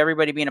appreciate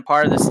everybody being a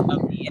part of this,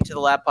 of the Into the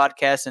Lab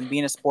podcast and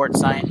being a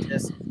sports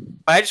scientist.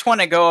 But I just want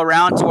to go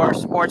around to our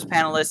sports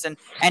panelists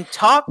and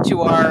talk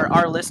to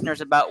our listeners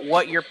about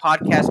what your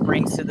podcast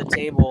brings to the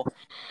table.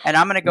 And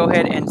I'm going to go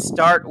ahead and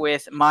start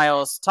with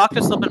Miles. Talk to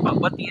us a little bit about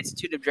what the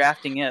Institute of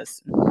Drafting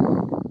is.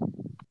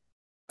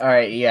 All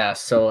right, yeah.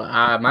 So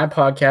my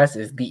podcast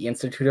is The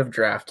Institute of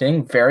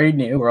Drafting. Very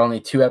new. We're only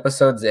 2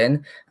 episodes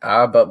in.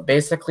 But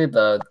basically,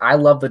 I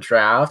love the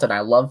draft and I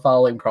love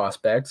following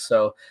prospects.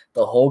 So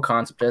the whole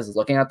concept is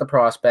looking at the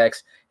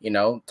prospects,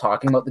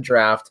 talking about the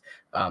draft,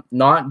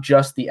 not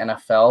just the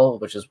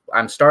NFL, which is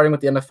I'm starting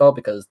with the NFL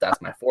because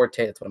that's my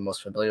forte. That's what I'm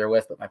most familiar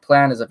with. But my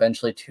plan is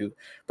eventually to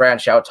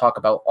branch out, talk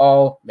about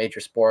all major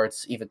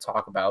sports, even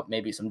talk about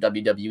maybe some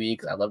WWE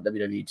because I love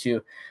WWE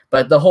too.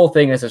 But the whole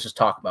thing is just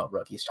talk about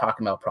rookies,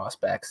 talking about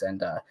prospects,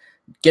 and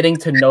getting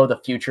to know the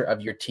future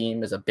of your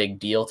team is a big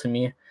deal to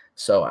me.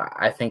 So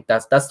I think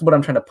that's what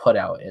I'm trying to put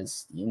out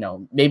is,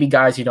 maybe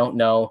guys you don't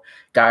know,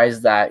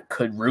 guys that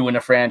could ruin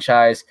a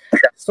franchise,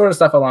 sort of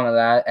stuff along with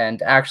that.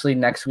 And actually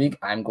next week,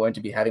 I'm going to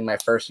be having my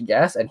first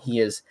guest, and he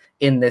is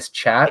in this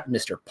chat,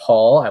 Mr.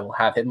 Paul. I will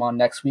have him on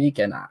next week,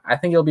 and I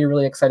think it'll be a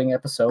really exciting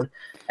episode.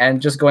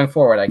 And just going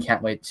forward, I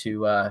can't wait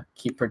to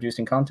keep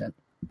producing content.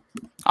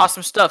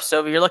 Awesome stuff.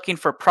 So if you're looking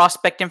for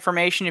prospect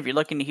information, if you're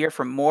looking to hear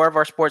from more of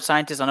our sports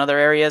scientists on other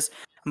areas,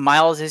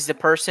 Miles is the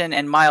person.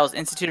 And Miles,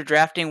 Institute of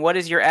Drafting, what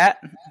is your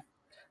at?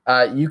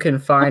 You can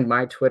find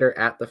my Twitter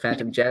at the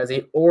Phantom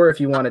Jazzy, or if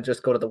you want to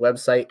just go to the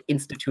website,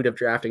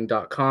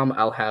 instituteofdrafting.com,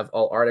 I'll have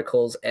all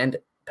articles and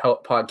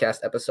podcast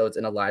episodes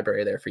in a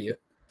library there for you.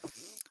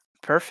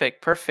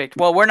 Perfect.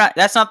 Well,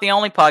 that's not the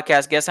only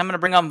podcast guest. I'm going to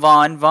bring on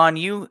Vaughn. Vaughn,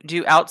 you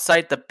do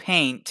Outside the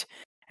Paint,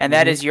 and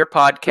that is your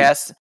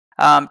podcast.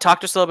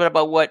 Talk to us a little bit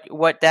about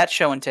what that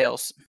show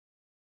entails.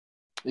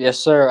 Yes,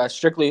 sir.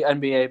 Strictly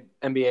NBA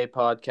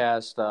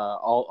podcast.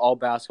 All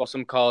basketball,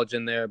 some college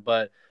in there,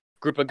 but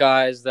group of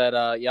guys that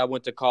I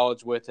went to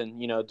college with and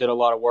did a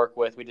lot of work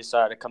with. We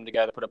decided to come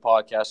together, put a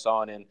podcast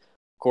on, and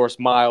of course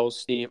Miles,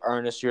 Steve,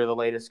 Ernest, you're the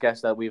latest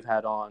guest that we've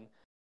had on.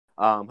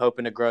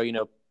 Hoping to grow.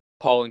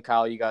 Paul and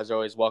Kyle, you guys are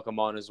always welcome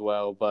on as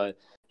well. But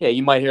yeah,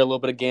 you might hear a little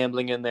bit of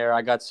gambling in there.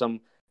 I got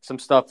some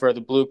stuff for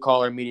the Blue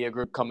Collar Media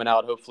Group coming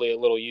out. Hopefully, a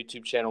little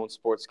YouTube channel and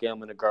sports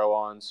gambling to grow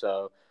on.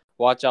 So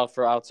watch out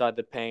for Outside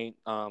the Paint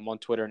on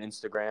Twitter and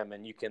Instagram,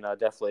 and you can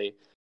definitely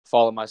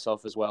follow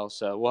myself as well.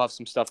 So we'll have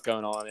some stuff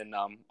going on, and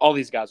all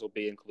these guys will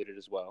be included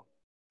as well.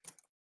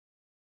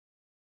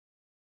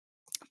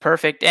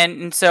 Perfect.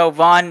 And so,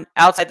 Vaughn,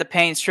 Outside the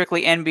Paint,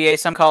 strictly NBA,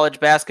 some college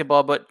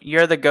basketball, but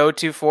you're the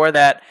go-to for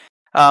that.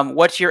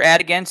 What's your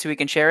ad again so we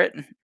can share it?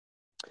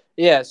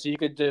 Yeah, so you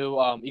could do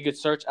you could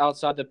search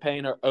Outside the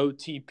Paint or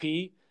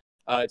OTP.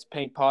 It's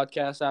Paint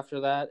Podcast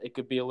after that. It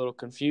could be a little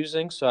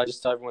confusing, so I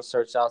just tell everyone to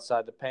search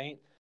Outside the Paint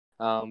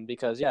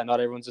because, not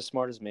everyone's as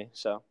smart as me.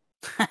 So,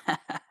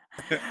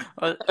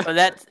 well,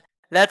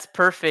 that's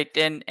perfect.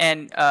 And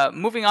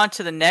moving on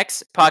to the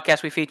next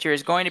podcast we feature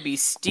is going to be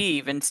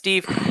Steve. And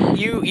Steve,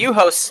 you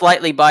host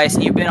Slightly Biased,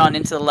 and you've been on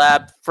Into the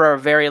Lab for a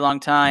very long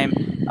time.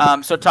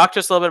 So talk to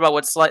us a little bit about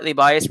what Slightly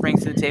Biased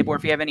brings to the table, or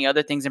if you have any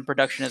other things in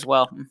production as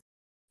well.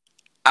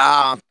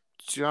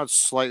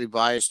 Slightly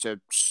biased.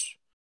 It's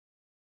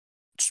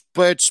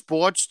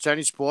sports, it's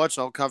any sports.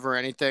 I'll cover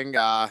anything.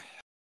 Of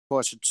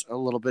course, it's a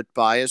little bit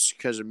biased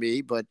because of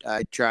me, but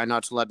I try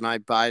not to let my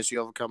bias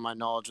overcome my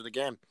knowledge of the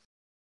game.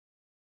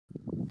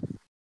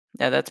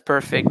 Yeah, that's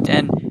perfect.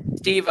 And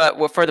Steve,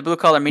 for the Blue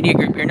Collar Media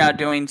Group, you're now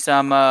doing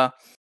some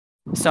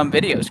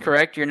videos,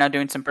 correct? You're now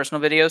doing some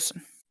personal videos.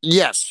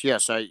 Yes.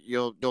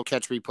 You'll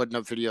catch me putting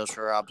up videos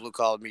for Blue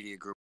Collar Media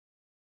Group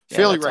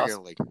fairly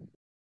regularly. Awesome.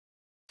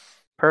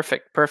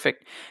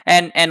 Perfect.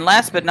 And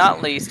last but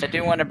not least, I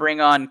do want to bring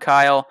on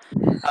Kyle.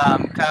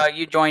 Kyle,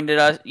 you joined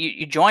us.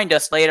 You joined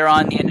us later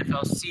on in the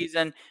NFL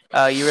season.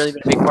 You really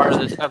been a big part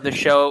of the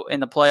show in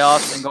the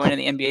playoffs and going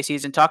into the NBA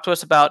season. Talk to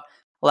us about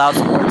Loud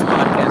Sports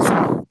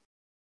Podcast.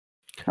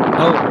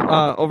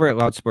 Over at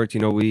Loud Sports,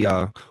 we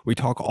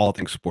talk all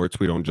things sports.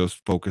 We don't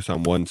just focus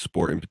on one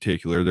sport in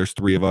particular. There's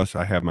three of us.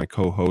 I have my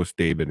co-host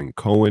David and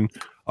Cohen.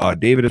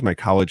 David is my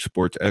college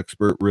sports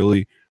expert,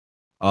 really.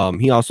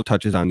 He also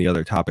touches on the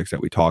other topics that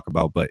we talk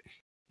about, but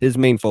his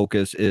main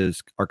focus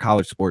is our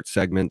college sports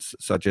segments,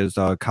 such as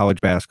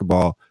college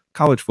basketball,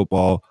 college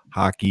football,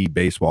 hockey,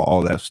 baseball,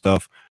 all that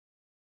stuff.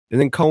 And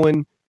then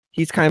Cohen,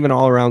 he's kind of an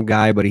all-around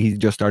guy, but he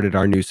just started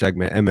our new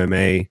segment,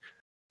 MMA.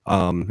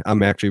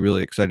 I'm actually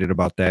really excited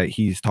about that.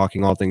 He's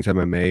talking all things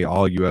MMA,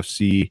 all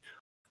UFC.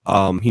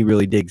 He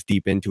really digs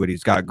deep into it.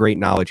 He's got great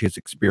knowledge, his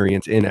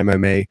experience in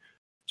MMA,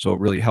 so it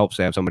really helps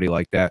to have somebody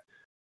like that.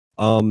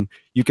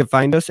 You can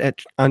find us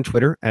on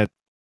Twitter at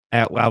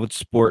Loud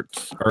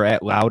Sports or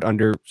at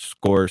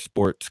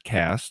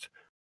Loud_Sportscast.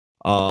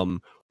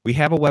 We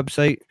have a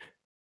website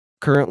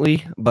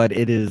currently, but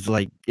it is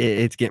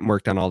it's getting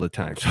worked on all the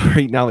time. So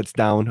right now it's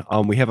down.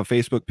 We have a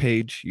Facebook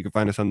page. You can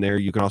find us on there.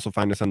 You can also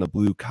find us on the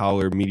Blue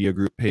Collar Media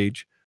Group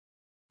page.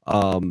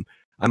 I'm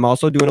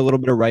also doing a little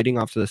bit of writing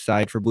off to the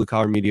side for Blue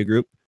Collar Media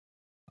Group.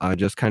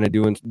 Just kind of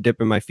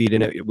dipping my feet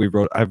in it.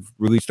 I've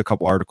released a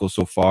couple articles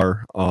so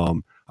far.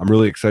 I'm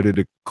really excited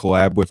to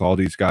collab with all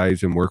these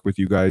guys and work with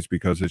you guys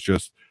because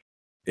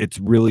it's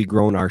really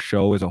grown our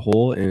show as a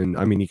whole. And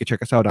I mean, you can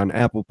check us out on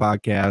Apple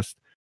Podcast,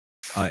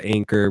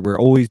 Anchor. We're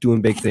always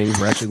doing big things.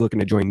 We're actually looking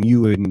to join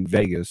you in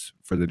Vegas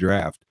for the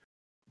draft,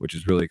 which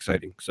is really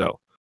exciting. So.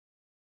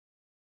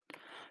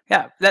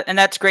 Yeah,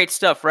 that's great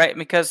stuff, right?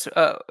 Because,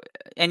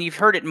 and you've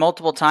heard it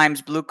multiple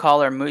times, Blue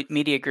Collar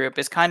Media Group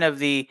is kind of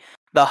the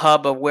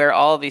hub of where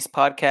all of these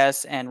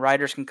podcasts and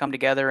writers can come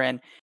together and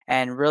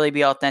and really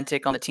be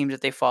authentic on the teams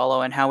that they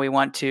follow and how we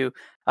want to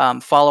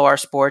follow our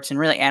sports and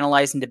really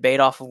analyze and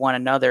debate off of one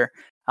another.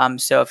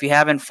 So if you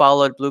haven't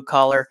followed Blue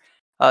Collar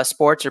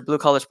Sports or Blue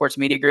Collar Sports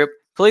Media Group,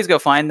 please go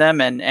find them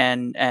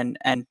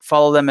and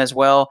follow them as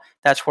well.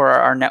 That's where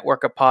our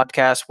network of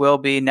podcasts will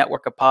be,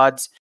 network of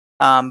pods.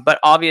 But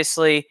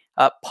obviously,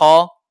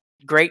 Paul,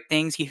 great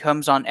things. He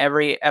comes on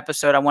every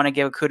episode. I want to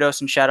give a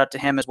kudos and shout out to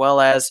him, as well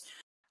as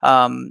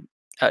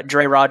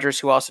Dre Rogers,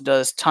 who also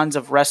does tons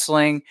of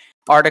wrestling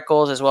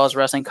articles as well as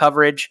wrestling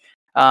coverage.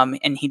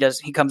 And he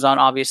comes on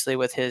obviously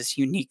with his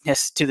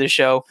uniqueness to the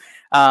show.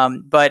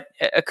 But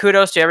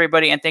kudos to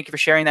everybody, and thank you for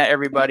sharing that,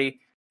 everybody.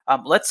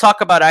 Let's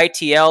talk about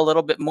ITL a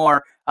little bit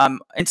more.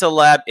 Into the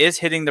Lab is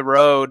hitting the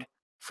road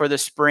for the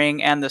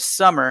spring and the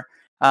summer.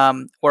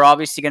 We're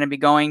obviously going to be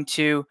going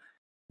to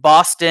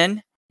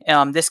Boston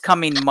this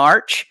coming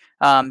March.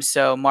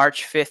 So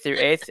March 5th through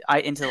 8th,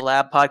 Into the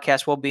Lab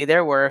podcast will be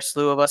there, where a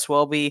slew of us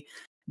will be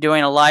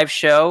doing a live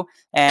show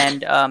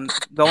and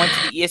going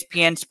to the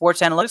ESPN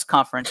Sports Analytics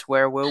Conference,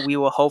 where we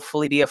will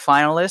hopefully be a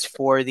finalist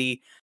for the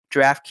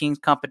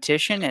DraftKings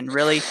competition and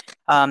really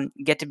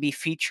get to be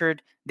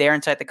featured there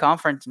inside the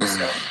conference. And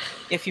so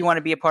if you want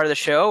to be a part of the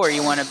show or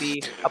you want to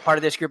be a part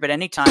of this group at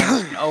any time,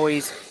 you can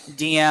always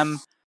DM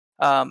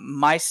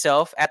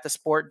myself at The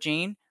Sport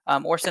Gene,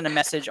 or send a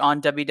message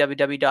on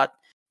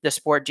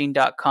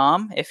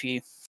www.thesportgene.com if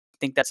you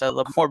think that's a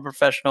little more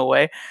professional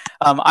way.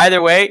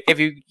 Either way, if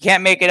you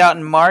can't make it out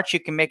in March, you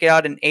can make it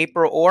out in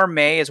April or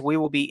May, as we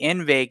will be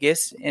in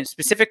Vegas, and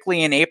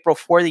specifically in April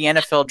for the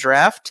NFL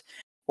draft.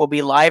 We'll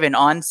be live and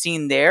on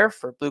scene there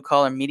for Blue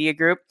Collar Media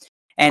Group.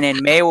 And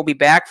in May, we'll be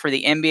back for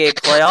the NBA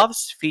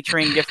playoffs,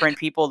 featuring different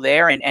people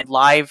there and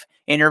live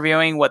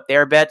interviewing what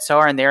their bets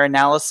are and their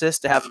analysis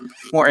to have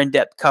more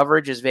in-depth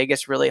coverage as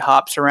Vegas really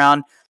hops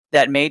around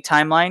that May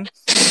timeline.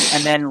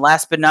 And then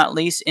last but not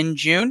least, in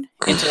June,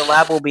 Into the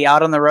Lab will be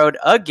out on the road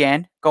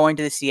again, going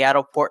to the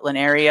Seattle, Portland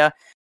area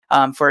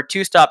for a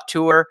 2-stop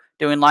tour,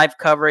 doing live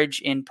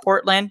coverage in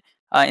Portland,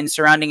 in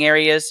surrounding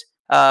areas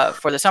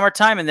for the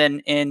summertime, and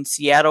then in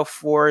Seattle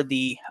for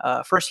the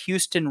first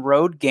Houston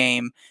road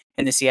game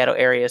in the Seattle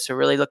area. So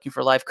really looking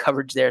for live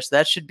coverage there. So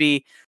that should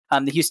be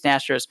the Houston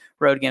Astros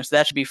road game. So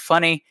that should be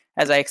funny,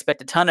 as I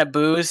expect a ton of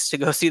boos to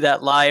go see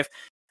that live.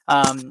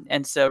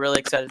 And so really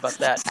excited about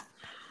that.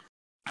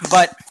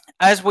 But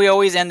as we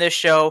always end this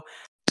show,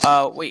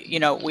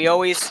 we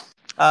always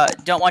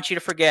don't want you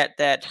to forget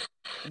that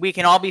we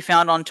can all be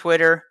found on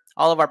Twitter.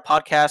 All of our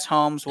podcast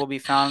homes will be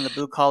found in the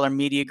Blue Collar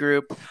Media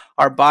Group.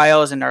 Our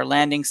bios and our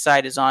landing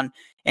site is on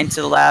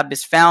Into the Lab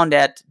is found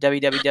at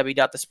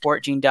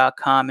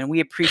www.thesportgene.com. And we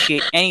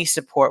appreciate any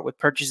support with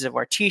purchases of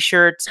our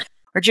t-shirts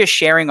or just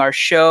sharing our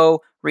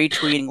show,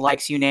 retweeting,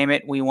 likes, you name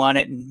it. We want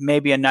it, and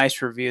maybe a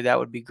nice review. That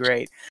would be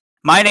great.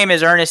 My name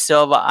is Ernest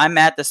Silva. I'm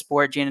at The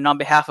Sport Gene, and on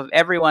behalf of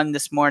everyone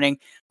this morning,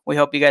 we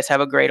hope you guys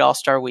have a great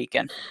All-Star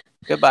weekend.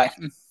 Goodbye.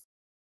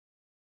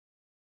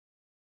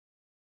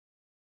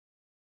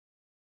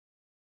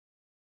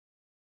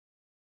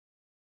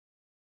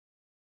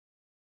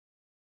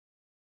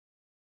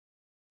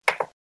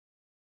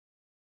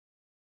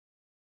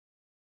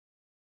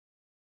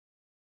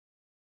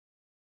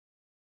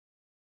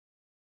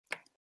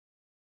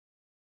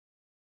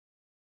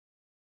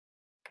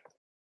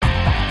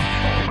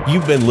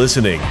 You've been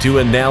listening to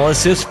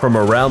analysis from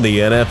around the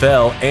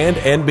NFL and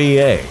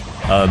NBA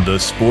on the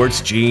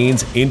Sports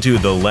Genes Into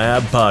the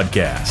Lab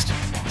podcast.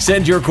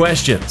 Send your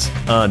questions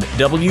on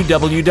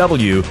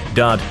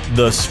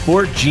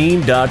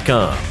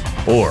www.thesportgene.com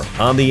or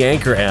on the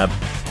Anchor app,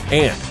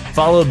 and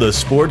follow the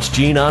Sports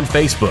Gene on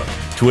Facebook,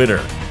 Twitter,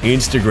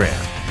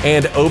 Instagram,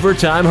 and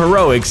Overtime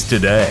Heroics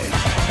today.